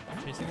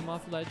 Chasing him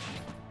off ledge.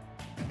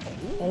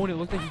 Oh, and it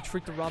looked like he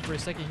tricked the Rob for a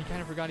second. He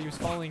kind of forgot he was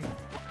falling,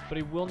 but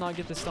he will not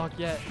get the stock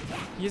yet.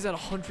 He is at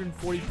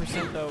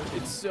 140% though.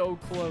 It's so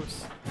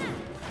close.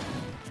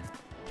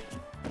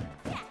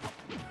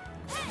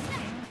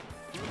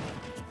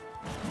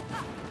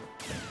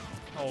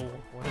 Oh,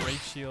 great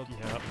shield.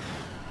 Yep.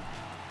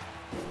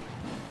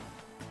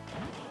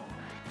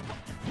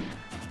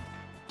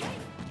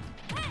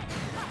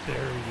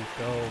 There you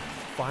go.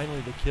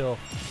 Finally the kill.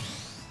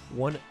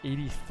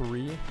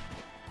 183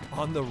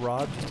 on the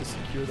Rob just to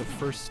secure the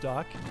first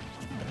stock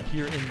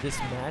here in this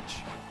match.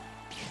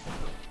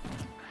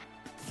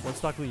 One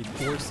stock lead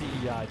for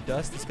CEI.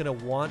 Dust is going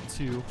to want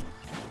to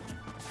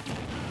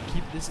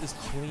keep this as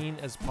clean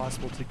as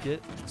possible to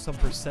get some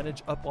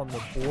percentage up on the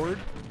board.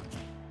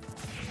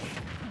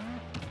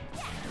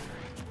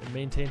 And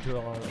maintain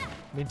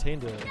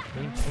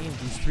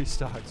these 3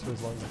 stocks for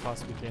as long as it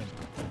possibly can.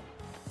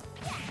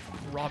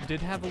 Rob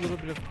did have a little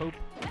bit of hope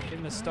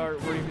in the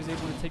start where he was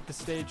able to take the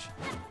stage,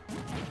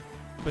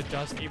 but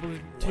Dust able to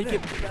take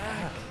it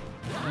back.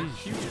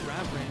 Huge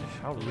grab range.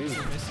 How rude.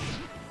 Missing.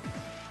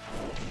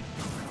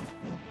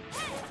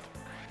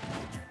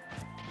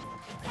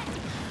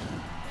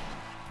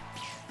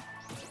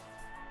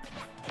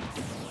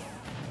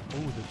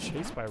 Oh, the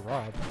chase by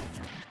Rob.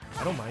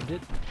 I don't mind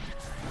it.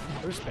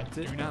 I respect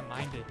it. Do not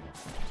mind it.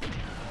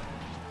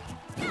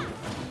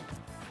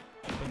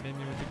 But Min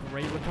with a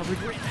great recovery,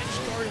 great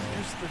edge guard, and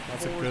there's the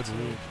That's a forward good two.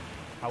 lead.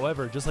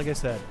 However, just like I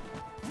said,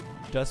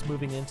 Dust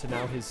moving into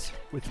now his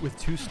with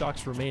 2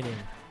 stocks remaining,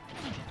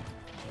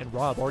 and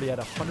Rob already at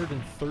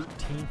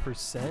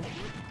 113%,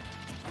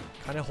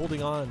 kind of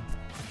holding on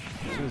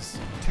to his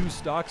 2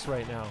 stocks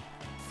right now.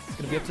 It's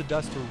gonna be up to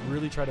Dust to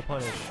really try to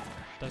punish.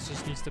 Dust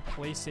just needs to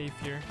play safe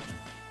here.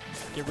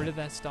 Get rid of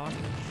that stock.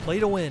 Play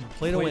to win.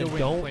 Play to Play win. to win,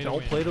 Don't play to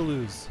win. play to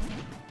lose.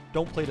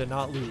 Don't play to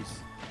not lose.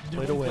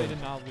 Play to Don't win. play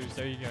to not lose.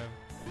 There you go.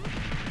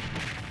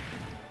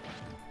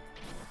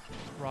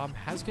 Rob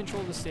has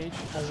control of the stage.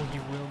 Oh, he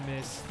will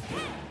miss.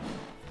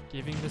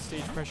 Giving the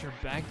stage pressure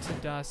back to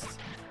Dust.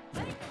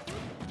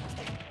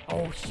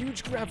 Oh,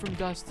 huge grab from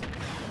Dust.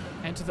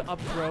 And to the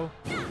up throw.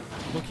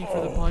 Looking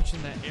for the punch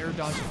and the air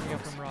dodge coming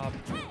up from Rob.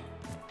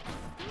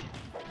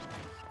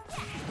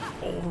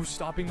 Oh,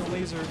 stopping the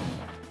laser.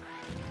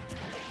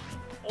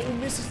 Oh,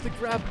 misses the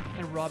grab.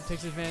 And Rob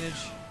takes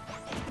advantage.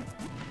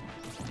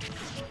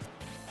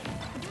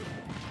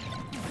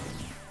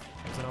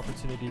 There's an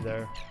opportunity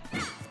there.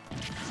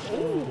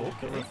 Oh,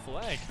 okay.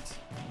 Reflect.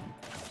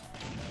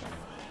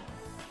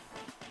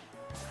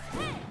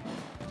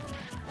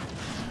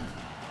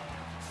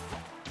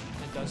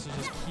 And Dust is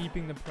just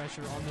keeping the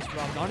pressure on this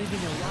Rob, not even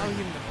allowing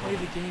him to play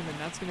the game, and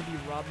that's going to be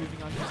Rob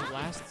moving on to his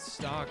last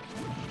stock.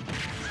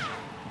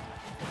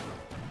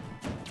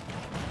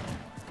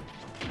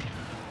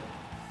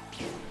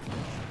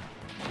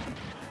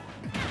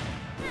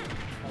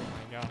 Oh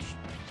my gosh.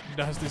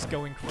 Dust is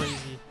going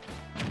crazy.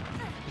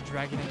 The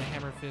Dragon and the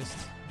Hammer Fist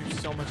do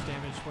so much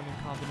damage when in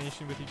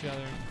combination with each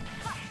other.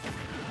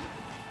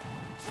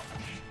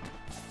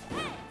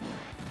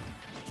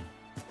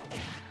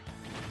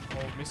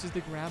 Oh, misses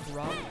the grab.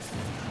 Rob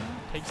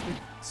takes the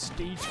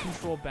stage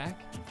control back,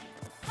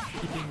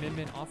 keeping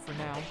Min off for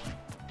now.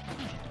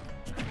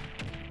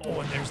 Oh,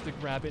 and there's the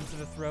grab into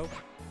the throw.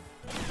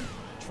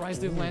 Tries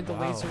to land the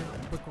laser,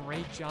 but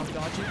great job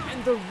dodging,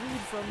 and the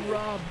read from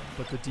Rob.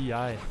 But the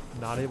DI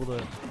not able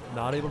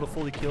to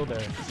fully kill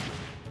there.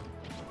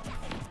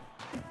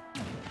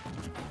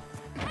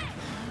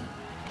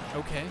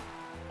 Okay.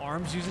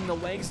 Arms using the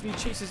legs, and he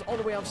chases all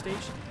the way off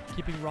stage,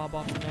 keeping Rob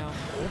off for now.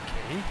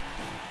 Okay.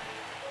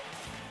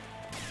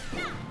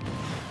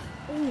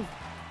 Ooh,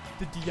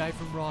 the DI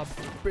from Rob,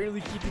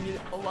 barely keeping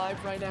it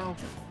alive right now.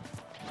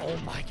 Oh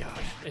my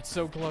gosh, it's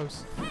so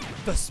close.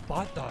 The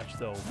spot dodge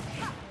though.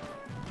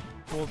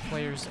 Both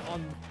players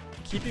on,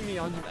 keeping me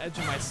on the edge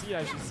of my seat,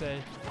 I should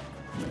say.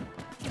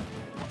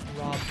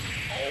 Rob.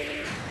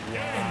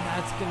 And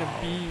that's gonna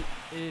be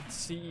it.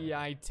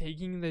 CEI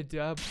taking the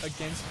dub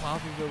against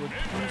Coffeyville with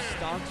 2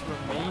 stocks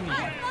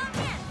remaining.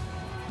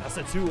 That's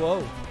a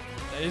 2-0.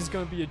 That is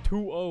gonna be a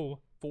 2-0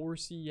 for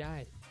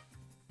CEI.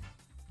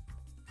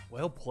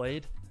 Well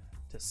played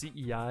to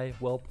CEI.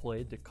 Well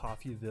played to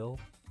Coffeyville.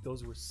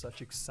 Those were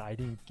such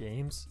exciting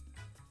games.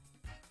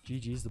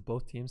 GG's to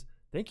both teams.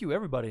 Thank you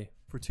everybody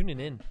for tuning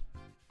in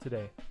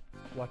today.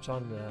 Watch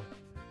on the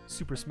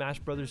Super Smash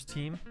Brothers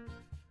team.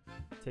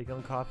 take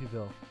on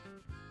Coffeyville.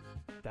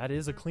 That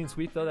is a clean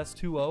sweep, though. That's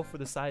 2-0 for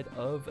the side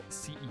of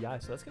CEI.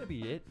 So that's going to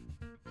be it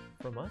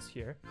from us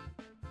here.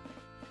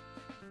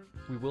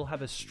 We will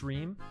have a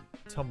stream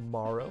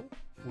tomorrow.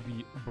 We'll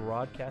be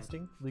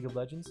broadcasting League of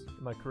Legends.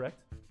 Am I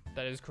correct?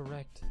 That is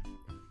correct.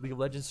 League of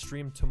Legends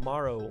stream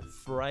tomorrow,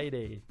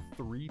 Friday,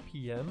 3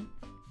 p.m.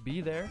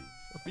 Be there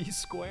or be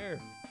square.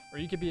 Or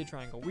you could be a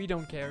triangle. We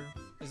don't care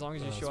as long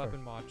as you that's show up fair.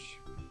 and watch.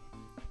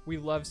 We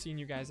love seeing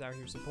you guys out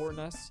here supporting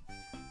us.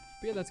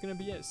 But yeah, that's going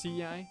to be it.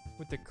 CEI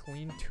with the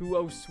clean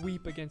 2-0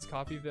 sweep against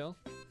Coffeyville.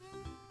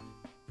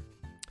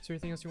 Is there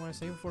anything else you want to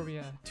say before we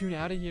tune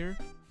out of here?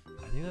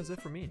 I think that's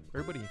it for me.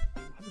 Everybody,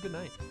 have a good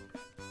night.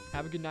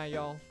 Have a good night,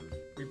 y'all.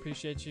 We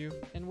appreciate you,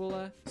 and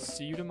we'll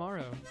see you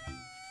tomorrow.